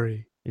top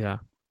 3. Yeah.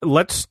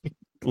 Let's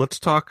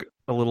talk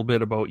a little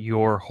bit about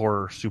your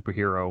horror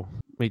superhero,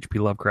 H.P.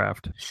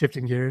 Lovecraft.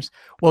 Shifting gears.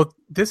 Well,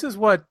 this is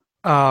what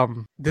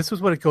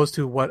it goes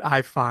to. What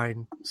I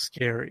find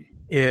scary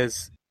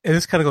is, and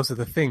this kind of goes to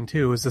The Thing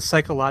too, is the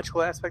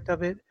psychological aspect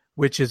of it,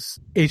 which is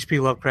H.P.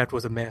 Lovecraft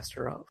was a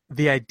master of.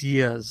 The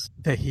ideas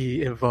that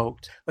he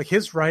evoked. Like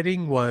his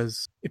writing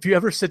was, if you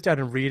ever sit down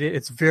and read it,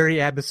 it's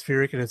very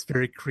atmospheric and it's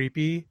very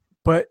creepy.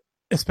 But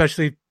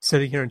especially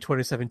sitting here in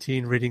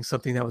 2017, reading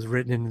something that was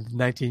written in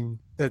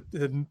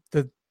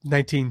the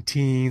 19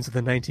 teens,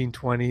 the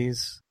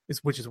 1920s,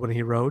 which is when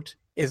he wrote,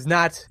 you're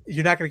not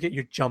going to get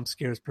your jump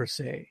scares per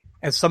se.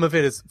 And some of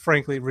it is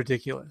frankly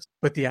ridiculous.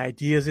 But the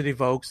ideas it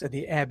evokes and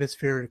the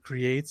atmosphere it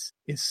creates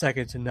is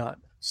second to none.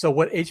 So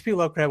what H.P.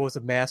 Lovecraft was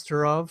a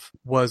master of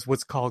was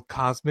what's called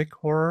cosmic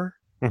horror,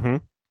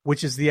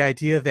 which is the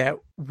idea that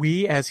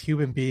we as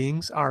human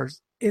beings are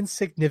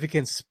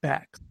insignificant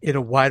specks in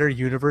a wider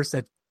universe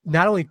that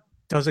not only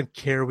doesn't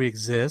care we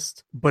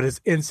exist, but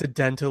is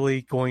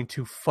incidentally going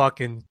to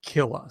fucking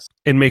kill us.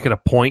 And make it a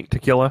point to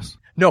kill us?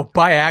 No,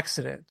 by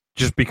accident.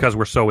 Just because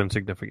we're so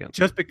insignificant.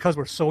 Just because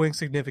we're so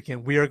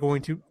insignificant, we are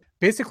going to...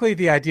 Basically,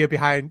 the idea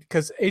behind...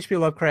 Because H.P.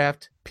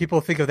 Lovecraft, people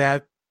think of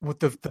that what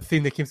the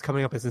theme that keeps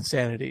coming up is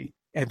insanity.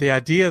 And the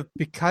idea,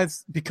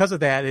 because of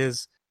that,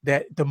 is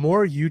that the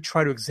more you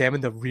try to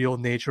examine the real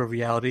nature of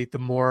reality, the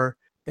more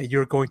that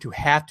you're going to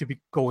have to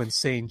go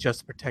insane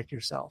just to protect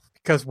yourself.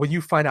 Because when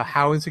you find out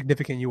how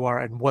insignificant you are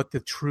and what the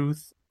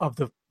truth of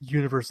the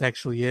universe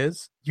actually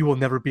is, you will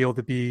never be able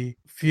to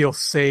feel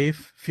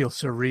safe, feel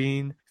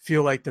serene,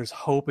 feel like there's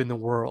hope in the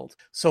world.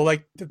 So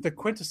like the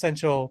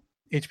quintessential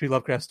H.P.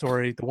 Lovecraft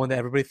story, the one that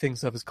everybody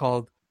thinks of, is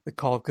called The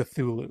Call of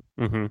Cthulhu.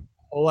 Mm-hmm. The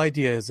whole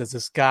idea is there's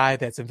this guy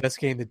that's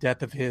investigating the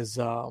death of his,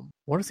 I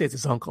want to say it's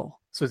his uncle.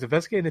 So he's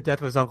investigating the death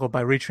of his uncle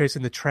by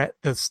retracing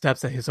the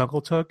steps that his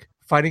uncle took,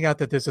 finding out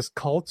that there's this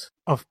cult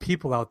of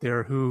people out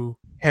there who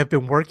have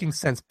been working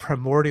since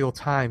primordial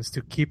times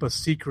to keep a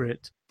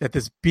secret that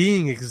this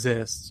being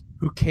exists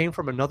who came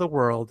from another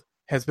world,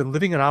 has been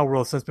living in our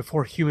world since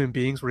before human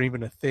beings were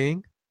even a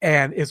thing,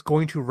 and is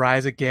going to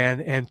rise again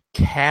and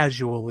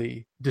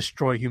casually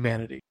destroy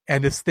humanity.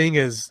 And this thing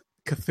is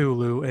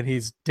Cthulhu, and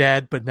he's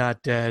dead but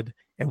not dead.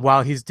 And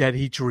while he's dead,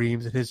 he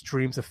dreams, and his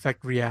dreams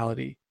affect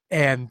reality.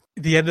 And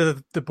the end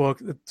of the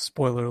book,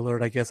 spoiler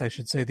alert, I guess I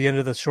should say, the end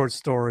of the short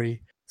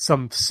story,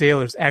 some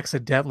sailors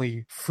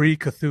accidentally free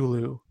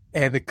Cthulhu,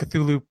 and the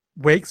Cthulhu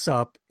wakes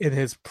up in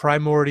his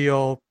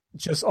primordial,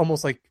 just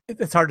almost like,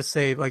 it's hard to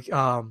say, like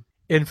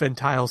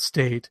infantile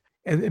state,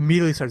 and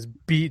immediately starts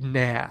beating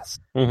ass.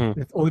 Mm-hmm.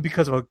 It's only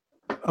because of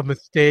a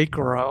mistake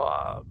or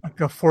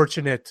a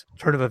fortunate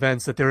turn of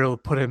events that they're able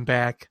to put him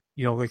back,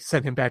 like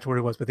send him back to where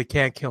he was, but they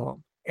can't kill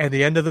him. And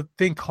the end of the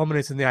thing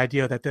culminates in the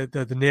idea that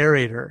the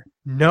narrator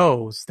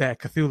knows that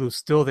Cthulhu's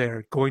still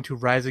there, going to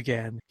rise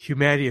again.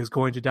 Humanity is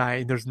going to die,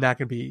 and there's not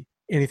going to be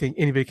anything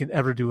anybody can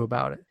ever do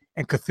about it.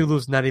 And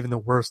Cthulhu's not even the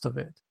worst of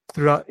it.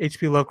 Throughout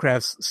H.P.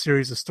 Lovecraft's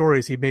series of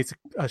stories, he makes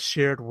a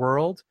shared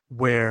world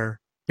where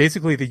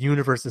basically the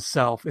universe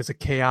itself is a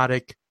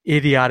chaotic,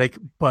 idiotic,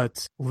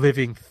 but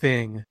living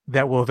thing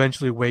that will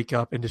eventually wake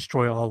up and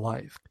destroy all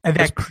life. And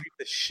that creeped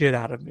the shit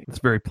out of me. It's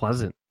very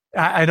pleasant.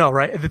 I know,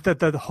 right?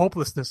 The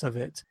hopelessness of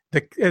it.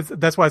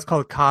 That's why it's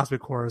called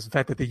cosmic horror, is the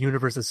fact that the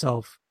universe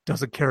itself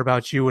doesn't care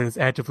about you and is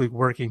actively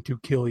working to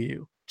kill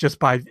you just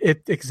by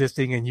it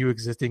existing and you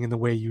existing in the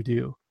way you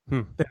do.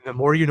 Then the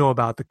more you know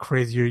about, the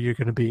crazier you're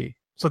going to be.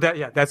 So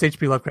that's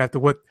H.P. Lovecraft.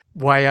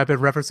 Why I've been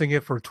referencing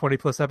it for 20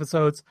 plus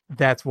episodes.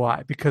 That's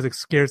why, because it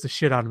scares the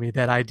shit out of me.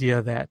 That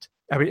idea that,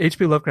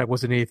 H.P. Lovecraft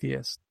was an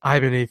atheist.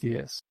 I'm an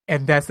atheist.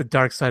 And that's the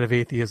dark side of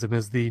atheism,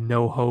 is the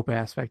no hope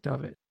aspect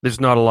of it. There's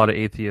not a lot of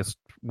atheists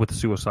with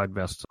suicide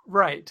vests.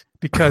 Right.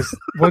 Because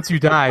once you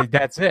die,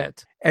 that's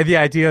it. And the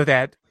idea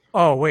that,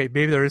 oh, wait,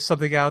 maybe there is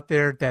something out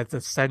there that's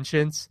a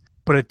sentience,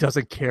 but it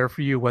doesn't care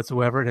for you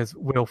whatsoever and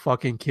will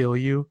fucking kill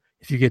you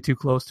if you get too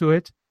close to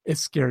it,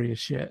 it's scary as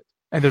shit.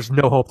 And there's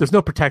no hope. There's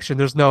no protection.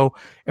 There's no,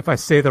 if I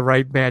say the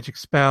right magic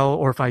spell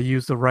or if I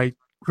use the right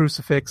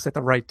crucifix at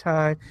the right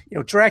time.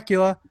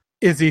 Dracula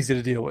is easy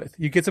to deal with.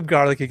 You get some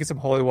garlic, you get some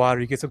holy water,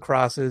 you get some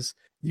crosses,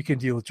 you can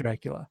deal with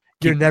Dracula.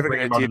 You're never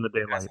going to deal with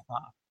daylight.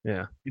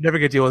 Yeah. You're never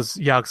going to deal with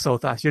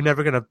Yog-Sothoth. You're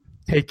never going to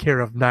take care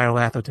of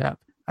Nyarlathotep.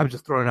 I'm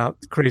just throwing out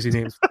crazy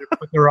names,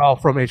 but they're all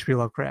from H.P.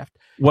 Lovecraft.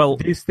 Well,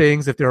 these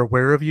things, if they're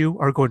aware of you,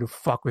 are going to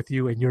fuck with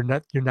you, and you're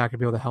not going to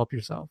be able to help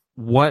yourself.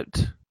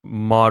 What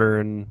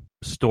modern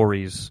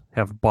stories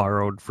have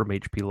borrowed from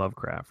H.P.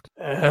 Lovecraft?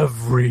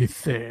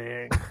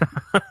 Everything.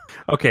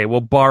 Okay,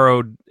 well,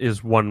 borrowed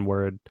is one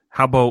word.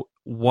 How about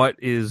what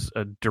is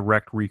a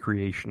direct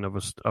recreation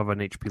of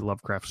an H.P.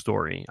 Lovecraft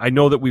story? I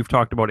know that we've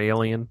talked about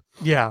Alien.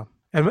 Yeah.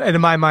 And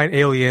in my mind,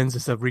 Aliens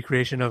is a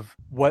recreation of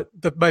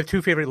my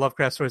two favorite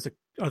Lovecraft stories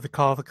are The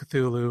Call of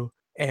Cthulhu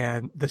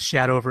and The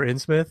Shadow over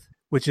Innsmouth,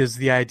 which is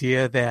the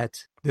idea that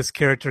this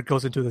character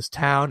goes into this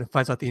town and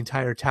finds out the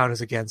entire town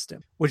is against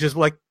him, which is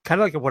like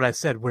kind of like what I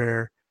said,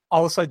 where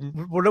all of a sudden,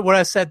 when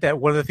I said that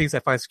one of the things I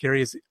find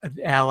scary is an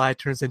ally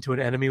turns into an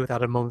enemy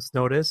without a moment's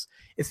notice.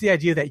 It's the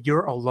idea that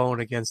you're alone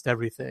against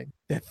everything,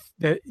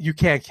 that you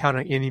can't count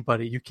on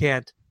anybody.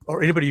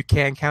 Or anybody you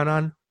can count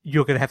on,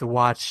 you're going to have to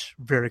watch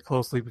very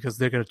closely because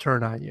they're going to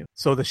turn on you.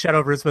 So the Shadow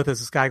of Innsmouth is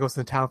this guy goes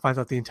to the town, finds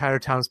out the entire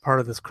town is part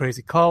of this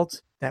crazy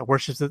cult that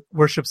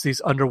worships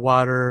these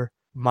underwater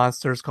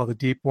monsters called the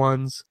Deep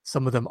Ones.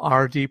 Some of them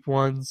are Deep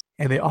Ones,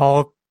 and they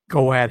all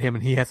go at him,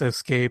 and he has to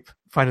escape,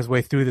 find his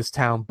way through this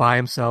town by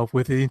himself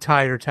with the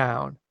entire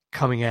town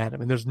coming at him.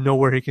 And there's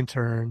nowhere he can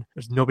turn.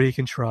 There's nobody he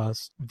can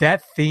trust.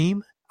 That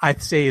theme,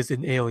 I'd say, is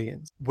in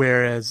Aliens,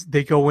 whereas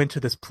they go into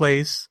this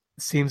place,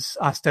 seems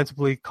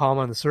ostensibly calm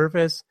on the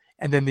surface,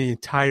 and then the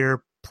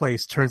entire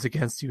place turns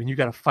against you, and you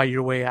got to fight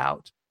your way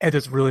out. And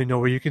there's really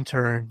nowhere you can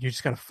turn. You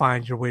just got to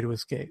find your way to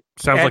escape.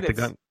 Sounds like the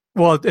gun.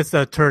 Well, it's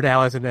the turned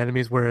allies and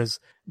enemies, whereas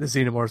the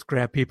Xenomorphs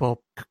grab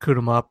people, cocoon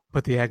them up,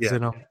 put the eggs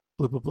in them,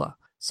 blah, blah, blah.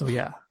 So,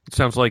 yeah. It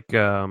sounds like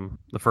the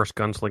first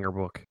Gunslinger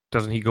book.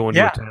 Doesn't he go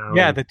into a town?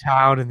 Yeah, the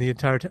town and the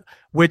entire town.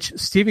 Which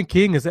Stephen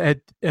King is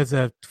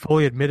a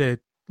fully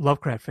admitted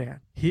Lovecraft fan.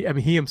 He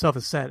himself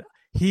has said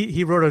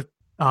he wrote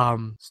a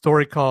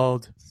story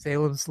called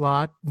Salem's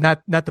Lot.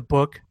 Not the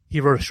book. He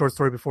wrote a short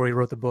story before he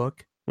wrote the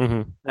book.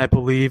 Mm-hmm. I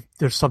believe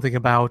there's something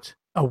about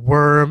a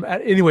worm.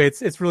 Anyway,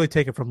 it's really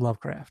taken from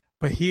Lovecraft.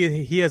 But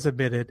he has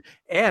admitted,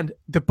 and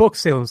the book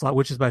Salem's Lot,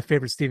 which is my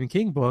favorite Stephen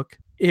King book,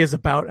 is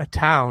about a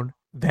town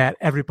that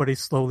everybody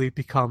slowly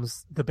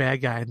becomes the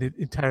bad guy, and the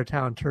entire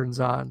town turns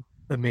on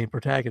the main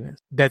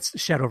protagonist. That's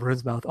Shadow Over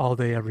Innsmouth all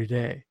day, every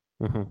day,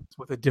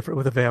 with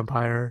a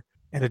vampire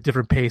and a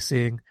different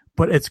pacing.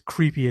 But it's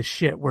creepy as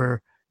shit,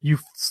 where you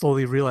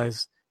slowly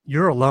realize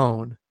you're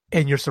alone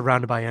and you're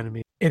surrounded by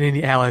enemies, and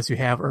any allies you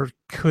have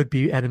could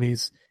be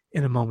enemies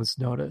in a moment's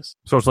notice.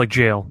 So it's like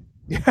Jail.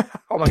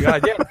 Oh my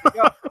god!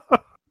 Yeah.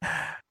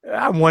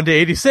 I'm 1 to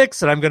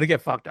 86, and I'm going to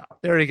get fucked up.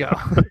 There you go.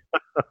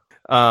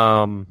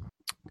 I'm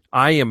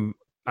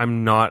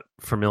not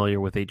familiar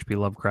with H.P.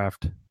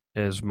 Lovecraft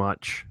as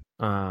much.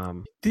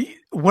 I'm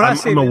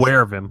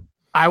aware of him.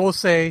 I will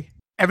say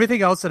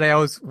everything else that I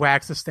always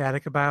wax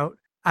ecstatic about,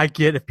 I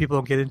get if people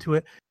don't get into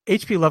it.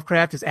 H.P.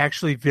 Lovecraft is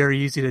actually very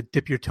easy to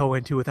dip your toe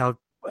into without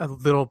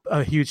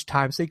a huge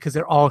time sink, because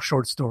they're all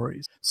short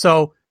stories.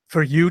 So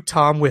for you,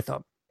 Tom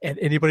Witham, and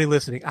anybody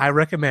listening, I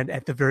recommend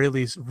at the very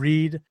least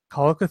read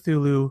Call of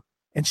Cthulhu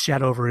and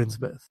Shadow Over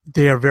Innsmouth.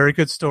 They are very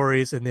good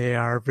stories, and they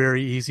are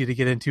very easy to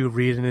get into,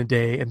 read in a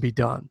day, and be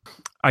done.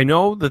 I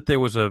know that there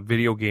was a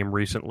video game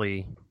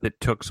recently that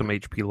took some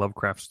H.P.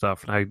 Lovecraft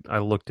stuff, and I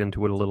looked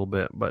into it a little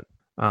bit, but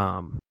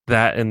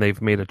that, and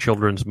they've made a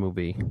children's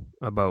movie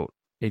about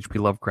H.P.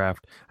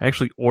 Lovecraft. I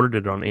actually ordered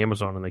it on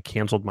Amazon, and they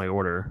canceled my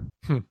order.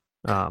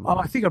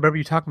 I think I remember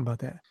you talking about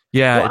that.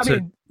 Yeah,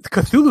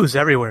 Cthulhu's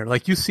everywhere.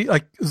 Like you see,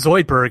 like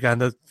Zoidberg on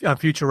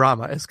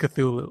Futurama is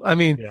Cthulhu. I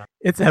mean,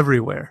 It's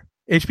everywhere.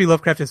 H.P.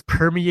 Lovecraft has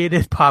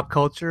permeated pop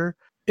culture.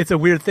 It's a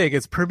weird thing.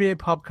 It's permeated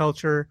pop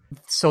culture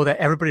so that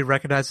everybody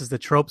recognizes the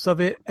tropes of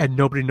it, and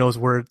nobody knows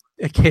where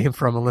it came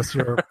from unless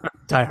you're a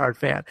diehard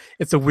fan.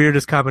 It's the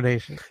weirdest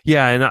combination.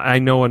 Yeah, and I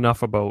know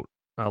enough about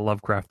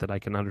Lovecraft that I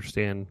can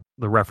understand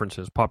the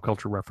references, pop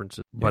culture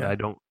references, but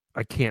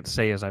I can't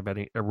say as I've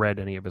read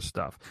any of his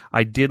stuff.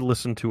 I did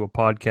listen to a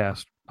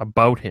podcast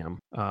about him,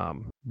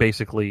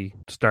 basically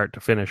start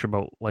to finish,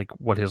 about like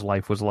what his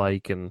life was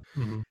like and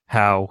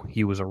how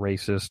he was a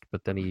racist,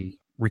 but then he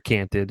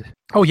recanted.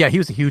 Oh yeah, he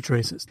was a huge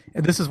racist.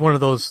 And this is one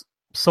of those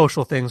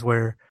social things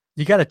where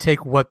you got to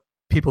take what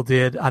people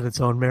did on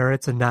its own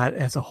merits and not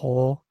as a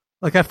whole.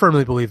 Like I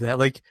firmly believe that.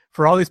 Like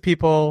for all these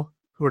people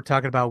who are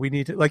talking about we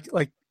need to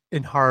like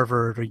in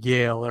Harvard or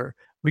Yale, or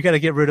we got to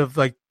get rid of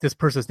like this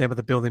person's name of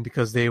the building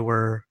because they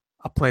were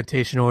a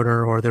plantation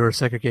owner or they were a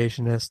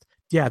segregationist.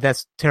 Yeah,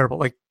 that's terrible.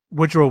 Like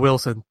Woodrow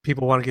Wilson,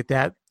 people want to get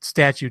that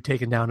statue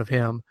taken down of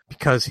him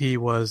because he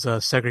was a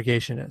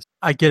segregationist.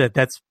 I get it.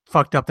 That's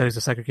fucked up that he's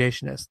a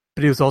segregationist.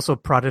 But he was also a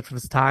product of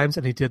his times,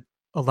 and he did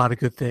a lot of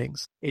good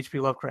things. H.P.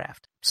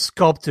 Lovecraft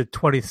sculpted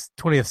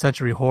 20th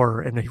century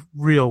horror in a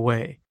real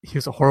way. He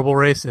was a horrible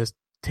racist.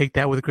 Take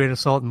that with a grain of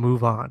salt and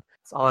move on.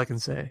 That's all I can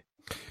say.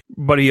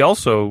 But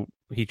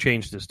he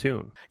changed his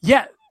tune.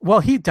 Yeah. Well,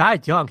 he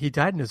died young. He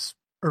died in his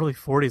early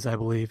 40s, I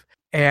believe.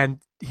 And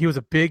he was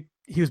big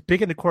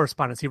into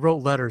correspondence. He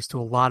wrote letters to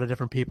a lot of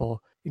different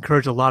people,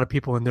 encouraged a lot of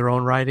people in their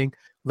own writing,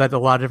 let a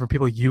lot of different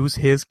people use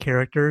his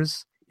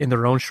characters in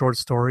their own short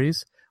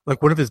stories.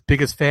 Like one of his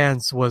biggest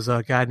fans was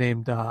a guy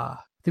named, I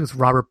think it was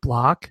Robert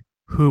Bloch,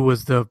 who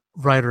was the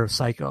writer of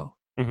Psycho.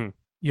 Mm-hmm.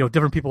 You know,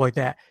 different people like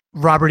that.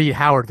 Robert E.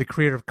 Howard, the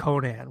creator of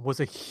Conan, was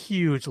a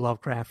huge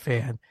Lovecraft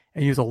fan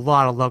and used a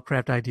lot of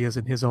Lovecraft ideas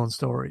in his own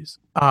stories.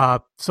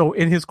 So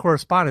in his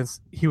correspondence,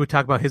 he would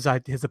talk about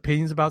his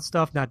opinions about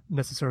stuff, not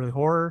necessarily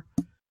horror.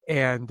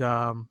 And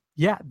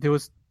there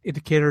was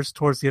indicators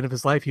towards the end of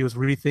his life. He was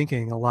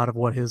rethinking a lot of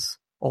what his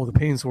old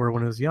opinions were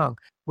when he was young,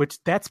 which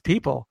that's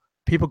people.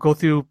 People go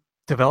through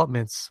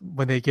developments.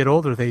 When they get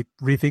older, they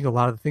rethink a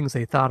lot of the things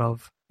they thought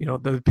of, you know,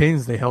 the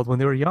opinions they held when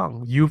they were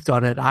young. You've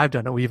done it. I've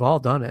done it. We've all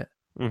done it.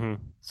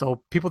 Mm-hmm.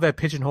 So people that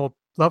pigeonhole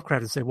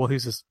Lovecraft and say, well,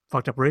 he's this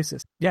fucked up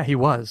racist. Yeah, he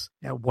was.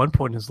 At one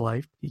point in his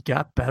life, he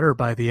got better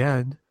by the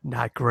end.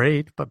 Not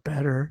great, but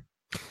better.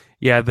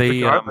 Yeah,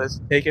 regardless,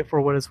 take it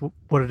for what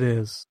it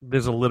is.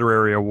 There's a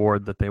literary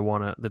award that they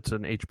want to. That's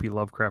an H.P.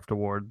 Lovecraft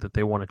award that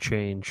they want to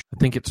change. I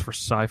think it's for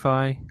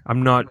sci-fi.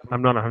 I'm not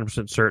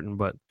 100% certain,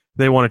 but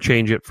they want to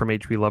change it from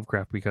H.P.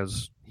 Lovecraft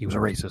because he was a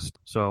racist.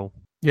 So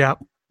yeah.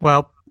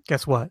 Well,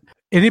 guess what?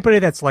 Anybody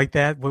that's like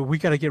that, we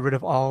got to get rid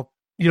of all.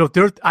 You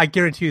know, I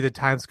guarantee you the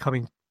time's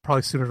coming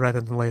probably sooner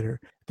rather than later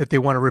that they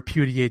want to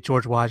repudiate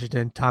George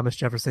Washington, Thomas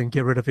Jefferson,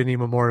 get rid of any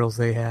memorials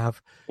they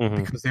have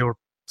because they were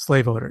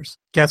slave owners.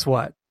 Guess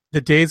what?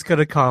 The day's going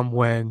to come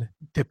when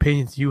the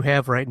opinions you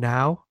have right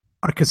now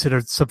are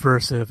considered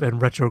subversive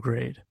and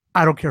retrograde.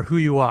 I don't care who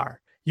you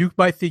are. You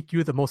might think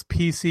you're the most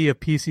PC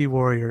of PC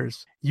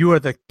warriors. You are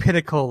the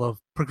pinnacle of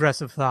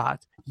progressive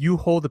thought. You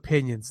hold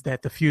opinions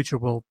that the future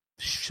will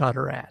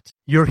shudder at.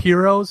 Your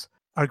heroes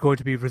are going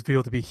to be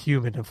revealed to be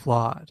human and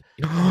flawed.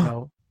 You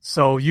know?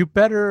 So you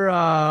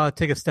better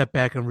take a step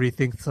back and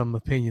rethink some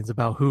opinions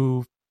about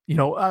who, you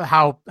know,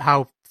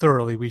 how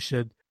thoroughly we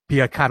should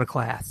be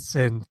iconoclasts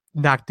and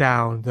knock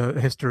down the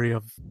history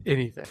of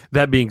anything.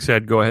 That being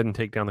said, go ahead and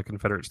take down the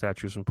Confederate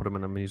statues and put them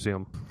in a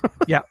museum.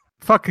 Yeah,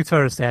 fuck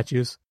Confederate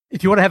statues.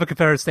 if you want to have a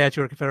Confederate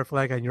statue or a Confederate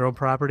flag on your own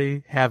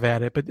property, have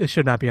at it, but it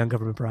should not be on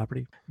government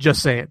property.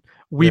 Just saying.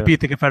 We beat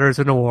the Confederates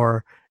in the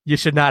war. You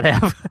should not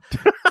have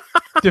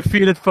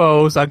defeated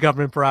foes on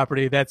government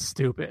property. That's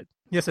stupid.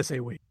 Yes, I say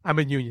we. I'm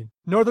a Union.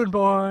 Northern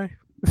boy.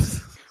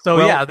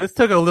 So this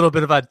took a little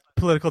bit of a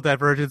political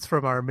divergence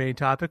from our main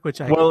topic,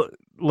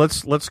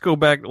 let's go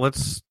back.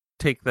 Let's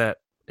take that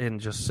and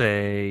just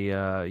say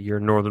you're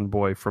a Northern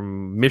boy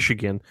from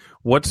Michigan.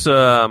 What's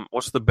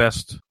the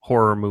best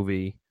horror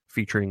movie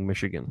featuring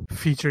Michigan?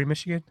 Featuring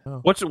Michigan? Oh.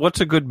 What's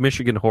a good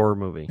Michigan horror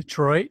movie?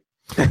 Detroit.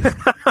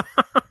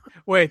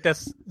 Wait,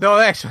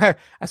 actually,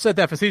 I said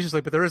that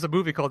facetiously, but there is a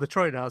movie called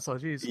Detroit now. So,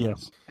 geez,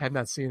 yes, I have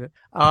not seen it.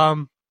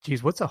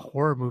 Geez, what's a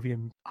horror movie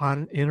in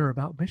or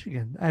about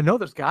Michigan? I know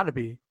there's got to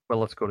be. Well,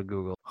 let's go to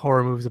Google.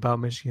 Horror movies about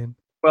Michigan.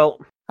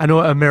 Well, I know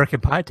American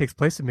Pie takes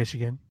place in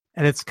Michigan,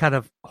 and it's kind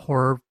of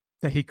horror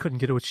that he couldn't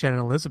get it with Shannon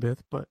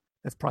Elizabeth, but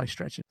that's probably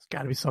stretching. It's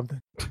got to be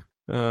something.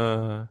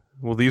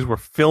 Well, these were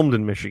filmed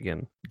in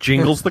Michigan.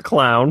 Jingles the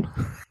Clown.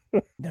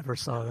 Never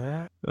saw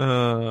that.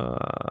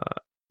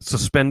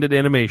 Suspended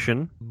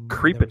Animation.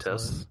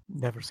 Creepitus.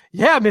 Never saw.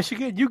 Yeah,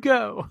 Michigan, you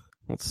go.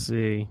 Let's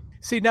see.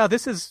 See, now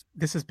this is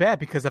bad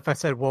because if I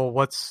said, well,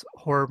 what's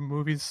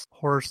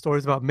horror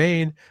stories about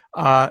Maine?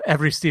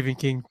 Every Stephen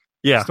King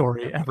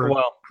story ever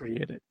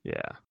created.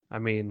 Yeah. I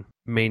mean,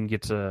 Maine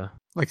gets a...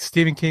 Like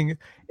Stephen King,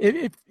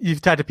 if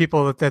you've talked to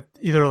people that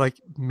either like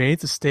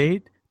Maine's a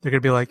state, they're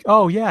going to be like,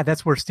 oh, yeah,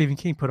 that's where Stephen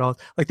King put all...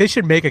 Like, they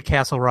should make a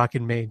Castle Rock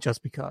in Maine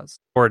just because.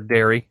 Or a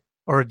dairy.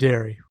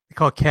 They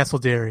call it Castle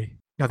Dairy.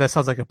 No, that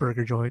sounds like a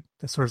burger joint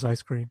that serves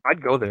ice cream.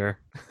 I'd go there.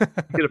 Get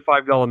a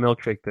 $5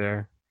 milkshake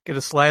there. Get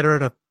a slider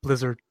and a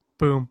Blizzard.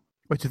 Boom.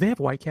 Wait, do they have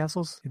White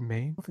Castles in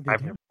Maine?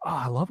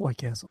 I love White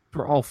Castle.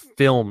 They're all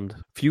filmed.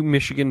 Few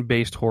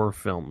Michigan-based horror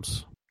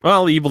films.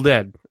 Well, Evil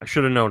Dead. I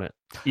should have known it.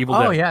 Evil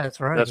Dead. Oh, yeah, that's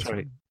right. That's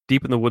right.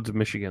 Deep in the woods of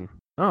Michigan.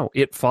 Oh,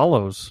 It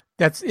Follows.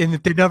 They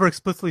never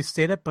explicitly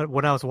state it, but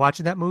when I was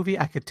watching that movie,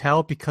 I could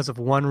tell because of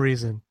one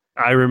reason.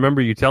 I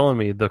remember you telling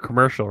me the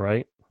commercial,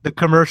 right? The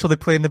commercial they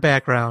play in the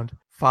background.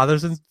 Father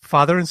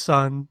and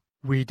son,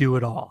 we do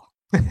it all.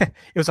 It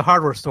was a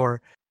hardware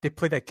store. They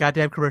played that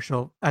goddamn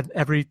commercial at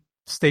every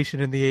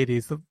station in the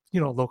 80s,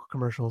 local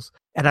commercials.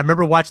 And I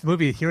remember watching the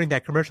movie, hearing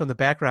that commercial in the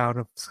background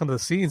of some of the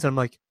scenes. I'm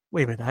like,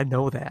 wait a minute, I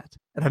know that.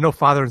 And I know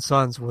Father and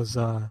Sons was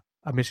a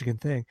Michigan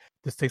thing.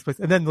 This takes place.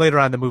 And then later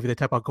on in the movie, they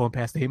talk about going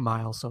past 8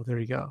 Mile. So there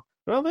you go.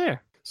 Well,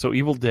 there. So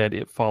Evil Dead,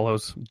 It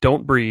Follows.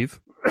 Don't Breathe.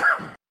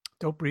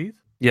 Don't Breathe?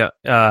 Yeah.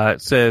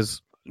 It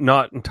says,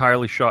 not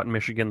entirely shot in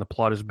Michigan. The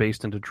plot is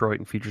based in Detroit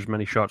and features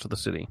many shots of the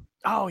city.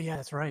 Oh, yeah,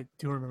 that's right.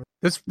 Do you remember?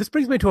 This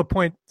brings me to a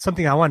point,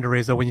 something I wanted to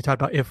raise, though, when you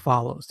talked about It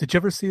Follows. Did you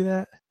ever see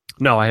that?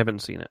 No, I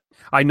haven't seen it.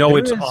 I know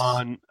it's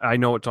on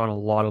a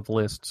lot of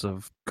lists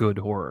of good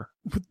horror.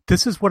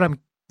 This is what I'm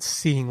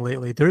seeing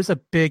lately. There's a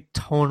big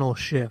tonal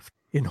shift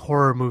in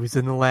horror movies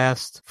in the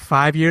last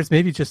 5 years,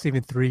 maybe just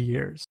even 3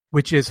 years,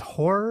 which is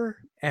horror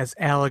as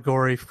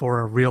allegory for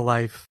a real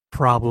life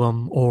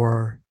problem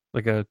or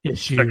like a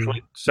issue.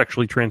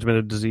 Sexually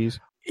transmitted disease.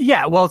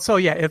 Yeah, well, so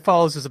yeah, It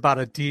Follows is about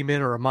a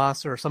demon or a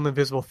monster or some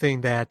invisible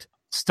thing that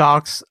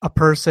stalks a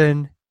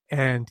person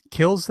and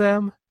kills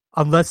them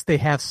unless they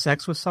have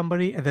sex with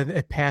somebody, and then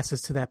it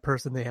passes to that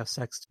person they have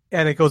sex to.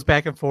 And it goes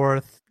back and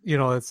forth.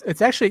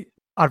 It's actually,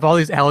 out of all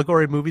these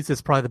allegory movies,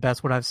 it's probably the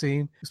best one I've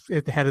seen.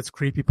 It had its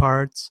creepy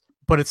parts,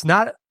 but it's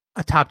not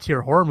a top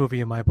tier horror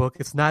movie in my book.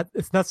 It's not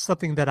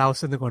something that I was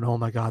sitting there going, oh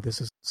my God, this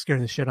is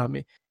scaring the shit out of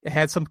me. It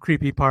had some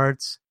creepy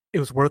parts. It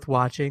was worth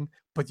watching,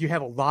 but you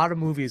have a lot of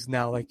movies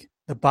now, like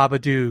The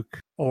Babadook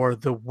or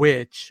The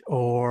Witch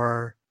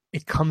or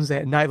It Comes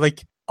at Night,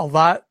 like a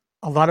lot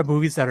of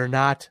movies that are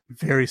not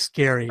very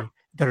scary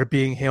that are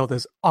being hailed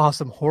as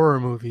awesome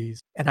horror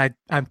movies, and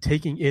I'm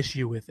taking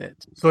issue with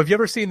it. So have you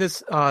ever seen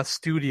this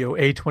studio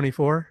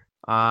A24?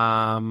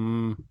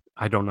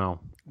 I don't know.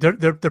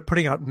 They're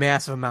putting out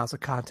massive amounts of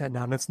content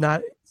now, and it's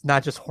not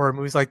just horror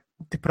movies. Like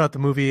they put out the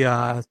movie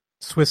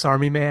Swiss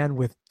Army Man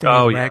with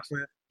Daniel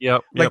Radcliffe.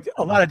 Yep.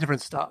 A lot of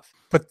different stuff.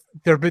 But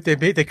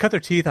they cut their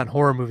teeth on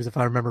horror movies, if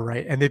I remember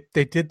right. And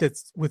they did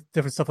this with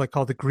different stuff like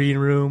called The Green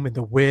Room and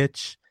The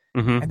Witch.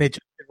 Mm-hmm. And they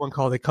just did one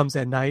called It Comes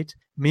at Night.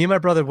 Me and my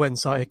brother went and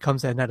saw It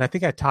Comes at Night. I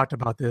think I talked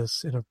about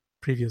this in a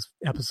previous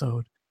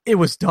episode. It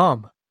was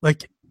dumb.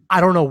 Like,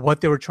 I don't know what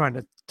they were trying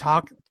to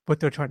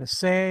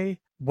say,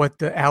 what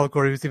the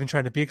allegory was even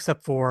trying to be,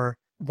 except for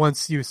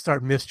once you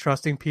start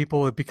mistrusting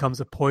people, it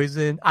becomes a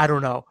poison. I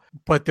don't know.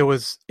 But it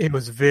was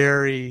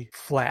very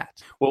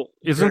flat. Well,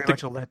 isn't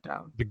much a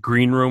letdown. The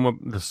Green Room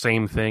the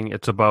same thing?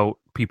 It's about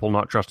people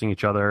not trusting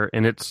each other,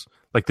 and it's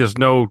like there's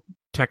no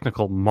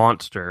technical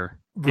monster.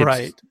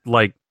 Right. It's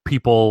like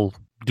people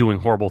doing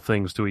horrible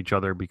things to each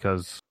other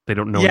because they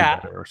don't know each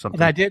other or something.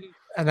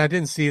 And I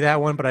didn't see that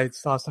one, but I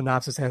saw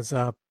synopsis as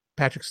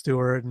Patrick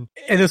Stewart, and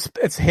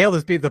it's hailed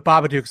as being the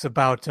Babadook's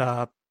about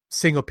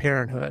single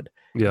parenthood.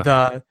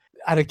 Yeah.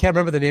 I can't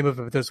remember the name of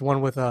it, but there's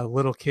one with a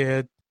little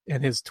kid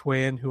and his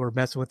twin who are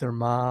messing with their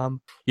mom.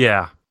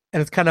 Yeah.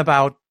 And it's kind of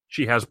about...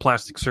 She has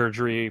plastic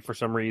surgery for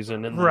some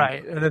reason.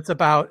 Right. And it's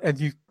about...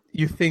 And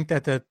you think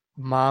that the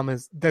mom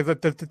is they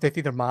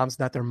think their mom's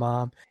not their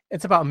mom.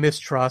 It's about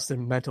mistrust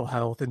and mental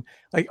health, and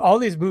like all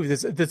these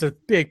movies. There's a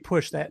big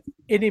push that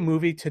any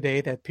movie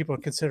today that people are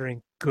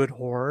considering good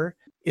horror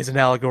is an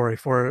allegory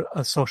for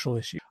a social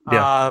issue.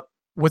 Yeah.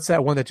 What's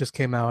that one that just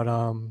came out?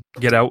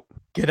 Get Out.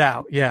 Get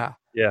Out. Yeah.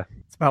 Yeah.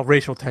 It's about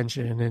racial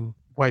tension and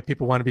white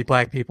people want to be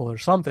black people or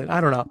something.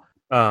 I don't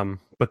know.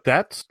 But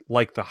that's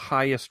like the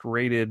highest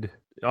rated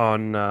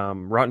on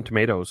Rotten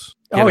Tomatoes.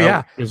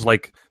 Is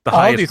like the all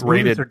highest these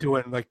rated. movies are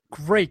doing like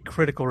great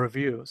critical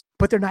reviews,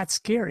 but they're not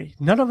scary.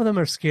 None of them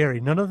are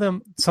scary. None of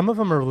them. Some of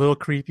them are a little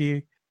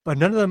creepy, but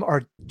none of them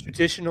are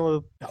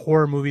traditional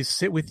horror movies.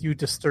 Sit with you,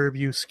 disturb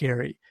you,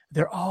 scary.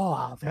 They're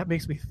all that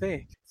makes me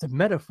think. It's a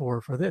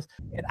metaphor for this,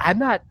 and I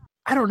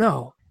don't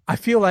know. I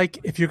feel like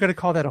if you're going to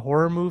call that a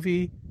horror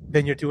movie,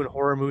 then you're doing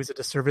horror movies a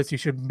disservice. You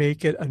should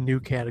make it a new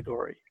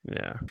category.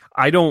 Yeah,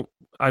 I don't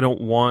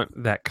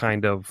want that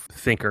kind of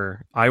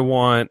thinker. I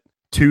want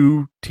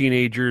two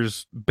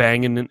teenagers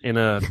banging in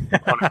a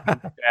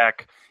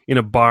jack in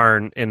a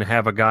barn and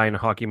have a guy in a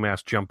hockey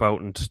mask jump out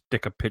and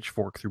stick a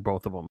pitchfork through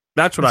both of them.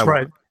 That's what I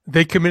want.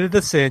 They committed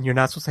the sin. You're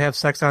not supposed to have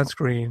sex on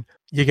screen.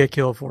 You get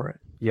killed for it.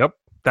 Yep,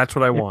 that's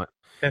what I want.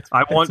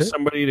 I want it.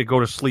 somebody to go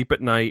to sleep at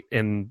night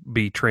and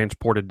be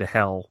transported to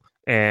hell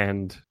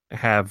and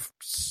have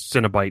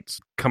Cenobites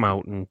come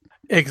out and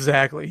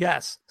exactly.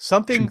 Yes,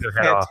 something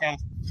fantastic.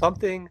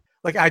 Something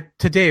like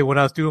today when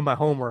I was doing my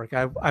homework,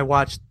 I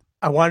watched.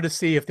 I wanted to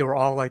see if they were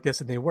all like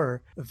this, and they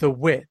were. The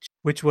Witch,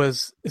 which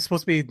it's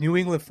supposed to be New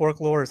England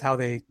folklore, is how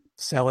they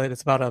sell it.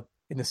 It's about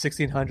in the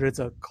 1600s,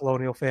 a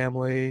colonial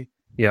family.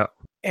 Yeah.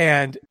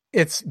 And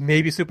it's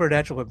maybe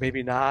supernatural, but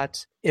maybe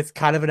not. It's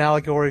kind of an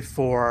allegory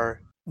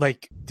for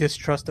like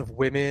distrust of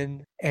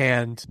women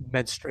and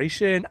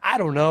menstruation. I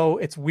don't know.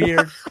 It's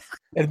weird.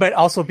 It might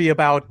also be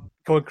about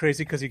going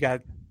crazy because you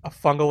got a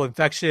fungal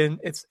infection.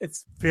 It's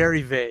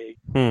very vague.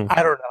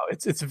 I don't know.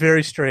 It's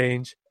very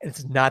strange.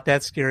 It's not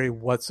that scary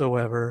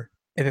whatsoever.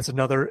 And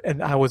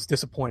and I was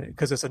disappointed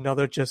because it's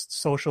another just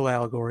social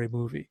allegory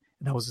movie.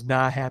 And I was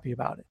not happy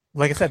about it.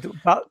 Like I said,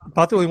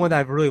 about the only one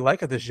that I really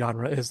like of this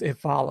genre is It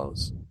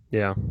Follows.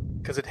 Yeah.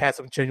 Because it had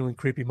some genuine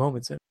creepy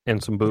moments in it.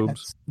 And some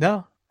boobs.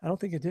 No, I don't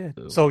think it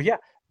did. So yeah,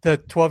 the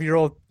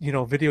 12-year-old,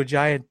 video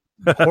giant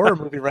horror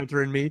movie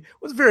renter in me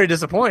was very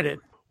disappointed.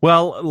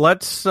 Well,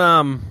 let's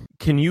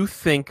can you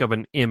think of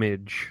an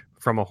image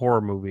from a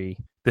horror movie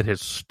that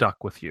has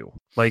stuck with you?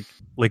 Like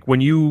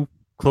when you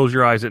close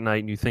your eyes at night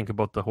and you think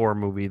about the horror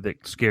movie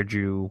that scared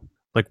you,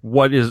 like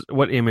what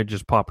image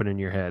is popping in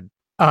your head?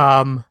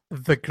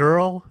 The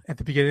girl at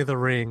the beginning of The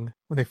Ring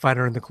when they find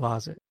her in the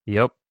closet.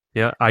 Yep.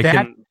 Yeah,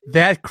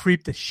 that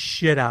creeped the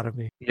shit out of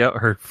me. Yeah,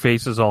 her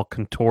face is all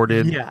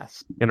contorted.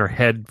 Yes. And her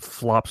head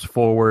flops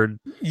forward.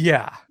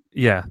 Yeah.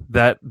 Yeah,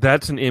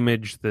 that's an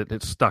image that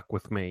has stuck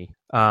with me.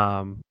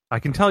 I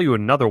can tell you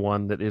another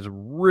one that is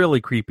really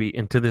creepy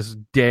and to this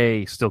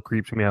day still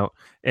creeps me out.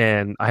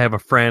 And I have a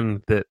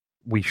friend that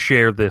we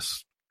share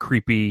this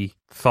creepy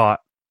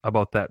thought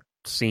about that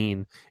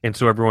scene, and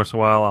so every once in a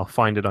while I'll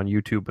find it on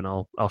YouTube and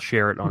I'll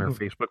share it on her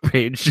Facebook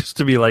page just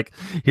to be like,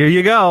 here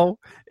you go.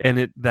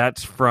 And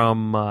that's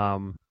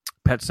from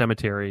Pet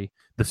Sematary,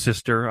 the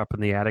sister up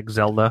in the attic,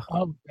 Zelda.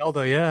 Oh,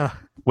 Zelda, yeah.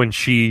 When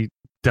she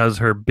does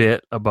her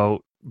bit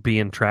about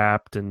being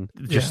trapped and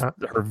just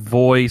her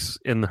voice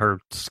and her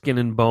skin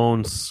and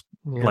bones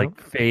like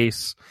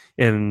face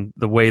and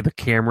the way the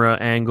camera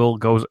angle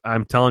goes,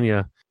 I'm telling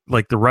you,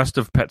 like the rest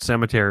of Pet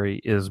Sematary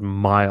is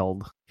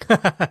mild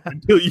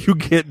until you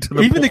get to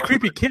the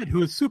creepy kid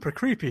who is super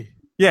creepy.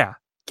 Yeah,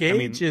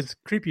 Gage is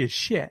creepy as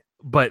shit.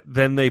 But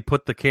then they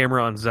put the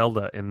camera on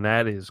Zelda, and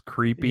that is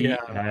creepy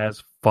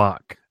as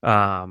fuck.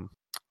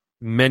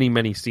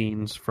 Many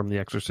scenes from The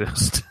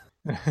Exorcist.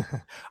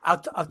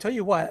 I'll tell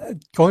you what.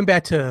 Going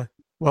back to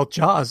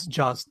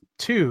Jaws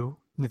 2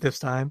 this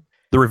time.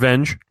 The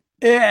Revenge.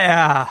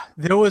 Yeah,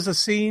 there was a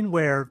scene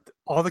where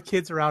all the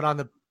kids are out on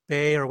the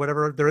bay or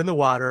whatever, they're in the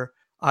water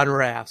on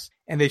rafts,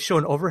 and they show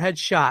an overhead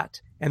shot,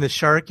 and the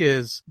shark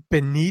is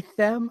beneath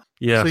them.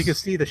 Yes. So you can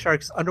see the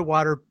shark's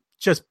underwater,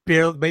 just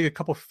barely, maybe a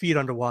couple feet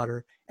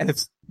underwater. And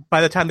it's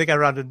by the time they got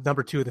around to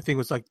number 2, the thing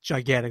was like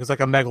gigantic. It was like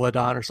a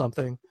megalodon or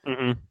something.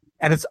 Mm-hmm.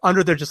 And it's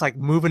under there, just like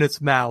moving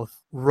its mouth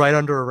right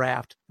under a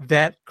raft.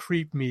 That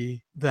creeped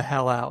me the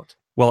hell out.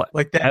 Well,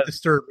 like that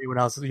disturbed me when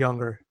I was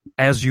younger.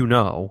 As you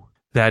know,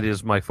 that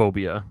is my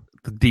phobia: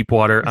 the deep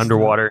water,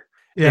 underwater.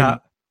 Yeah.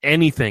 And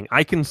anything.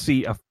 I can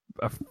see a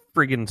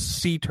friggin'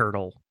 sea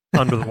turtle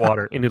under the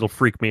water, and it'll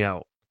freak me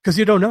out. Because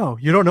you don't know.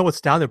 You don't know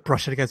what's down there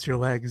brushing against your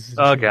legs.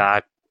 Oh,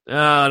 God.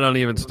 Don't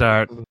even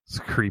start. It's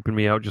creeping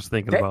me out just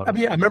thinking about it. I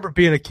mean, I remember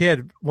being a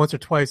kid once or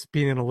twice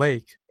being in a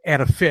lake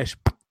and a fish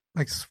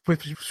like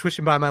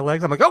swishing by my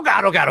legs. I'm like, oh,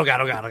 God, oh, God, oh,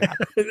 God, oh, God, oh, God.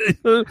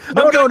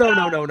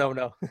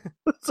 No.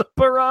 It's a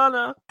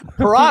piranha.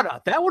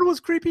 Piranha. That one was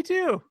creepy,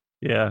 too.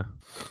 Yeah.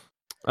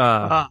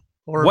 Horror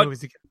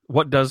movies again.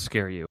 What does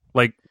scare you?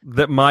 Like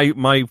that,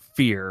 my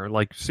fear,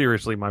 like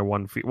seriously, my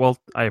one fear. Well,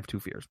 I have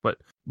 2 fears, but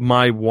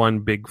my one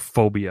big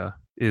phobia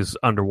is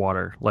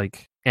underwater.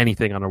 Like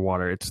anything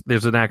underwater.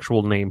 There's an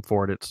actual name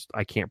for it.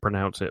 I can't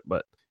pronounce it,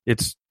 but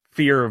it's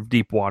fear of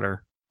deep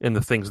water and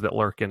the things that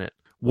lurk in it.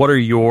 What are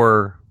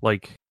your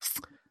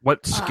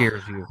what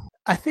scares you?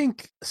 I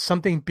think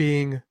something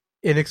being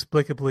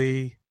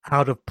inexplicably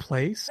out of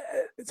place.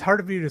 It's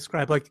hard for you to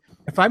describe. Like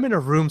if I'm in a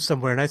room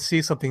somewhere and I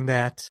see something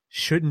that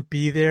shouldn't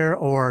be there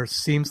or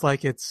seems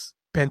like it's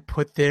been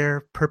put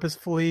there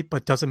purposefully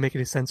but doesn't make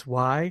any sense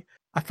why,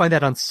 I find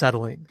that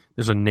unsettling.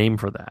 There's a name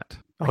for that.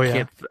 Oh,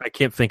 I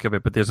can't think of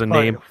it, but there's a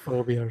probably name.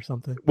 Phobia or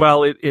something.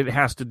 Well, it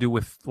has to do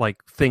with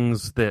like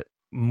things that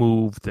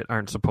move that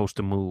aren't supposed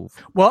to move.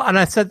 Well, and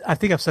I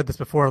think I've said this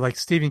before. Like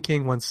Stephen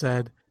King once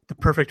said, the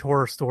perfect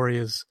horror story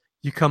is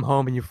you come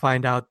home and you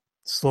find out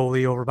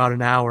slowly over about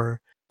an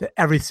hour that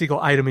every single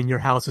item in your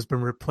house has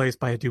been replaced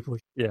by a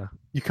duplicate. Yeah.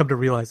 You come to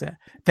realize that.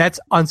 That's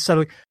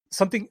unsettling.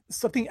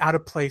 Something out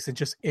of place and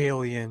just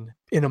alien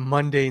in a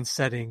mundane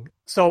setting.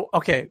 So,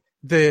 okay,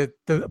 the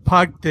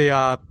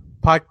podcast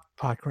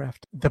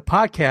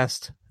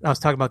I was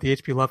talking about, the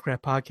H.P.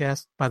 Lovecraft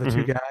podcast by the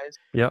two guys.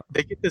 Yeah.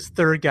 They get this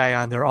third guy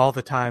on there all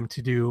the time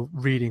to do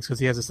readings because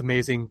he has this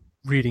amazing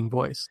reading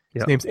voice.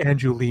 His name's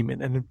Andrew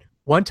Lehman. And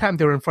one time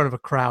they were in front of a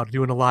crowd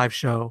doing a live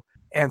show,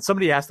 and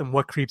somebody asked him,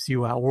 what creeps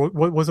you out?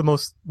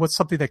 What's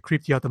something that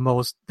creeped you out the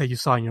most that you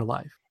saw in your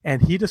life?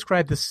 And he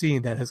described this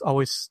scene that has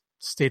always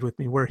stayed with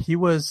me, where he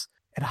was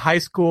at high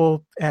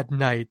school at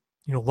night,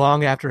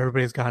 long after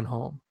everybody's gone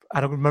home. I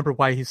don't remember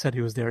why he said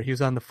he was there. He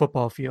was on the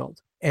football field,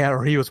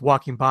 or he was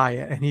walking by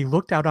it, and he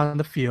looked out on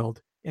the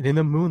field, and in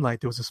the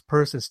moonlight, there was this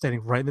person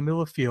standing right in the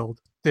middle of the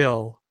field,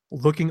 still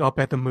looking up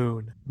at the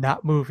moon,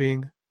 not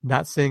moving,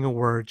 not saying a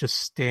word, just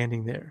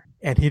standing there.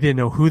 And he didn't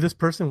know who this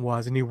person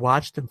was, and he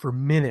watched him for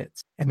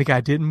minutes, and the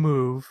guy didn't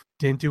move,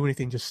 didn't do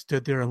anything, just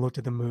stood there and looked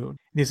at the moon.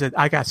 And he said,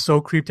 I got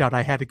so creeped out,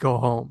 I had to go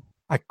home.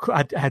 I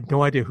had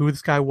no idea who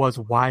this guy was,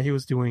 why he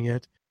was doing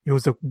it. It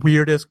was the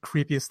weirdest,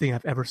 creepiest thing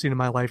I've ever seen in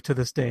my life to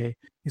this day.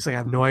 He's like, I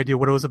have no idea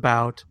what it was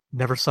about.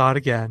 Never saw it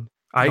again.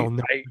 I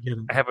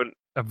have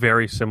a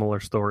very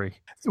similar story.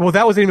 Well,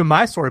 that wasn't even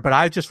my story, but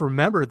I just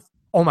remembered,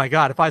 oh my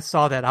God, if I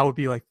saw that, I would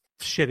be like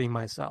shitting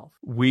myself.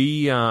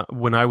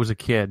 When I was a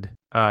kid,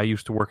 I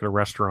used to work at a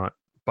restaurant,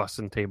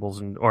 bussing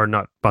tables, or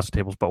not bussing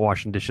tables, but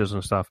washing dishes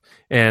and stuff.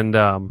 And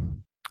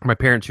my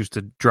parents used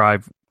to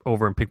drive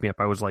over and pick me up.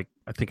 I was I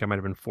think I might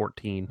have been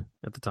 14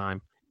 at the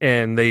time.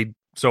 And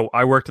so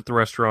I worked at the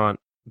restaurant.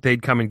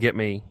 They'd come and get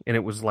me, and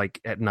it was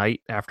at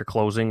night after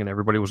closing and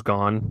everybody was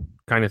gone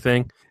kind of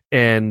thing.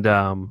 And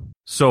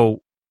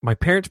so my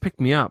parents picked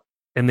me up,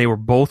 and they were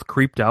both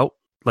creeped out.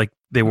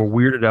 They were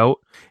weirded out,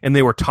 and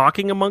they were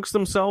talking amongst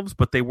themselves,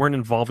 but they weren't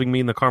involving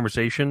me in the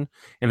conversation.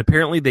 And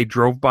apparently they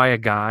drove by a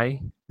guy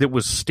that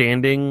was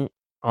standing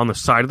on the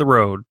side of the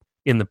road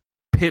in the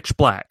pitch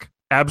black,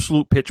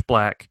 absolute pitch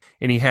black,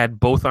 and he had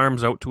both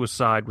arms out to his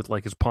side with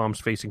his palms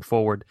facing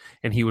forward,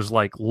 and he was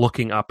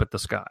looking up at the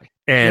sky.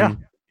 And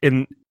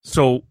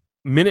so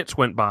minutes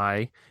went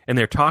by, and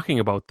they're talking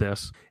about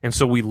this, and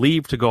so we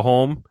leave to go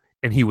home,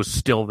 and he was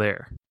still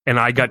there. And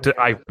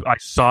I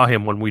saw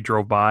him when we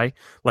drove by.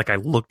 I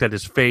looked at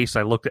his face.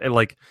 I looked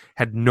at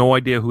had no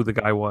idea who the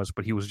guy was,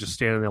 but he was just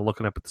standing there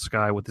looking up at the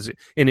sky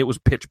and it was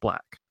pitch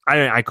black.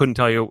 I couldn't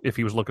tell you if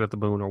he was looking at the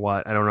moon or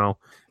what. I don't know.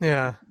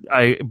 Yeah.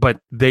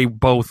 But they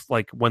both,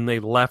 when they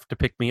left to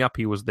pick me up,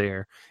 he was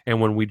there. And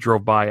when we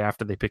drove by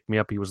after they picked me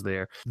up, he was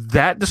there.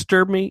 That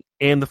disturbed me.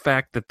 And the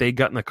fact that they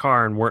got in the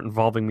car and weren't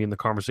involving me in the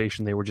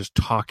conversation. They were just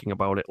talking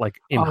about it,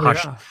 in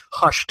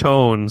hushed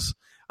tones.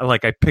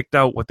 I picked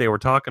out what they were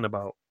talking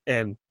about.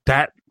 And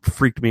that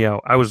freaked me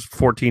out. I was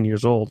 14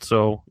 years old.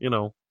 So,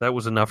 that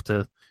was enough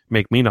to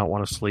make me not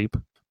want to sleep.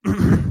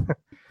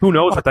 Who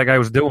knows what that guy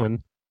was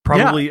doing?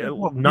 Probably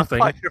nothing.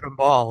 He's probably tripping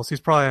balls. He's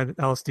probably on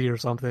LSD or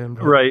something.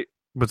 Right.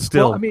 But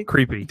still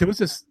creepy. There was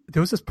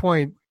this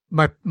point,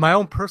 my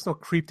own personal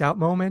creeped out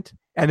moment,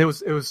 and it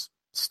was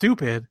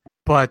stupid,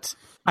 but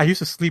I used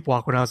to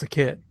sleepwalk when I was a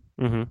kid.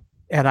 Mm-hmm.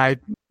 And I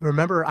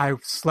remember I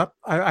slept,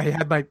 I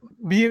had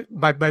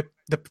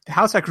the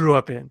house I grew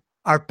up in,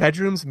 our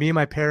bedrooms, me and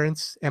my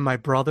parents and my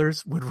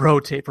brothers would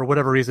rotate for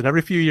whatever reason.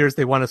 Every few years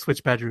they want to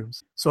switch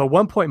bedrooms. So at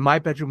one point my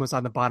bedroom was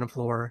on the bottom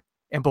floor,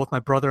 and both my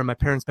brother and my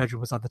parents'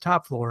 bedroom was on the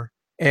top floor.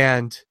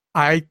 And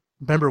I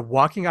remember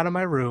walking out of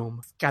my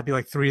room, gotta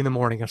be 3 a.m.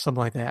 or something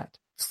like that,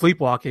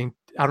 sleepwalking.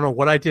 I don't know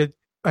what I did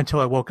until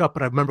I woke up,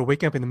 but I remember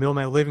waking up in the middle of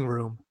my living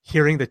room,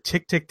 hearing the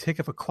tick, tick, tick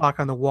of a clock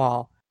on the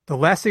wall. The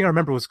last thing I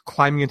remember was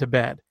climbing into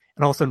bed.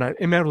 And all of a sudden,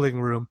 in my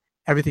living room,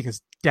 everything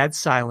is dead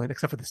silent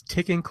except for this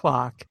ticking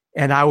clock.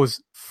 And I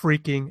was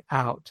freaking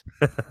out.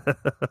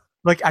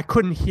 I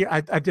couldn't hear.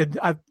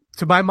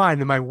 To my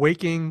mind, in my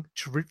waking,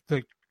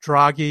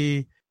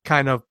 droggy,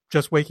 kind of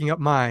just waking up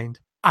mind,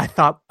 I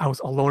thought I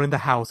was alone in the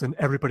house and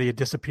everybody had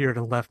disappeared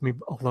and left me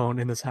alone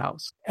in this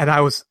house. And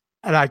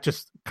I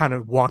just kind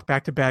of walked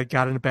back to bed,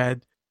 got into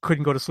bed,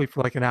 couldn't go to sleep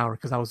for an hour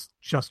because I was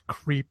just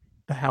creeped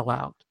the hell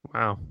out.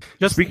 Wow.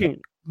 Just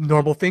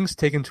normal things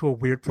taken to a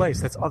weird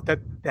place. That's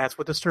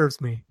what disturbs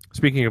me.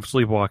 Speaking of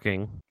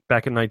sleepwalking,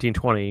 back in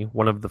 1920,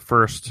 one of the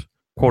first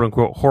quote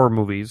unquote horror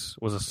movies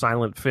was a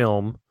silent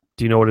film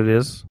Do you know what it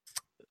is?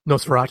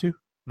 Nosferatu?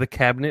 The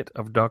Cabinet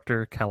of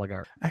Dr.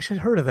 Caligari. I actually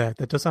heard of that.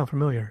 That does sound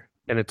familiar.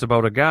 And it's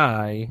about a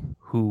guy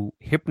who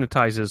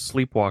hypnotizes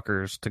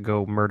sleepwalkers to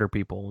go murder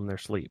people in their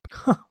sleep.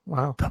 Huh,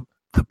 wow.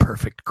 The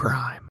perfect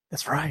crime.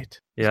 That's right.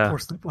 Yeah. These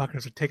poor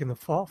sleepwalkers are taking the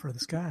fall for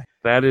this guy.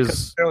 That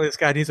is... Apparently this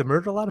guy needs to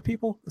murder a lot of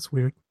people? That's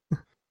weird.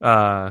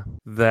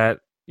 That,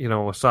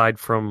 aside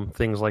from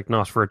things like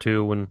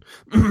Nosferatu,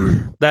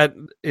 and that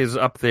is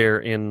up there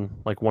in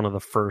like one of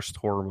the first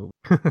horror movies.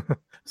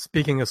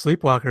 Speaking of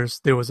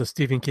sleepwalkers, there was a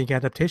Stephen King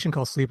adaptation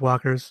called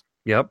Sleepwalkers.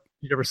 Yep.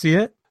 You ever see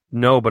it?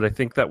 No, but I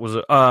think that was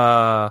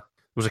a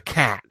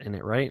cat in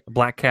it, right? A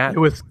black cat? It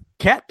was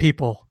cat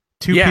people.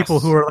 Two Yes. people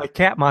who are like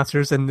cat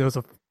monsters, and there was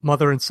a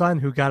mother and son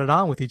who got it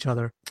on with each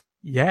other.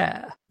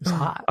 Yeah. It was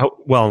hot. Oh,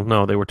 well,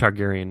 no, they were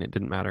Targaryen. It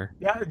didn't matter.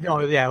 Yeah,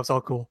 it was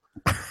all cool.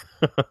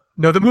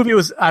 No, the movie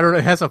was, I don't know,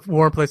 it has a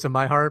warm place in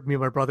my heart. Me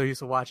and my brother used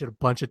to watch it a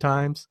bunch of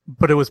times,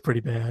 but it was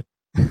pretty bad.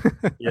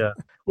 Yeah.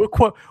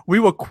 We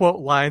will quote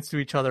lines to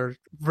each other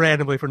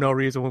randomly for no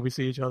reason when we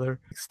see each other.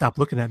 Stop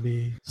looking at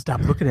me.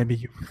 Stop looking at me,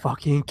 you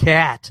fucking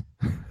cat.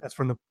 That's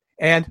from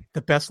and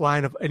the best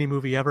line of any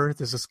movie ever.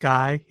 There's this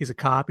guy. He's a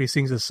cop. He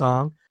sings a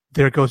song.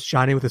 There goes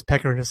Johnny with his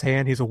pecker in his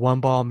hand. He's a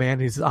one-ball man.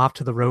 He's off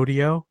to the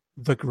rodeo.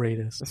 The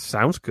greatest.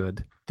 Sounds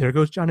good. There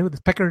goes Johnny with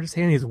his pecker in his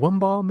hand. He's a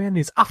one-ball man.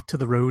 He's off to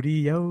the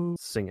rodeo.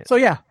 Sing it. So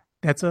yeah,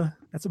 that's a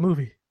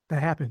movie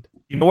that happened.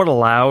 You know what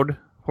allowed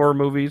horror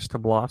movies to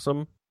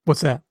blossom?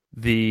 What's that?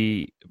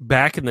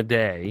 Back in the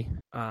day,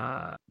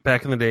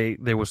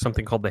 there was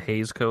something called the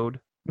Hays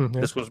Code.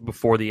 Mm-hmm. This was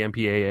before the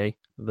MPAA,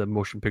 the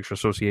Motion Picture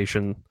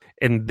Association,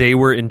 and they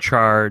were in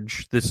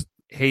charge. This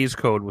Hays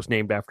Code was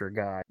named after a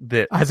guy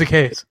that Isaac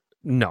Hayes.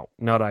 No,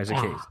 not Isaac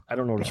Hayes. I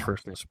don't know what his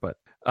first name is, but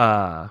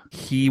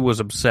he was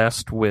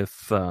obsessed with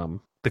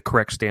the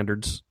correct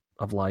standards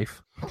of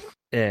life,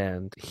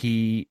 and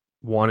he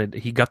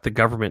got the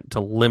government to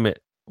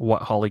limit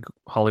what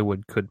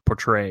Hollywood could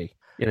portray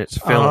in its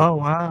film. Oh,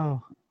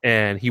 wow.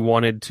 And he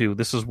wanted to,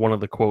 this is one of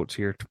the quotes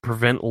here, to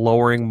prevent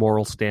lowering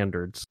moral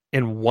standards.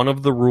 And one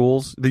of the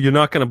rules, you're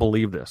not going to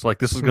believe this, like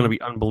this is going to be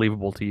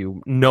unbelievable to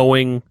you,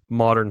 knowing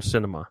modern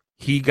cinema.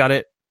 He got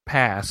it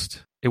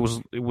passed. It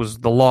was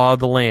the law of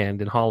the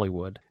land in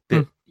Hollywood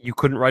that you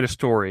couldn't write a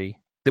story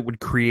that would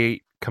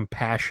create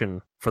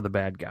compassion for the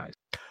bad guys.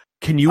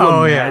 Can you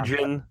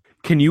imagine? Yeah.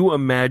 Can you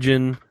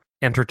imagine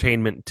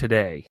entertainment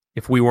today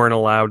if we weren't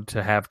allowed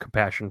to have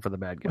compassion for the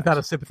bad guys? Without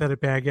a sympathetic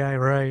bad guy,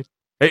 right?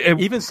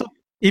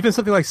 Even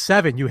something like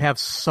Seven, you have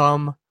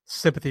some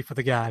sympathy for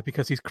the guy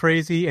because he's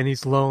crazy and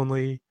he's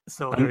lonely.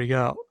 So there you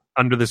go.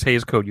 Under this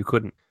Hays Code, you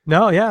couldn't.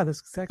 No, yeah, that's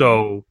exactly.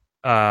 So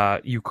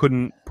you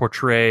couldn't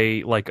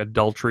portray like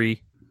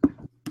adultery.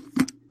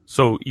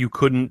 So you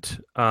couldn't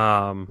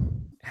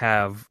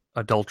have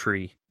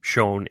adultery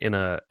shown in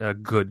a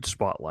good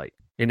spotlight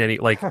in any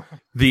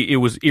it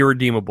was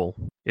irredeemable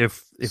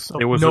if so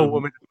there was no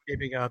woman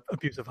escaping an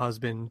abusive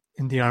husband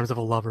in the arms of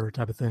a lover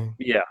type of thing.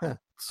 Yeah.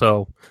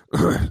 So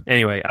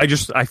anyway,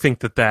 I think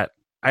that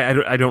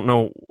I don't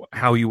know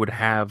how you would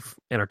have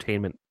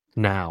entertainment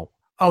now.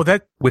 Oh,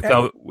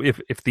 without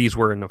if these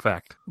were in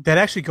effect. That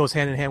actually goes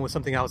hand in hand with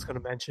something I was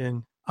going to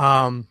mention.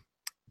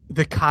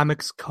 The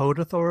Comics Code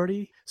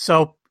Authority.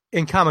 So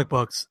in comic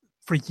books,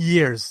 for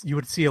years, you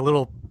would see a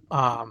little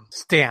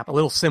stamp, a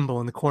little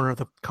symbol in the corner of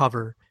the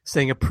cover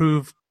saying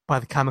approved by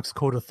the Comics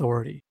Code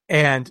Authority.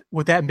 And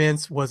what that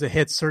meant was it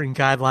hit certain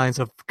guidelines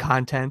of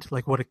content,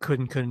 like what it could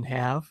and couldn't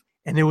have.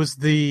 And it was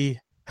the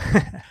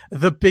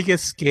the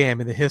biggest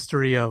scam in the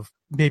history of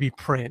maybe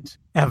print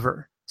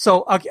ever.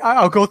 So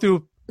I'll go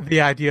through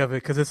the idea of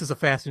it because this is a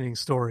fascinating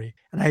story.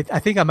 And I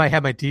think I might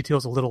have my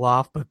details a little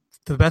off, but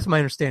to the best of my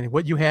understanding,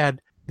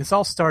 this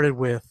all started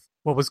with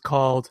what was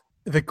called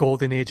the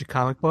golden age of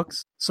comic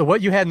books. So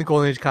what you had in the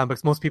golden age of comic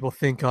books, most people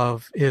think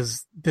of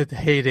is the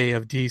heyday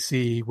of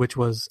DC, which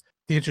was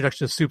the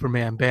introduction of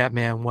Superman,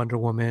 Batman, Wonder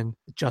Woman,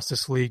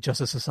 Justice League,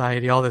 Justice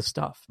Society, all this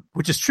stuff,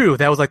 which is true.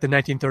 That was like the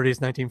 1930s,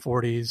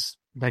 1940s,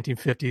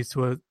 1950s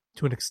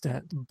to an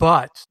extent.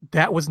 But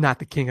that was not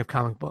the king of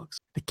comic books.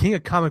 The king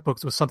of comic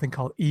books was something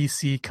called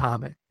EC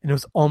Comic, and it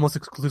was almost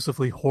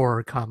exclusively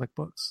horror comic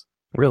books.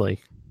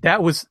 Really?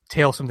 That was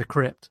Tales from the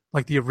Crypt,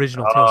 like the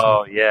original Tales from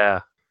the Crypt. Yeah.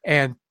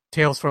 And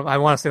Tales from, I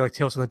want to say like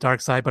Tales from the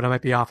Dark Side, but I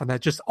might be off on that.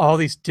 Just all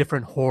these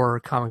different horror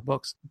comic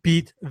books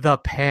beat the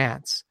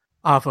pants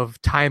off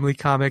of Timely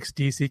Comics,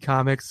 DC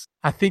Comics.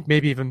 I think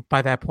maybe even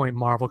by that point,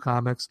 Marvel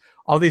Comics,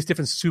 all these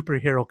different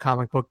superhero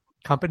comic book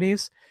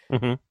companies.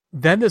 Mm-hmm.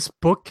 Then this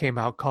book came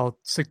out called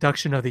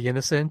Seduction of the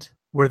Innocent,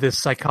 where this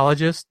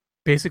psychologist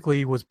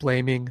basically was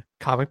blaming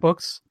comic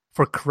books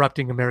for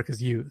corrupting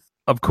America's youth.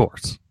 Of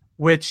course.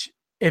 Which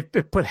it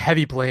put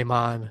heavy blame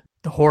on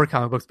the horror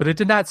comic books, but it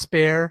did not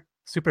spare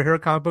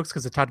superhero comic books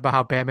because it talked about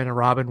how Batman and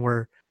Robin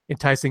were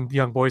enticing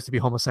young boys to be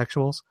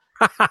homosexuals.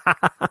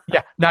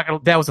 Yeah,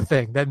 that was a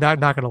thing. Not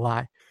gonna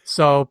lie.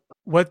 So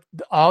what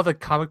all the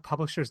comic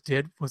publishers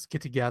did was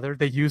get together.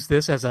 They used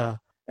this as an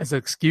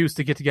excuse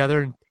to get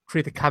together and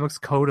create the Comics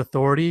Code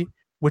Authority,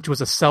 which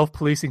was a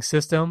self-policing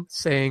system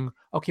saying,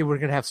 okay, we're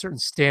going to have certain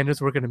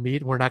standards we're going to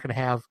meet, and we're not going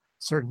to have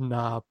certain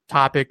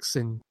topics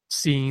and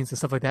scenes and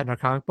stuff like that in our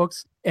comic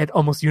books. And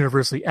almost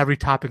universally, every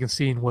topic and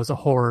scene was a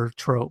horror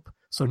trope.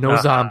 So no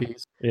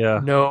zombies,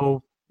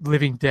 no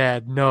living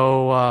dead,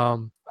 no,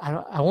 I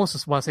almost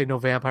just want to say no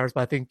vampires,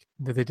 but I think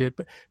that they did.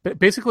 But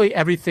basically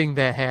everything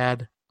that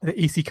had the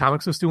EC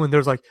Comics was doing,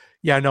 there's like,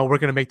 yeah, no, we're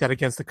going to make that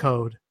against the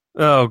code.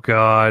 Oh,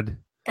 God.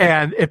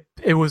 And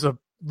it was a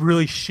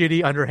really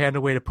shitty,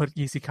 underhanded way to put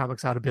EC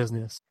Comics out of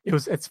business.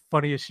 It's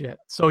funny as shit.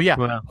 So yeah,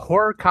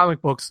 horror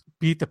comic books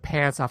beat the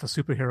pants off of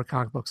superhero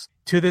comic books.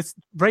 To this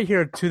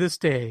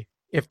day,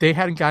 if they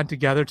hadn't gotten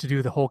together to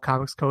do the whole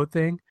comics code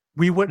thing,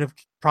 we wouldn't have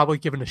probably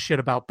given a shit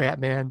about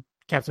Batman,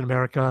 Captain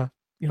America,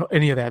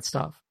 any of that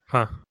stuff.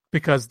 Huh.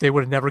 Because they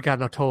would have never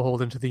gotten a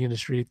toehold into the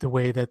industry the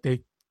way that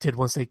they did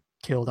once they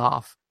killed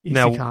off EC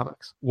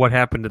Comics. What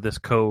happened to this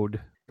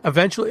code?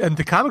 Eventually, and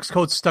the comics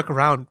code stuck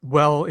around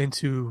well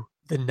into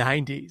the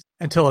 90s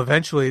until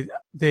eventually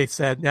they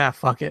said, "Nah,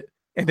 fuck it,"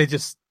 and they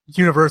just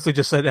universally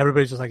just said,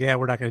 everybody's just like, "Yeah,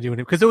 we're not going to do it,"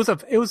 because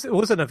it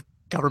wasn't a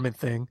government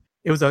thing.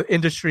 It was an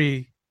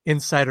industry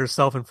insider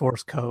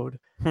self-enforced code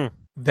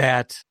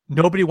that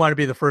nobody wanted to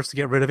be the first to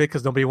get rid of it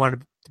because nobody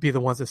wanted to be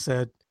the ones that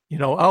said,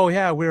 "Oh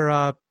yeah,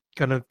 we're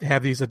going to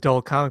have these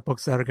adult comic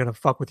books that are going to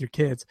fuck with your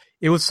kids."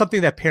 It was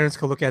something that parents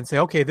could look at and say,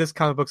 "Okay, this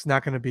comic book's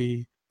not going to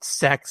be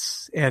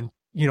sex and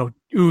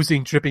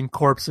oozing, dripping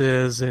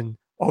corpses and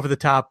over the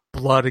top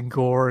blood and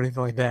gore or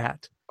anything like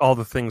that." All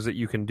the things that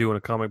you can do in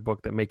a comic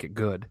book that make it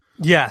good.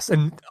 Yes,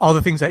 and all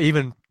the things that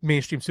even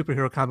mainstream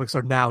superhero comics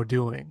are now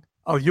doing.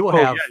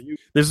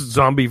 This is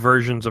zombie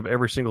versions of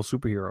every single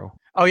superhero.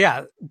 Oh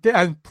yeah,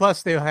 and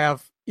plus they'll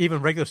have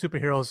even regular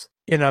superheroes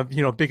in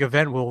a big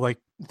event.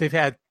 They've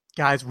had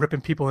guys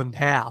ripping people in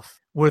half,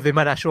 where they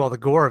might not show all the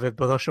gore of it,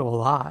 but they'll show a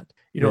lot.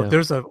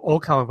 There's an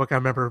old comic book I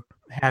remember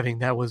having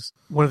that was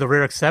one of the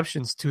rare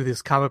exceptions to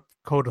this comic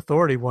code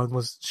authority one,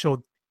 was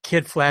showed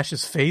Kid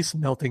Flash's face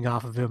melting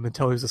off of him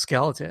until he was a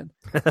skeleton.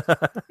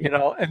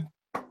 And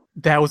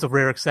that was a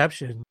rare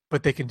exception,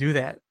 but they can do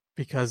that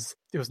because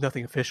there was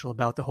nothing official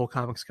about the whole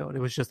comics code. It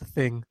was just a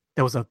thing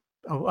that was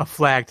a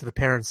flag to the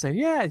parents saying,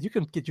 "Yeah, you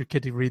can get your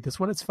kid to read this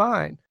one, it's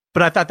fine."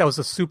 But I thought that was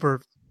a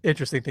super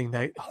interesting thing,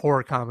 that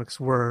horror comics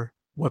were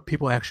what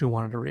people actually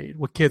wanted to read,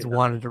 what kids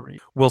wanted to read.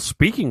 Well,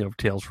 speaking of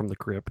Tales from the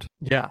Crypt,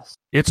 yes,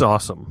 it's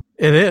awesome.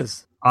 It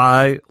is.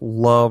 I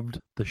loved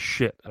the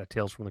shit out of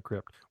Tales from the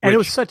Crypt. And it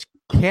was such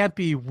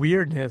campy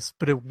weirdness,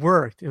 but it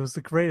worked. It was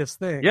the greatest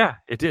thing. Yeah,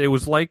 it did. It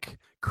was like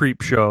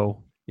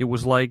Creepshow. It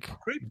was like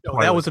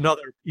Creepshow. That was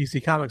another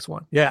EC Comics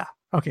one. Yeah.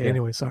 Okay,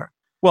 anyway, sorry.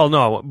 Well,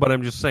 no, but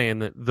I'm just saying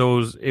that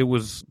it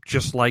was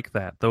just like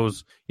that.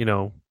 Those,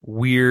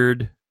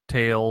 weird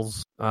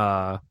tales.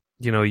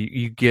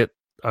 You get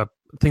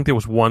I think there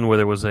was one where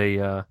there was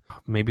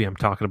maybe I'm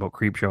talking about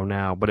Creepshow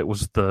now, but it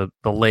was the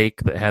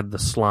lake that had the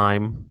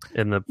slime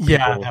and the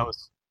that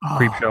was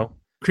Creepshow.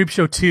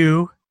 Creepshow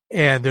 2,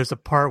 and there's a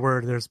part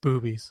where there's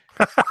boobies.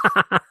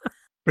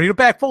 Bring it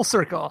back full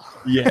circle.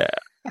 Yeah.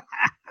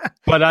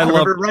 But I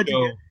love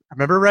renting it. I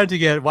remember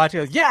renting it,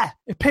 watching it. Yeah,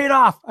 it paid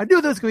off. I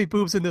knew there was going to be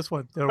boobs in this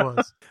one. There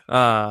was.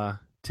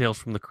 Tales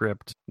from the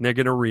Crypt. They're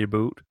going to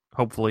reboot,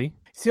 hopefully.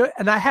 See,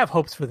 and I have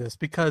hopes for this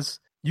because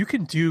you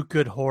can do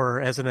good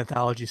horror as an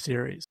anthology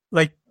series.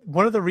 Like,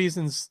 one of the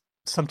reasons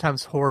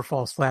sometimes horror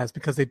falls flat is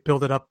because they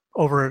build it up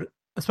over,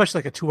 especially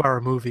like a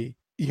 2-hour movie.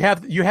 You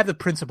have the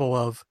principle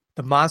of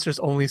the monster's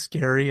only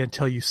scary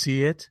until you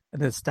see it,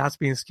 and then it stops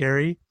being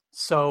scary.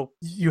 So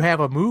you have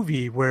a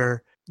movie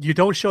where you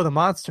don't show the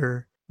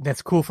monster,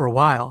 that's cool for a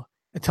while,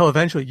 until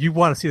eventually you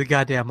want to see the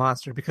goddamn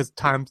monster because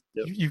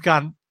you've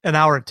gone an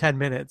hour and 10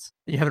 minutes.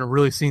 And you haven't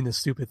really seen this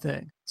stupid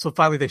thing. So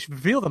finally they should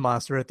reveal the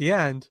monster at the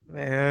end,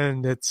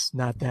 and it's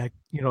not that,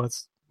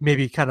 it's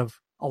maybe kind of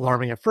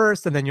alarming at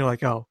first, and then you're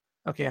like, oh,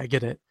 okay, I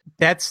get it.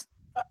 That's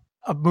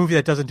a movie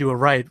that doesn't do it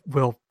right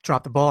will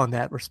drop the ball in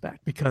that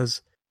respect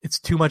because it's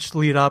too much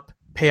lead up.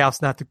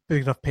 Payoff's not the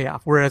big enough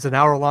payoff. Whereas an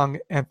hour-long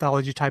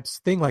anthology type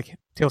thing like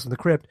Tales from the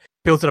Crypt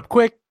builds it up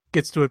quick,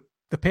 gets to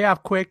the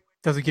payoff quick,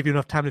 doesn't give you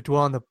enough time to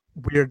dwell on the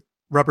weird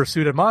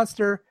rubber-suited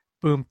monster.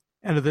 Boom,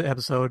 end of the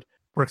episode.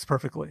 Works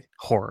perfectly.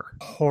 Horror.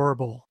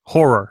 Horrible.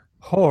 Horror.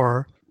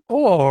 Horror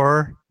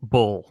or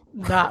bull.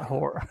 Not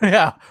horror.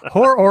 Yeah,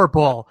 horror or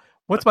bull.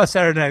 What's my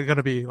Saturday night going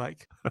to be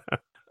like?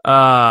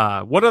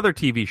 What other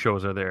TV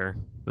shows are there?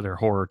 Are there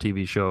horror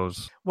TV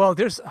shows? Well,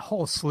 there's a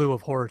whole slew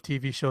of horror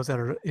TV shows that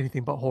are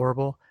anything but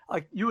horrible.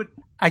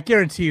 I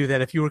guarantee you that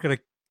if you were going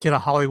to get a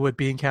Hollywood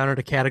bean counter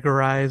to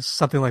categorize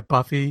something like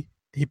Buffy,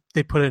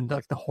 they put it in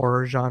like the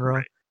horror genre.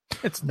 Right.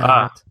 It's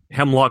not.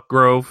 Hemlock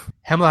Grove.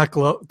 Hemlock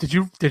Grove. Did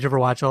you ever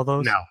watch all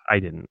those? No, I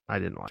didn't. I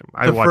didn't watch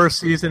them. The first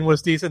season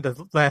was decent.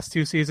 The last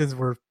 2 seasons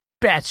were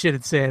batshit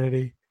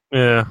insanity.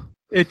 Yeah.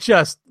 It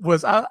just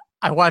was. I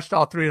watched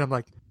all 3 and I'm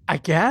like, I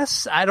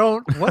guess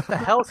what the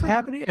hell's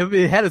happening?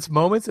 It had its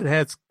moments. It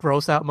had its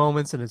gross out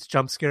moments and its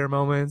jump scare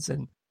moments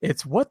and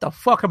it's what the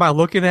fuck am I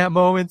looking at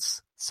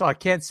moments. So I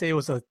can't say it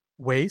was a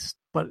waste,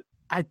 but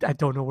I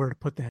don't know where to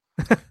put that.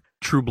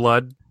 True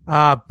Blood.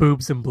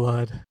 Boobs and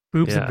blood.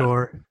 Boobs and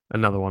gore.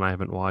 Another one I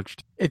haven't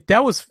watched.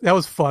 That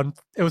was fun.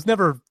 It was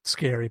never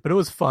scary, but it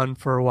was fun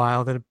for a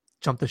while. Then it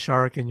jumped the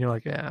shark, and you're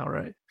like, yeah, all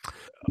right.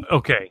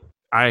 Okay,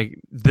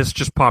 this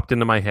just popped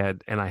into my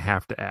head, and I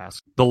have to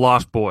ask: The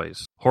Lost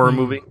Boys horror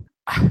movie?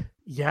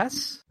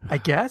 Yes, I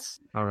guess.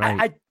 All right.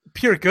 I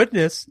pure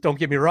goodness. Don't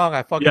get me wrong.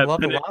 I fucking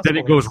love The Lost Boys. Then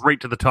it goes right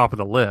to the top of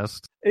the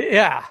list.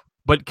 Yeah.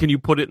 But can you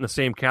put it in the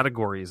same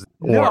category as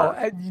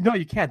horror? No,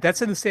 you can't.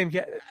 That's in the same.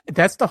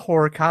 That's the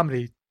horror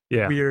comedy.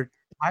 Yeah. Weird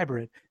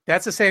hybrid.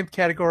 That's the same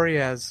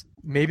category as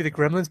maybe the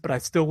Gremlins, but I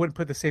still wouldn't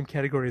put the same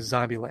category as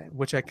Zombieland,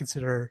 which I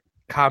consider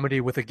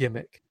comedy with a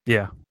gimmick.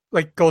 Yeah.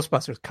 Like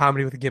Ghostbusters,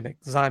 comedy with a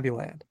gimmick.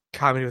 Zombieland,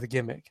 comedy with a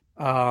gimmick.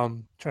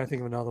 Trying to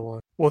think of another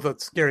one. Well, the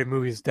scary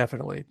movies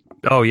definitely.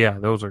 Oh yeah,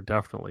 those are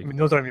definitely. I mean,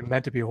 those aren't even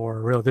meant to be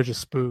horror, really. They're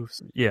just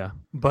spoofs. Yeah.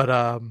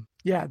 But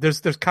yeah,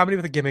 there's comedy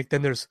with a gimmick.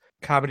 Then there's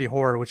comedy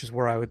horror, which is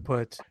where I would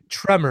put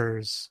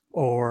Tremors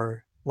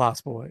or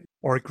Lost Boys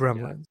or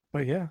Gremlins. Yeah.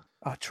 But yeah,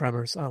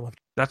 Tremors. I love.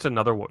 That's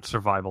another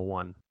survival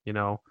one. You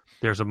know,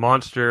 there's a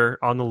monster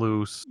on the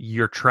loose.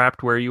 You're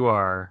trapped where you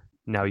are.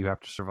 Now you have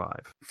to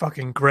survive.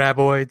 Fucking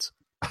graboids.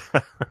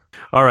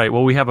 All right.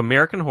 Well, we have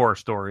American Horror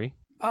Story.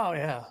 Oh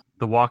yeah.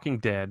 The Walking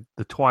Dead,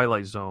 The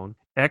Twilight Zone,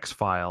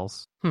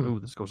 X-Files.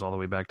 Ooh, this goes all the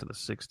way back to the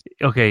 60s.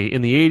 Okay,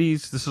 in the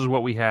 80s, this is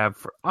what we have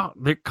for... Oh,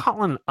 they're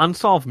calling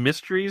Unsolved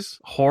Mysteries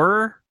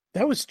horror?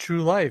 That was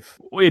true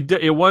life.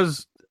 It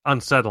was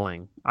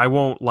unsettling. I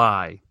won't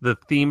lie. The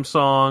theme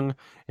song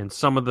and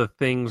some of the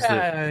things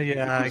that...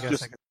 Yeah, I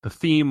guess. The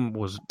theme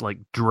was like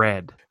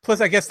dread. Plus,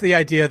 I guess the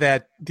idea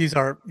that these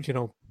are,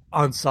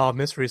 unsolved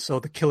mysteries, so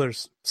the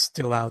killer's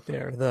still out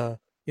there.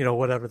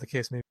 Whatever the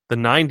case may be. The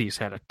 90s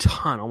had a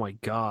ton. Oh my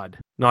God.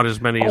 Not as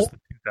many as the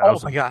 2000s. Oh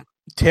my God.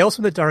 Tales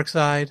from the Dark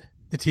Side,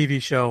 the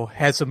TV show,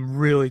 had some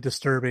really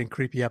disturbing,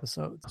 creepy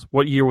episodes.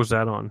 What year was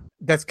that on?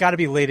 That's got to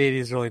be late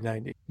 80s, early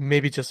 90s.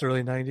 Maybe just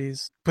early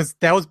 90s. But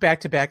that was back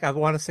to back. I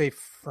want to say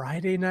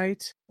Friday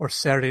night or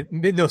Saturday.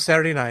 No,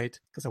 Saturday night,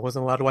 because I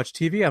wasn't allowed to watch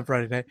TV on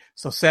Friday night.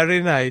 So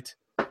Saturday night,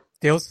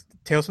 Tales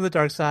from the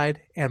Dark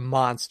Side and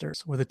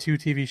Monsters were the two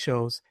TV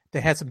shows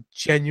that had some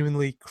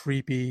genuinely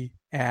creepy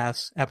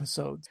ass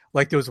episodes.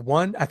 Like there was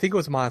one, I think it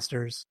was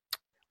Monsters,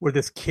 where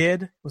this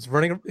kid was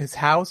running his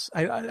house.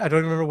 I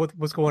don't remember what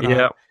was going on.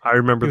 Yeah, I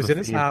remember. He was in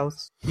his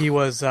house. He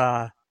was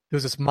there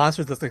was this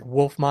monster, this like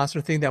wolf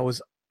monster thing that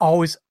was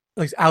always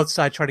like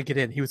outside trying to get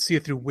in. He would see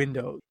it through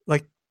windows.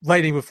 Like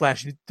lightning would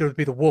flash. There would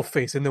be the wolf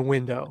face in the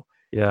window.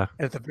 Yeah.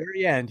 And at the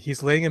very end,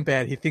 he's laying in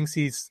bed. He thinks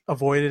he's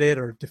avoided it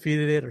or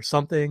defeated it or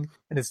something.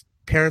 And his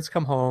parents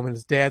come home and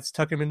his dad's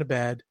tucking him into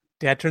bed.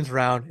 Dad turns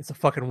around. It's a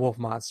fucking wolf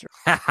monster.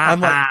 I'm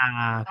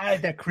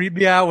like, that creeped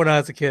me out when I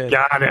was a kid.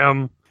 Got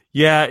him.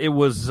 Yeah, it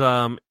was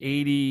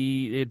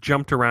 80. It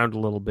jumped around a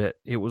little bit.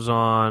 It was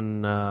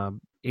on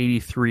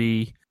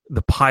 83.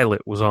 The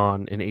pilot was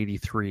on in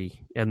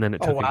 83. And then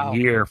it took a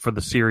year for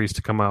the series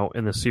to come out.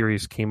 And the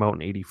series came out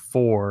in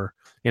 84.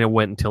 And it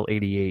went until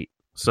 88.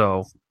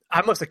 So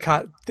I must have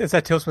caught. Is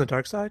that Tales from the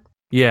Dark Side?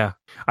 Yeah.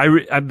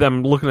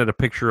 I'm looking at a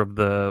picture of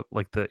the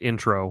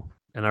intro.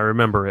 And I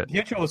remember it. The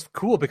intro was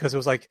cool because it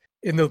was like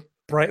in the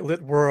bright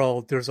lit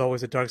world, there's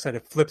always a dark side.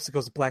 It flips, it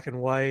goes black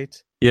and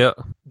white. Yeah.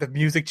 The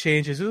music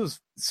changes. It was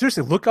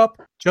seriously, look up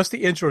just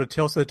the intro to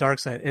Tales of the Dark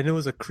Side, and it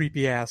was a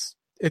creepy ass.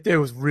 It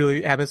was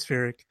really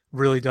atmospheric,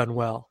 really done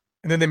well.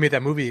 And then they made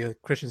that movie.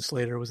 Christian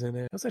Slater was in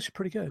it. It was actually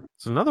pretty good.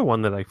 It's another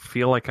one that I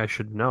feel like I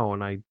should know,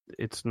 and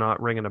it's not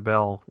ringing a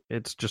bell.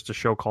 It's just a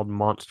show called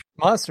Monsters.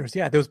 Monsters,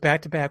 yeah. There was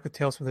back to back with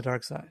Tales from the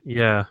Dark Side.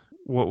 Yeah.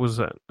 What was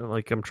that?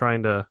 Like, I'm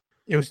trying to.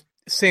 It was.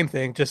 Same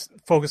thing, just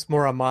focused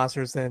more on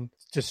monsters than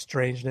just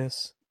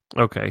strangeness.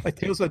 Okay. Like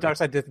Tales of the Dark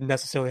Side didn't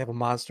necessarily have a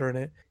monster in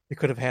it. It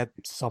could have had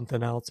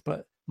something else,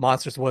 but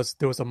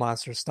there was a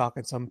monster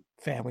stalking some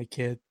family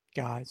kid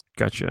guys.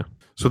 Gotcha.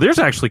 So there's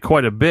actually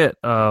quite a bit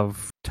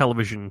of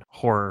television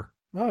horror.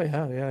 Oh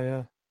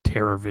yeah.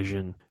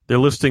 Terrorvision. They're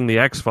listing the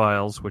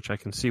X-Files, which I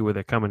can see where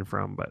they're coming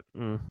from, but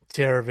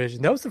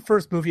Terrorvision. That was the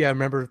first movie I can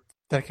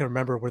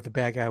remember where the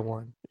bad guy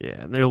won.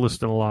 Yeah, and they're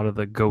listing a lot of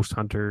the ghost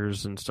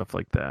hunters and stuff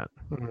like that.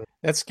 Mm-hmm.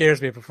 That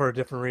scares me, but for a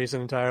different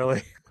reason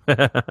entirely.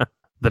 The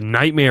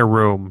Nightmare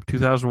Room,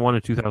 2001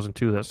 and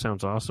 2002. That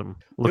sounds awesome.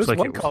 Looks like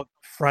one called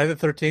Friday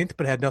the 13th,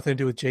 but it had nothing to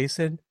do with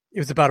Jason. It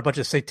was about a bunch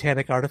of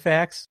satanic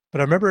artifacts, but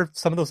I remember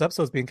some of those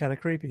episodes being kind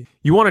of creepy.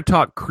 You want to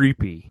talk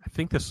creepy? I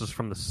think this is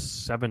from the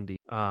 70s.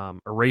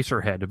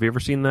 Eraserhead. Have you ever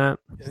seen that?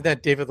 Isn't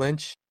that David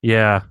Lynch?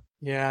 Yeah.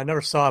 Yeah, I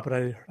never saw it, but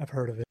I've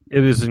heard of it.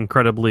 It is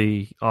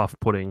incredibly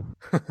off-putting.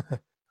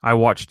 I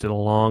watched it a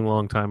long,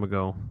 long time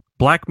ago.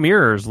 Black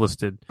Mirror is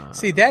listed.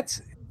 See,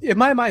 that's in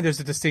my mind. There's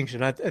a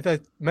distinction. I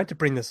meant to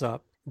bring this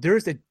up. There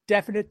is a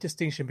definite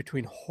distinction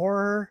between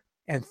horror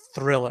and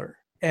thriller,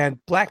 and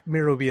Black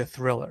Mirror would be a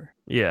thriller.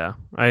 Yeah,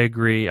 I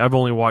agree. I've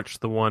only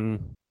watched the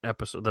one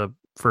episode, the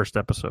first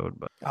episode,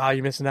 but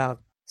you're missing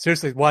out.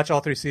 Seriously, watch all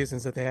 3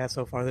 seasons that they had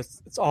so far.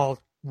 It's all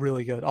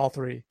really good, all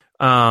 3.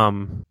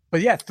 But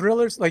yeah,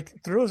 thrillers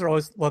are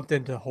always lumped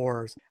into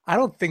horrors. I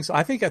don't think so.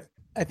 I think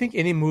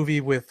any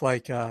movie with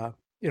like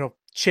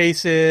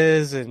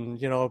chases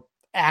and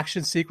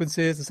action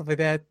sequences and stuff like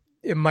that,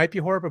 it might be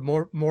horror, but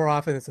more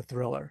often it's a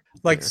thriller.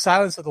 Like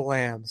Silence of the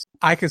Lambs,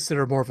 I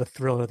consider more of a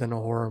thriller than a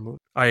horror movie.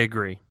 I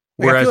agree.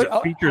 Like, Whereas I feel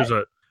it features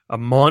a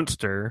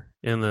monster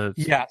in the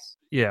yes,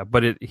 yeah,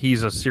 but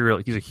he's a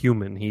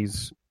human.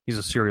 He's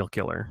a serial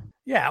killer.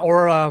 yeah,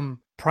 or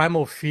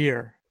Primal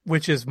Fear,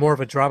 which is more of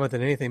a drama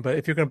than anything. But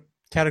if you're going to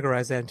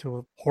categorize that into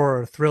a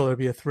horror or thriller, it'd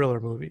be a thriller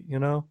movie, you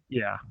know?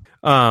 Yeah.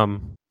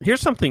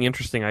 Here's something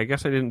interesting. I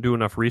guess I didn't do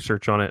enough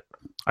research on it.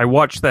 I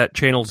watched that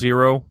Channel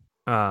Zero,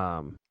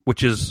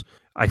 which is,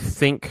 I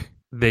think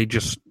they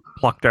just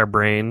plucked our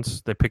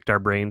brains. They picked our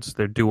brains.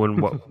 They're doing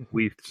what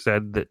we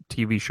said that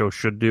TV shows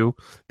should do.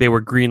 They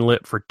were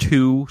greenlit for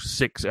 2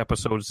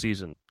 6-episode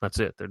seasons. That's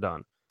it. They're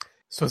done.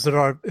 So is it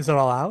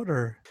all out,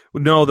 or?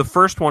 No, the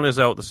first one is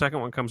out. The second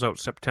one comes out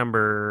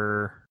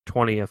September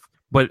 20th.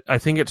 But I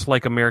think it's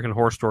like American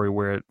Horror Story,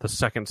 where the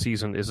second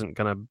season isn't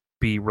going to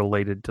be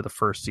related to the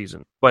first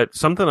season. But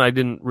something I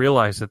didn't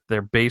realize that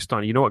they're based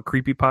on. You know what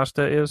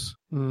creepypasta is?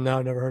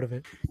 No, never heard of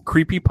it.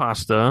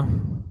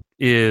 Creepypasta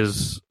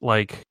is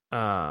like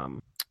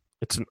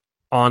it's an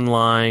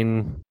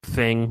online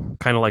thing,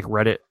 kind of like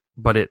Reddit,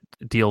 but it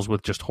deals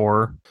with just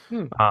horror.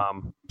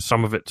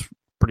 Some of it's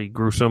pretty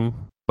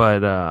gruesome,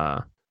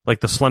 but like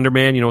the Slender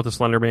Man. You know what the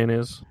Slender Man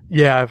is?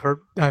 Yeah, I've heard.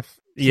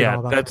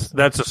 Yeah,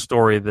 that's a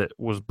story that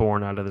was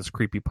born out of this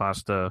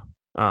creepypasta.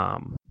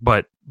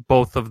 But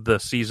both of the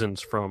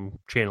seasons from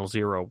Channel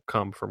Zero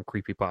come from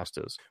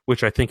creepypastas,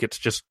 which I think it's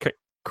just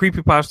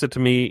creepypasta to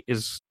me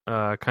is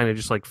kind of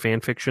just like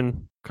fan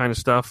fiction kind of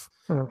stuff.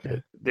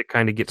 Okay. That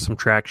kind of gets some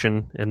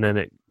traction and then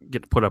it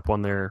gets put up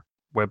on their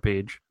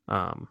webpage.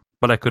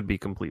 But I could be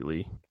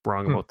completely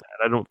wrong about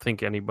that. I don't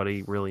think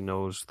anybody really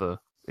knows the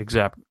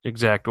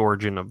exact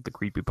origin of the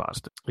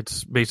creepypasta.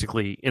 It's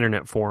basically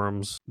internet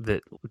forums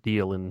that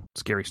deal in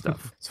scary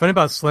stuff. It's funny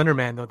about Slender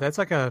Man, though. That's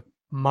like a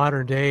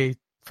modern day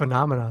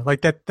phenomena.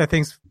 Like that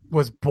thing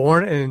was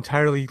born and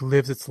entirely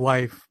lives its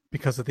life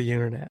because of the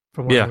internet,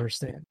 from what I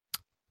understand.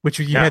 Which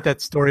you had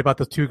that story about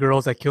the 2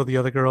 girls that killed the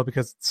other girl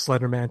because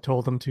Slender Man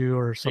told them to,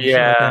 or something.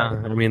 Yeah,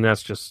 like that. I mean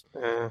that's just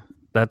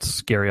that's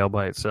scary all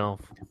by itself.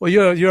 Well,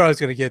 you're always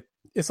going to get.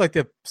 It's like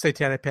the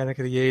Satanic Panic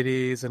of the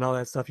 80s and all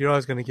that stuff. You're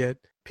always going to get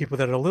people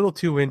that are a little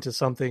too into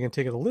something and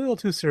take it a little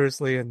too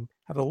seriously and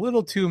have a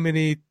little too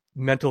many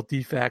mental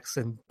defects,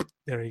 and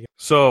there you go.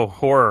 So,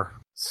 horror.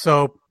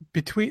 So,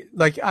 between,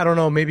 like, I don't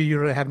know, maybe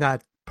you have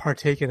not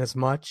partaken as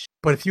much,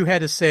 but if you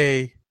had to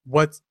say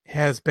what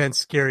has been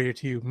scarier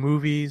to you,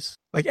 movies,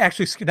 like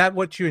actually, not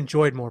what you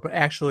enjoyed more, but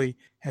actually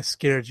has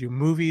scared you,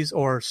 movies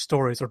or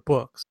stories or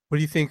books, what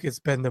do you think has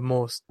been the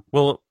most?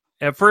 Well,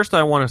 at first,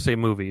 I want to say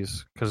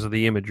movies because of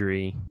the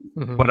imagery,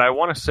 but I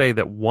want to say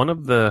that one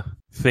of the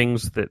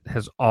things that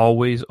has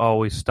always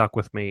stuck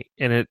with me,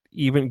 and it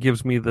even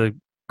gives me the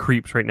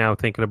creeps right now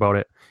thinking about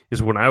it,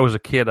 is when I was a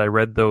kid, I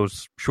read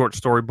those short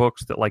story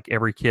books that like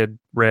every kid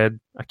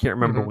read. I can't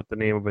remember what the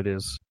name of it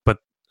is, but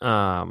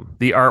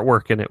the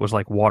artwork in it was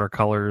like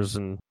watercolors,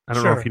 and I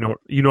don't know if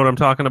you know what I'm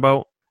talking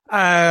about.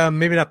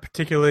 Maybe not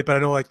particularly, but I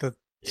know like the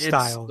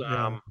style.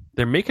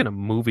 They're making a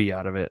movie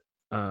out of it.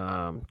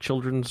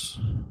 Children's.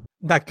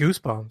 Not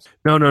Goosebumps.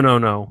 No.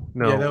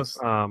 Yeah, that was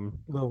a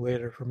little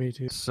later for me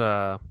too. It's,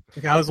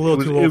 like I was a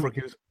little too old for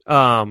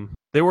Goosebumps.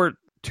 There were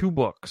 2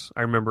 books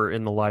I remember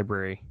in the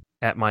library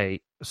at my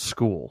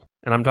school,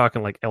 and I'm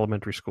talking like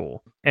elementary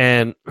school,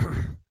 and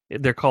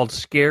they're called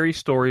Scary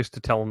Stories to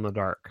Tell in the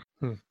Dark,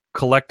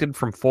 collected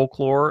from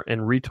folklore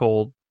and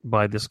retold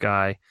by this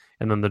guy,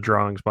 and then the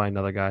drawings by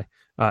another guy,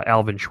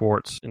 Alvin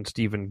Schwartz and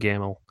Stephen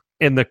Gammell.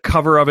 And the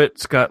cover of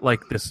it's got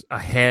like a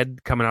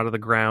head coming out of the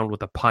ground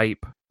with a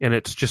pipe, and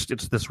it's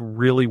this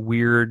really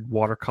weird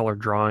watercolor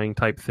drawing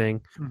type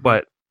thing.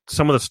 But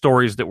some of the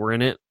stories that were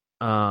in it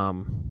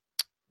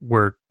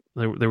were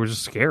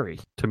just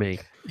scary to me.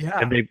 Yeah,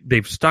 and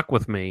they've stuck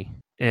with me.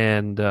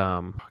 And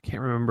I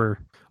can't remember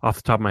off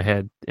the top of my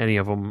head any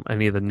of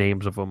the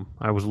names of them.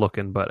 I was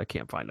looking, but I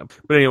can't find them.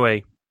 But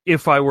anyway,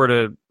 if I were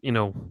to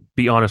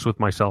be honest with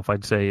myself,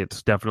 I'd say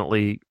it's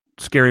definitely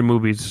scary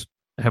movies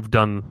have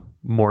done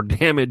more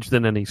damage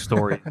than any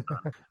story,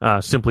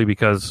 simply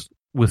because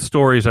with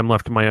stories I'm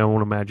left to my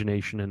own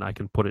imagination and I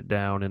can put it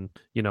down and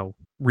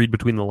read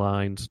between the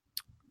lines.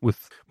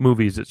 With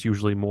movies, it's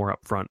usually more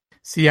upfront.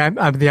 See, I'm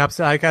the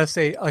opposite. I gotta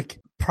say,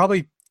 like,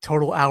 probably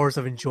total hours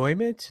of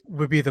enjoyment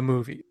would be the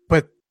movie,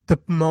 but the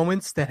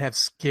moments that have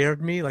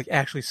scared me, like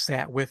actually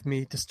sat with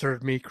me,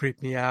 disturbed me,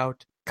 creeped me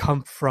out,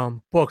 come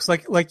from books.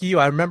 Like you,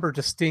 I remember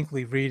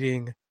distinctly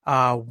reading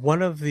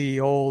one of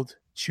the old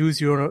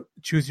choose your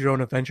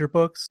own adventure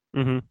books.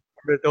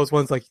 Those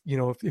ones like,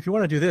 if you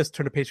want to do this,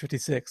 turn to page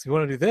 56. If you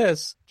want to do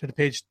this, turn to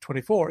page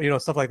 24,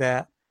 stuff like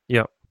that.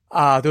 Yeah.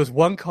 There was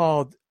one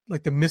called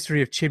like The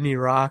Mystery of Chimney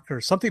Rock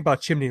or something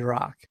about Chimney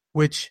Rock,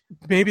 which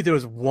maybe there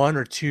was 1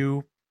 or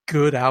 2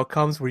 good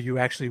outcomes where you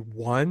actually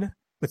won,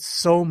 but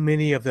so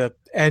many of the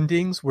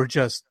endings were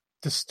just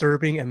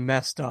disturbing and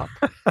messed up.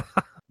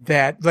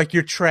 That like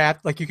you're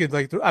trapped, like you could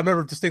like I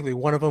remember distinctly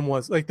one of them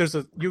was like there's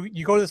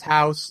you go to this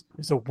house,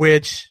 there's a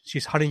witch,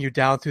 she's hunting you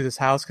down through this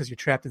house because you're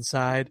trapped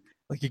inside.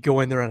 Like you go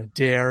in there on a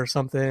dare or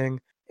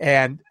something,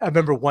 And I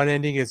remember one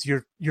ending is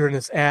you're in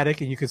this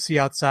attic and you can see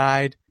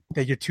outside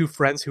that your two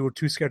friends who were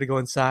too scared to go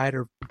inside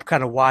are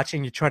kind of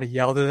watching. You're trying to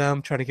yell to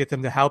them, trying to get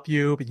them to help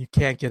you, but you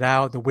can't get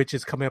out. The witch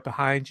is coming up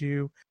behind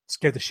you.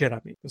 Scared the shit out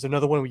of me. There's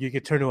another one where you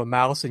get turned to a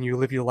mouse and you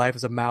live your life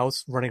as a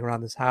mouse running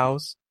around this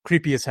house.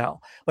 Creepy as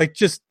hell. Like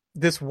just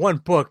this one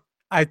book,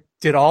 I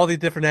did all the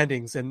different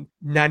endings and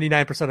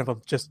 99% of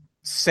them just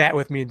sat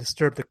with me and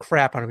disturbed the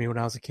crap out of me when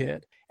I was a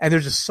kid. And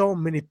there's just so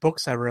many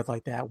books I read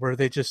like that where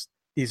they just,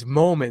 these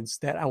moments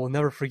that I will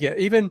never forget.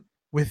 Even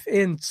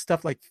within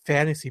stuff like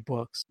fantasy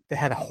books that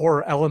had a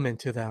horror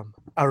element to them,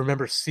 I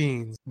remember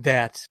scenes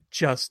that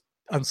just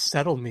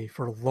unsettled me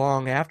for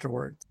long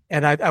afterwards.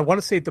 And I want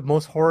to say the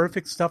most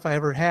horrific stuff I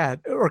ever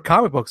had, or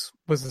comic books,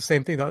 was the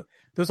same thing.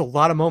 There's a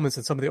lot of moments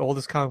in some of the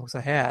oldest comic books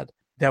I had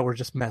that were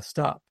just messed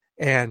up.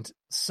 And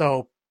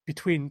so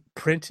between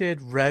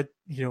printed, read,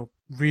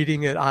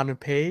 reading it on a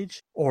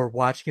page or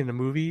watching it in a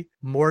movie,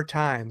 more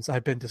times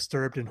I've been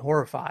disturbed and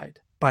horrified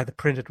by the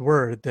printed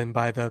word than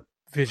by the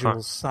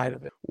visual side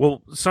of it.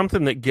 Well,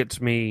 something that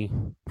gets me,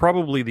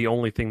 probably the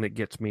only thing that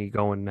gets me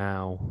going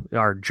now,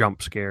 are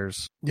jump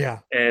scares. Yeah.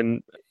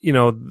 And,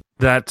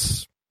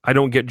 I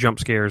don't get jump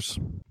scares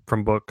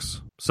from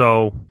books.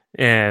 So,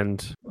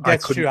 and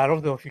that's true. I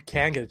don't know if you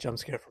can get a jump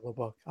scare from a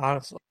book,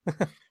 honestly.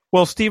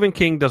 Well, Stephen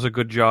King does a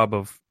good job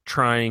of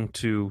trying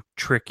to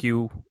trick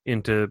you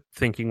into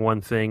thinking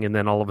one thing, and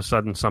then all of a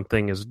sudden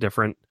something is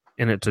different,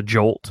 and it's a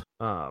jolt.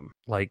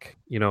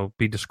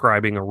 Be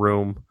describing a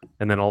room,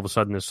 and then all of a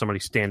sudden there's somebody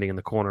standing in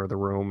the corner of the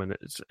room, and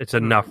it's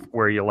enough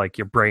where your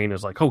brain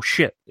is like, oh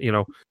shit,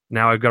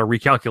 now I've got to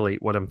recalculate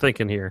what I'm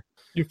thinking here.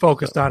 You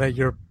focused on it.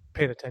 You're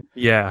paying attention.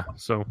 Yeah.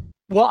 So.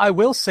 Well, I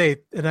will say,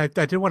 and I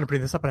did want to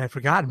bring this up, and I'd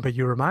forgotten, but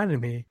you reminded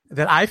me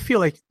that I feel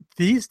like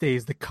these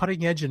days the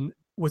cutting edge and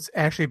what's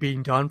actually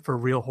being done for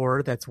real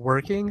horror that's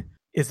working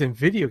is in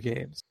video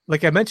games.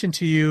 Like I mentioned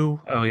to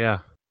you. Oh yeah.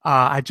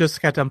 I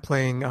just got done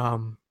playing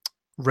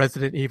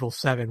Resident Evil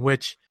 7,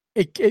 which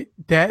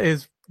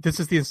this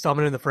is the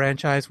installment in the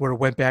franchise where it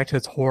went back to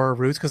its horror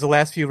roots, because the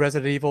last few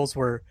Resident Evils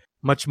were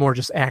much more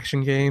just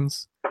action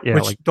games. Yeah,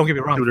 which, don't get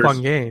me wrong, shooters.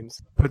 Fun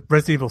games. But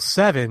Resident Evil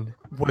 7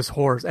 was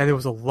horrors, and there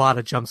was a lot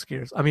of jump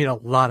scares. I mean, a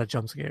lot of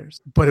jump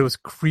scares. But it was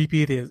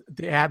creepy,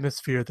 the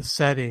atmosphere, the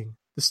setting.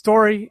 The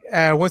story,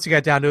 once you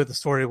got down to it, the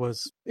story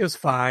was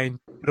fine,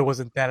 but it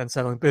wasn't that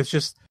unsettling. But it's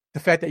just the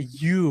fact that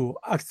you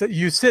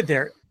sit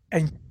there,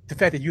 and the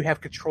fact that you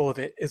have control of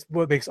it is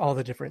what makes all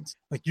the difference.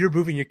 Like, you're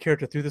moving your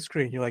character through the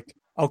screen. You're like,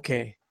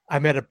 okay,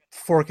 I'm at a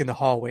fork in the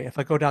hallway. If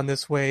I go down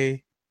this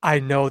way, I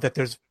know that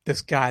there's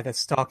this guy that's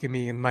stalking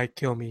me and might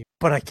kill me,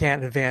 but I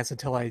can't advance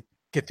until I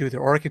get through there.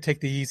 Or I can take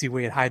the easy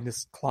way and hide in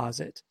this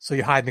closet. So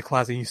you hide in the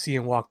closet and you see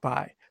him walk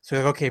by. So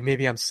you're like, okay,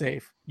 maybe I'm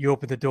safe. You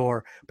open the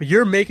door. But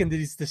you're making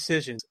these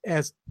decisions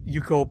as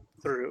you go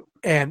through.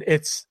 And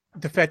it's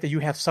the fact that you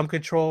have some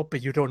control,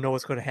 but you don't know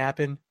what's going to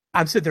happen.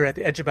 I'm sitting there at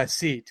the edge of my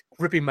seat,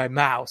 gripping my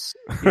mouse,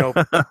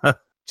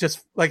 just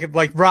like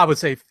Rob would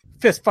say,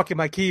 fist fucking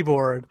my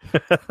keyboard,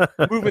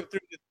 moving through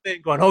the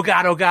thing, going, oh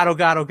God, oh God, oh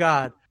God, oh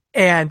God.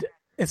 And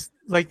it's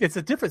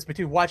a difference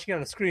between watching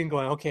on a screen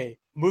going, okay,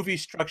 movie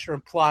structure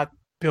and plot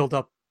build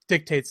up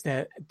dictates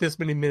that this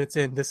many minutes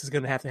in, this is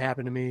going to have to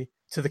happen to me,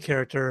 to the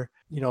character.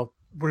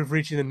 We're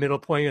reaching the middle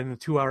point in a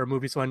 2-hour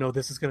movie, so I know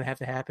this is going to have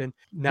to happen.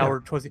 Now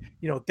we're towards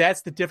the,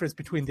 that's the difference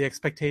between the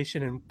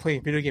expectation and playing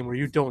a video game where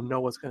you don't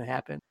know what's going to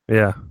happen.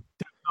 Yeah.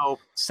 There's no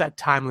set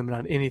time limit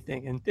on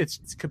anything, and it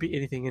could be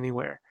anything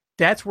anywhere.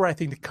 That's where I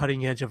think the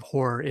cutting edge of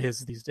horror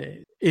is these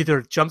days.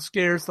 Either jump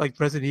scares like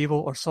Resident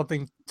Evil or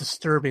something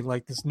disturbing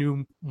like this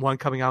new one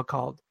coming out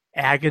called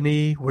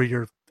Agony, where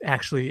you're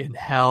actually in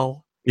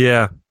hell.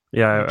 Yeah.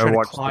 Yeah, I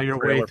watched to claw your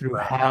way through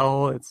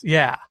hell.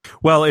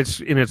 Well,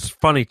 it's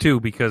funny too,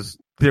 because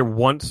there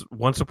once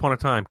upon a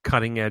time,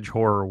 cutting edge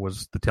horror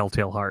was The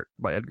Telltale Heart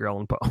by Edgar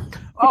Allan Poe.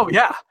 Oh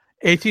yeah,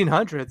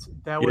 1800s.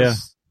 That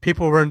was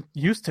people weren't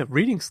used to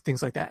reading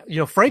things like that.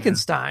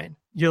 Frankenstein.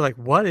 You're like,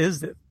 what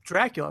is it?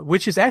 Dracula,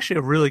 which is actually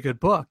a really good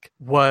book,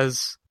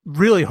 was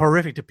really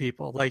horrific to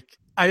people. Like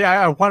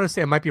I want to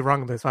say, I might be wrong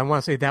with this, but I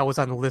want to say that was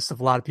on the list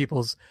of a lot of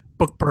people's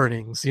book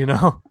burnings.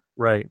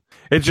 Right.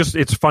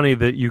 It's funny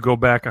that you go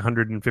back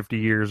 150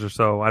 years or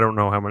so. I don't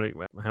know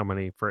how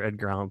many for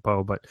Edgar Allan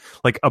Poe, but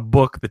like a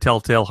book, The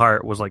Telltale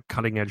Heart, was like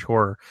cutting edge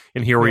horror.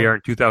 And here we are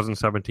in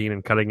 2017,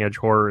 and cutting edge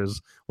horror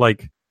is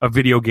like a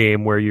video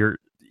game where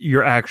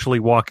you're actually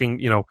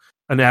walking,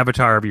 an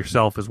avatar of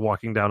yourself is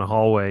walking down a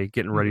hallway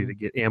getting ready to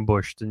get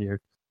ambushed, and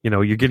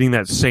you're getting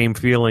that same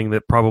feeling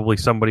that probably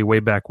somebody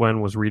way back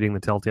when was reading The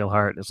Telltale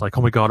Heart. It's like,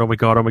 oh my God, oh my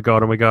God, oh my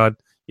God, oh my God,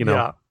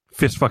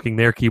 fist fucking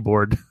their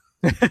keyboard.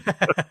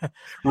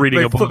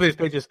 Reading a book. Flipping his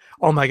pages.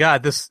 Oh my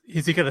God! Is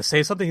he going to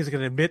say something? Is he going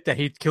to admit that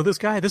he killed this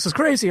guy? This is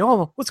crazy.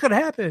 Oh, what's going to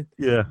happen?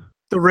 Yeah.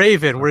 The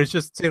Raven, where he's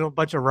just saying a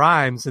bunch of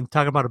rhymes and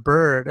talking about a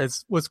bird,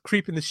 was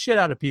creeping the shit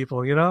out of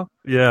people.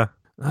 Yeah.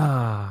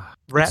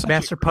 Rat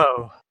Master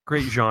Poe.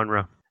 Great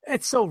genre.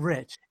 It's so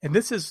rich, and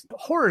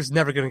horror is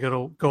never going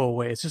to go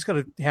away. It's just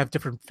going to have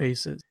different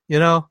faces.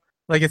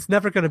 Like it's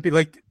never going to be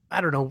like, I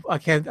don't know.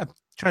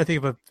 trying to think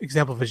of an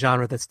example of a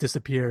genre that's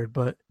disappeared,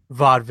 but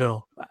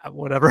vaudeville,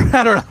 whatever.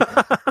 I don't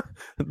know.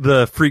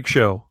 The freak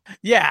show.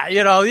 Yeah,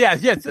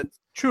 it's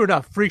true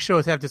enough. Freak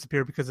shows have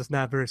disappeared because it's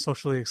not very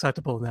socially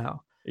acceptable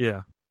now.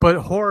 Yeah. But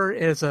horror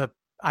as a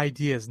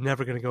idea is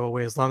never going to go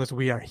away as long as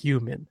we are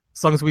human.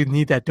 As long as we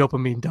need that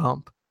dopamine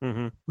dump,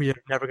 we are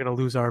never going to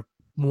lose our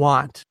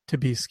want to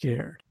be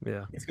scared.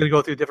 Yeah. It's going to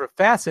go through different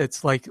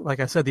facets, like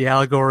I said, the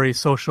allegory,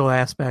 social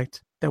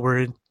aspect that we're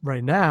in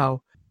right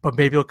now, but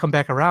maybe it'll come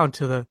back around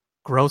to the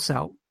gross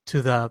out,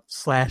 to the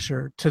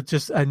slasher, to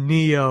just a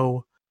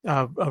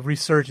a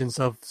resurgence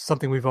of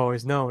something we've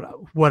always known,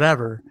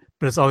 whatever,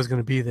 but it's always going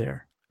to be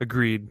there.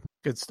 Agreed.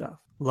 Good stuff.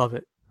 Love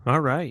it.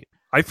 All right.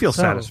 I feel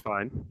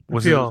satisfied.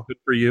 Was it good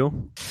for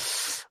you?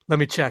 Let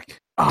me check.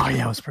 Oh,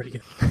 yeah, it was pretty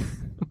good.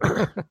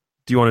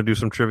 Do you want to do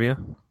some trivia?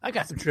 I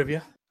got some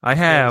trivia. I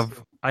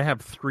have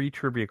 3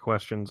 trivia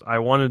questions. I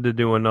wanted to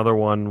do another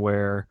one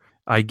where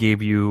I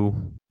gave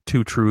you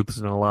 2 truths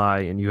and a lie,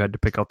 and you had to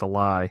pick out the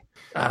lie.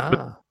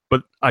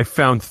 But I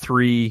found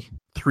 3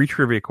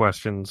 trivia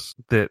questions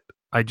that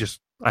I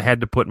had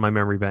to put in my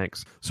memory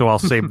banks, so I'll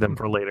save them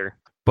for later.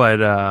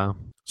 But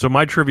so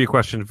my trivia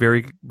question is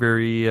very,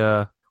 very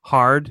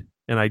hard,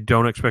 and I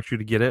don't expect you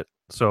to get it.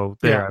 So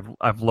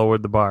I've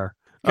lowered the bar.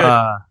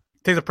 Good.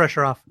 Take the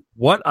pressure off.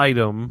 What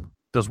item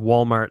does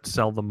Walmart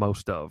sell the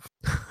most of?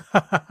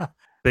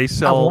 They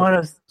sell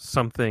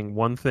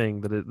one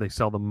thing that they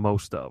sell the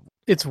most of.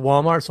 It's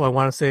Walmart, so I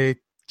want to say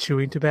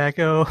chewing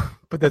tobacco,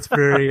 but that's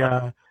very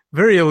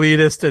very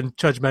elitist and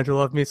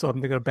judgmental of me, so I'm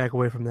going to back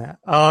away from that.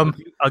 I'll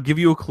give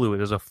you a clue.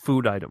 It is a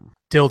food item.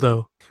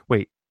 Dildo.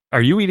 Wait,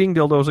 are you eating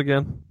dildos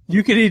again?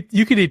 You can eat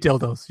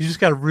dildos. You just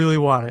got to really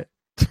want it.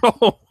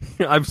 Oh,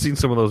 I've seen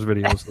some of those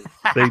videos.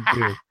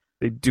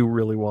 They do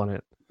really want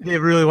it. They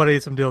really want to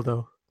eat some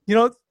dildo.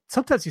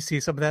 Sometimes you see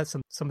some of that,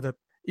 some of the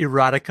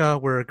erotica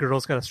where a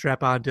girl's got a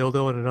strap-on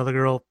dildo and another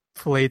girl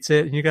fillets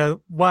it, and you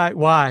go,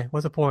 why?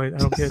 What's the point? I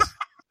don't get.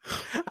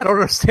 I don't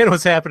understand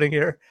what's happening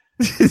here.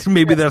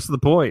 Maybe that's the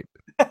point.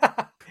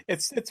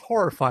 It's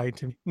horrifying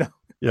to me. No.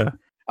 Yeah.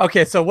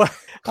 Okay, so what?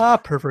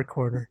 Pervert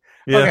corner.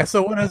 Yeah. Okay,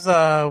 so what does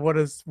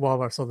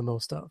Walmart sell the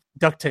most of?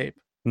 Duct tape.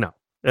 No,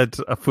 it's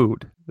a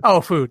food.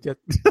 Oh, food. Yeah.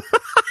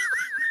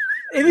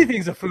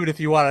 Anything's a food if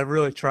you want to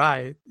really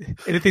try.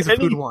 Anything's a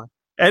food one.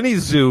 Any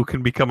zoo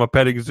can become a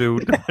petting zoo.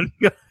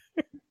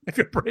 If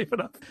you're brave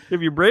enough.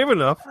 If you're brave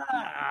enough.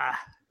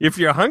 If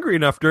you're hungry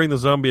enough during the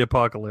zombie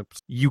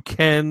apocalypse, you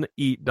can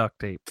eat duct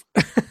tape.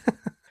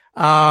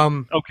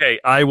 Okay,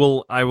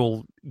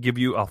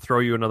 I'll throw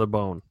you another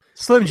bone.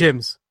 Slim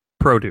Jims.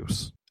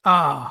 Produce.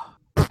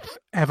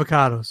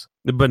 Avocados.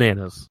 The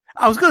bananas.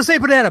 I was going to say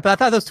banana, but I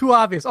thought that was too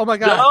obvious. Oh my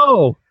God.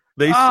 No!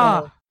 They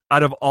sell,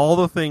 out of all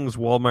the things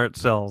Walmart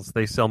sells,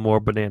 they sell more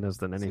bananas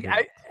than anything.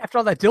 After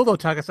all that dildo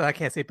talk, I said I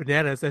can't say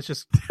bananas. That's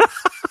just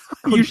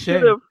you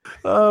should have.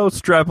 Oh,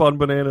 strap on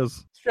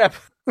bananas. Strap.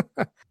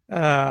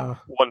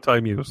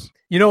 One-time use.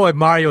 You know what?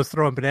 Mario's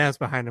throwing bananas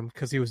behind him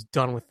because he was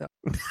done with them.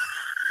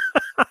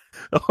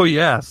 Oh,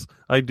 yes.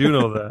 I do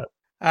know that.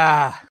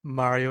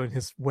 Mario and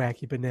his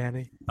wacky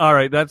banana. All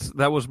right,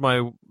 that was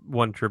my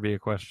one trivia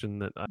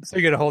question. So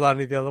you're going to hold on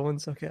to the other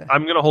ones? Okay.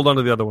 I'm going to hold on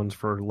to the other ones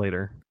for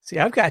later. See,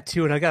 I've got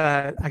 2, and I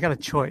got a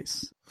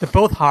choice. They're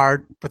both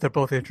hard, but they're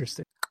both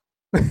interesting.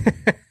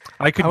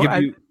 I could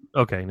give you...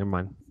 Okay, never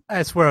mind.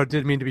 I swear I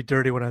didn't mean to be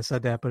dirty when I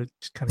said that, but it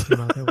just kind of came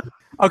out that way.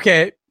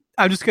 Okay,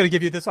 I'm just going to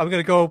give you this. I'm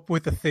going to go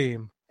with the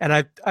theme.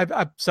 And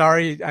I'm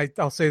sorry,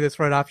 I'll say this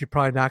right off. You're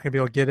probably not going to be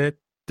able to get it.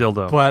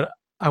 Dildo. But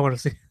I want to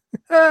see.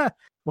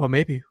 Well,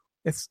 maybe.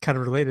 It's kind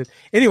of related.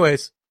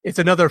 Anyways, it's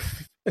another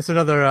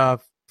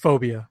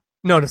phobia.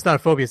 No, it's not a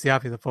phobia. It's the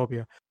opposite of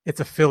phobia. It's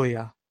a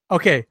philia.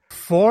 Okay,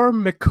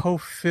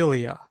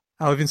 formicophilia.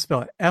 I'll even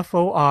spell it.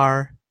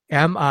 Formicophilia.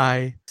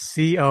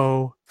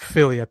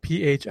 Philia.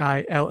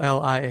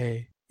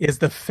 Is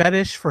the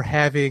fetish for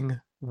having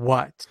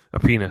what? A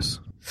penis.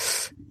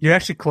 You're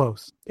actually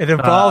close. It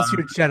involves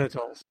your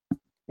genitals.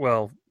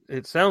 Well,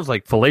 it sounds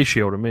like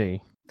fellatio to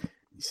me.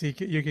 See,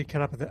 you get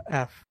cut up at the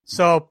F.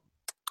 So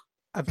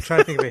I'm trying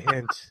to think of a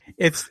hint.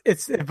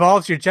 It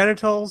involves your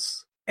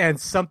genitals and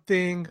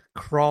something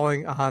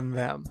crawling on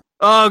them.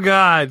 Oh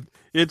God!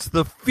 It's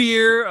the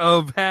fear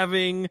of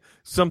having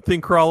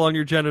something crawl on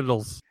your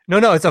genitals.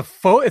 No, it's a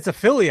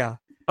philia.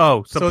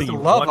 Oh, something so it's a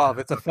love of.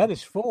 It's a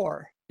fetish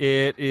for.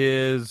 It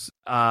is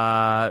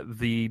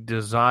the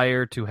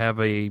desire to have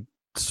a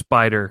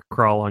spider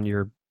crawl on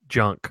your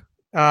junk.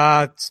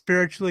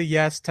 Spiritually,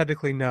 yes.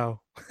 Technically,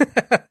 no.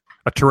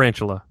 A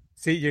tarantula.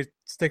 See, you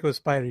stick with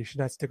spider. You should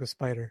not stick with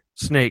spider.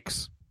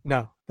 Snakes.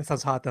 No, that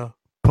sounds hot though.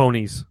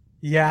 Ponies.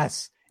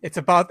 Yes, it's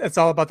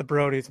all about the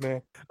bronies,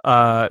 man.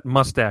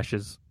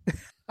 Mustaches.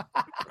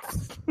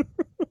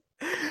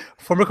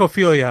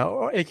 Formicophilia,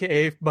 or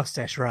AKA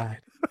mustache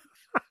ride.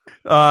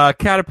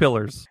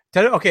 Caterpillars.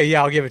 Okay,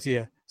 yeah, I'll give it to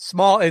you.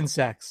 Small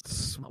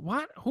insects.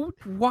 What?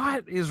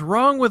 What is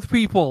wrong with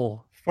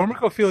people?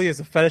 Formicophilia is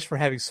a fetish for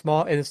having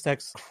small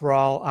insects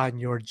crawl on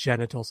your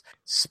genitals.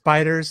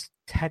 Spiders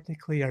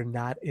technically are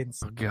not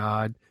insects. Oh,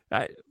 God.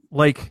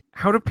 Like,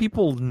 how do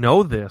people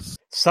know this?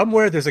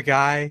 Somewhere there's a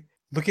guy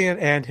looking at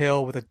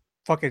anthill with a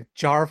fucking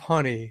jar of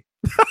honey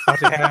about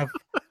to have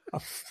a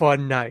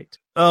fun night.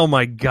 Oh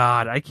my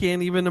God, I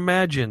can't even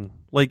imagine.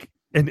 Like,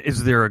 and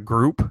is there a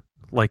group?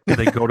 Like, do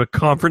they go to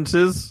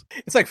conferences?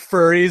 It's like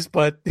furries,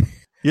 but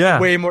Yeah.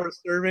 way more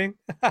disturbing.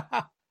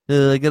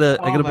 I got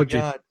a bunch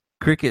God. of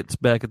crickets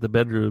back at the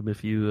bedroom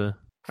if you...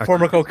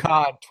 Formico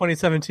Con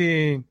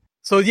 2017.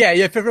 So yeah,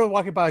 if you're ever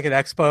walking by like an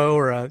expo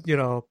or a,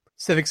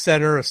 civic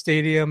center or a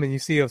stadium and you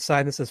see a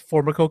sign that says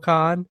Formico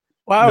Con,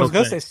 well, I was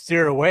going to say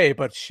steer away,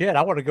 but shit,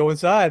 I want to go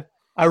inside.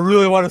 I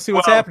really want to see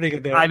what's happening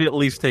in there. I'd at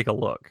least take a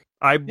look.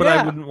 I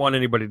wouldn't want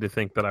anybody to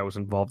think that I was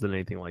involved in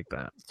anything like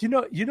that.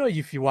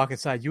 If you walk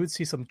inside, you would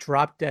see some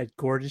drop dead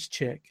gorgeous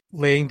chick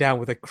laying down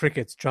with the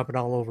crickets jumping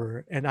all over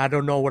her, and I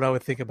don't know what I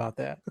would think about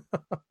that.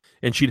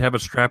 And she'd have a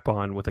strap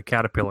on with a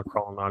caterpillar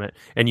crawling on it,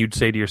 and you'd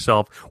say to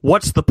yourself,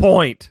 "What's the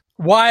point?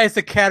 Why is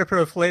the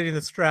caterpillar inflating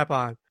the strap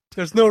on?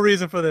 There's no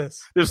reason for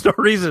this. There's no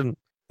reason."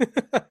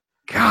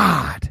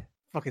 God,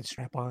 fucking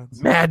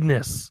strap-ons,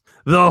 madness,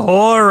 the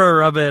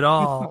horror of it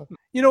all.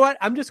 You know what?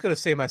 I'm just gonna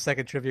say my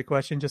second trivia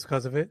question just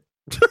because of it.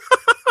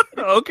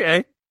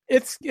 Okay.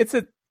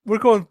 We're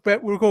going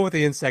with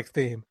the insect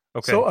theme.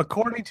 Okay. So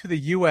according to the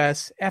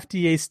U.S.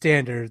 FDA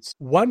standards,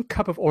 1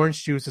 cup of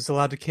orange juice is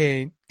allowed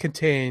to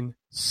contain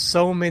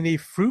so many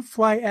fruit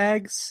fly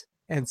eggs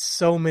and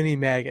so many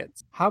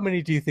maggots. How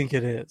many do you think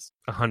it is?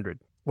 100.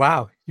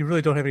 Wow, you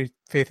really don't have any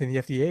faith in the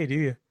FDA, do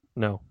you?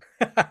 No.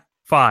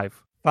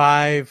 5.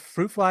 5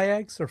 fruit fly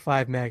eggs or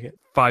 5 maggots?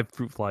 5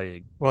 fruit fly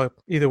egg. Well,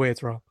 either way,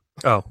 it's wrong.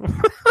 Oh.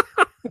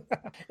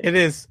 It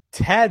is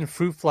 10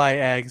 fruit fly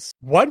eggs.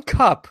 1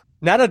 cup,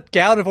 not a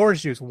gallon of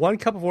orange juice. 1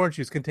 cup of orange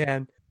juice can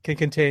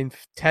contain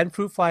 10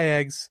 fruit fly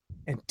eggs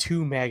and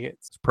 2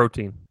 maggots. It's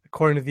protein.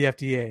 According to the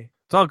FDA.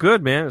 It's all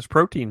good, man. It's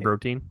protein.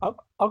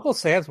 Uncle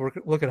Sam's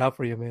looking out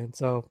for you, man.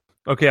 So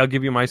okay, I'll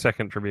give you my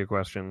second trivia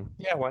question.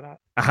 Yeah, why not?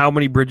 How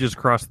many bridges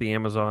cross the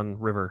Amazon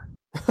River?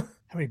 How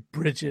many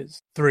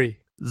bridges? 3.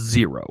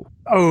 0.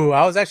 Oh,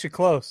 I was actually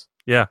close.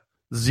 Yeah.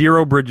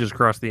 0 bridges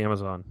cross the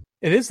Amazon.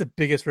 It is the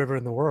biggest river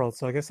in the world,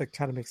 so I guess that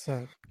kind of makes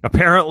sense.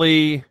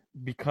 Apparently,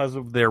 because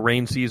of their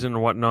rain season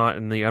and whatnot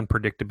and the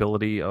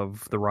unpredictability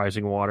of the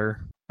rising water.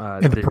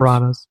 And the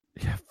piranhas.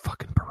 Yeah,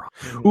 fucking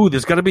piranhas. Ooh,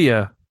 there's got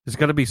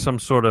to be some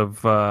sort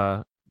of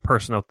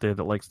person out there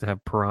that likes to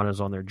have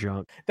piranhas on their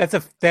junk. That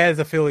is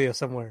affiliate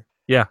somewhere.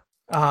 Yeah.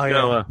 Oh,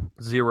 yeah.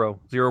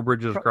 0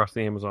 bridges across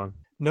the Amazon.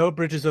 No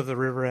bridges of the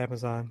river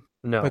Amazon.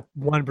 No. But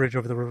 1 bridge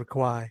over the river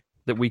Kwai.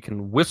 That we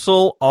can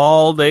whistle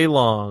all day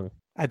long.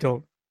 I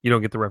don't. You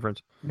don't get the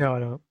reference? No, I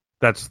don't.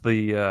 That's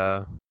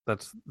the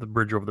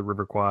bridge over the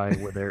River Kwai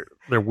where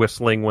they're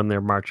whistling when they're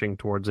marching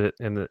towards it,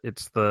 and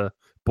it's the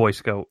Boy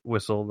Scout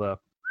whistle. The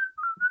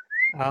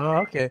Oh,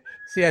 okay.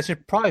 See, I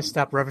should probably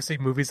stop referencing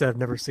movies that I've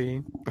never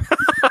seen.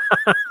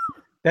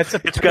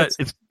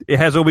 It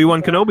has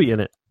Obi-Wan Kenobi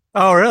in it.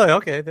 Oh, really?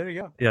 Okay, there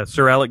you go. Yeah,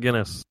 Sir Alec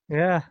Guinness.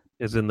 Yeah,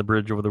 is in the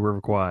bridge over the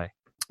River Kwai.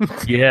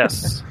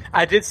 Yes,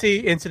 I did see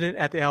Incident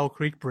at the Owl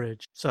Creek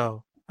Bridge,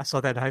 so I saw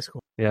that in high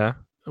school. Yeah.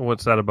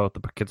 What's that about? The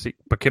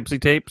Poughkeepsie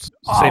tapes?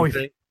 Oh, we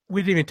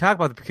didn't even talk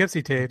about the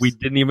Poughkeepsie tapes. We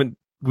didn't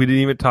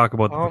even talk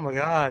about. Oh my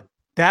god,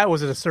 that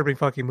was a disturbing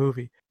fucking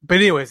movie. But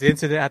anyways, the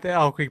Incident at the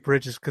Owl Creek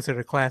Bridge is considered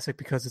a classic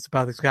because it's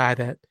about this guy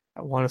that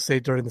I want to say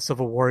during the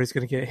Civil War he's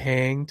going to get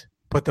hanged,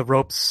 but the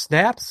rope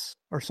snaps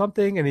or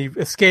something, and he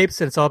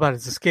escapes, and it's all about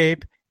his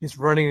escape. He's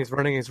running.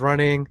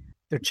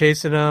 They're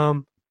chasing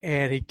him,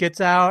 and he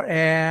gets out,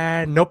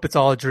 and nope, it's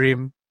all a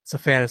dream. It's a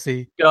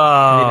fantasy. Oh.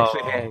 And he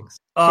actually hangs.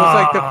 So it's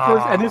like the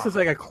first, and this is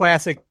like a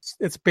classic.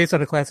 It's based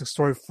on a classic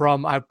story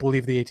from, I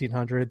believe, the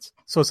 1800s.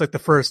 So it's like the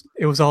first.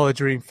 It was all a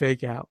dream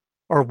fake out,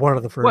 or one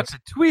of the first. What's a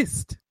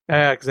twist?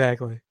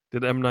 Exactly.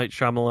 Did M. Night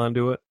Shyamalan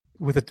do it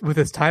with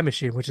his time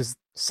machine, which is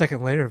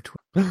second layer of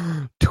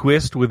twist?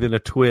 Twist within a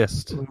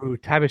twist. Ooh,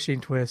 time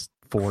machine twist.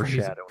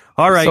 Foreshadow.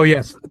 All right. So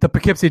yes, the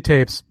Poughkeepsie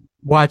tapes.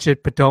 Watch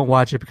it, but don't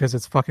watch it because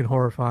it's fucking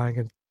horrifying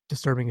and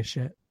disturbing as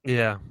shit.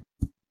 Yeah.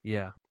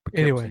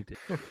 Anyway.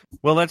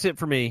 Well, that's it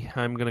for me.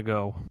 I'm going to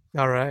go.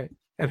 All right.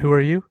 And who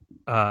are you?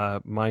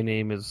 My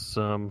name is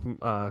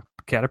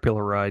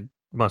Caterpillar Ride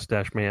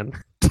Mustache Man.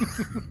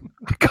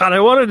 God, I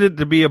wanted it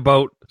to be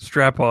about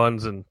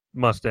strap-ons and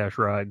mustache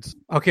rides.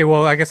 Okay,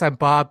 well, I guess I'm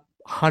Bob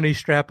Honey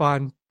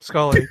Strap-on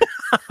Scully.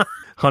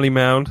 Honey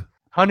Mound.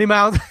 Honey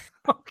Mound?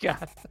 Oh,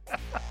 God.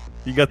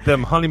 You got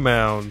them honey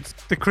mounds.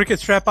 The cricket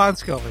Strap-on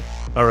Scully.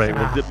 All right,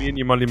 well, dip me in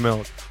your Monday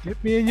milk.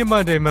 Dip me in your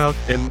Monday milk.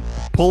 And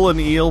pull an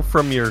eel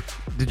from your...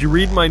 Did you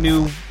read my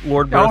new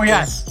Lord Birthday? Oh,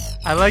 yes.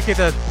 I like it,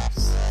 a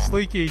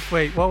sleeky...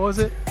 Wait, what was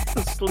it?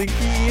 A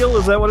sleeky eel?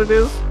 Is that what it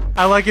is?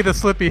 I like it, a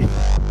slippy.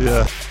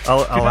 Yeah. Do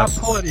not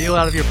pull an eel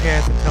out of your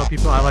pants and tell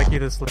people I like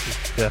it, a slippy.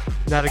 Yeah.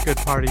 Not a good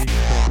party.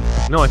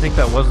 No, I think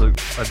that was a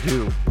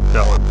do.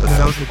 No,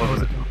 that was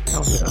it.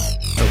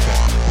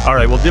 Okay. All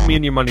right, well, dip me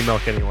in your Monday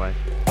milk anyway.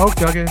 Oh,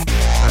 Duggan. All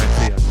right,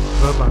 see ya.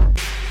 Bye-bye.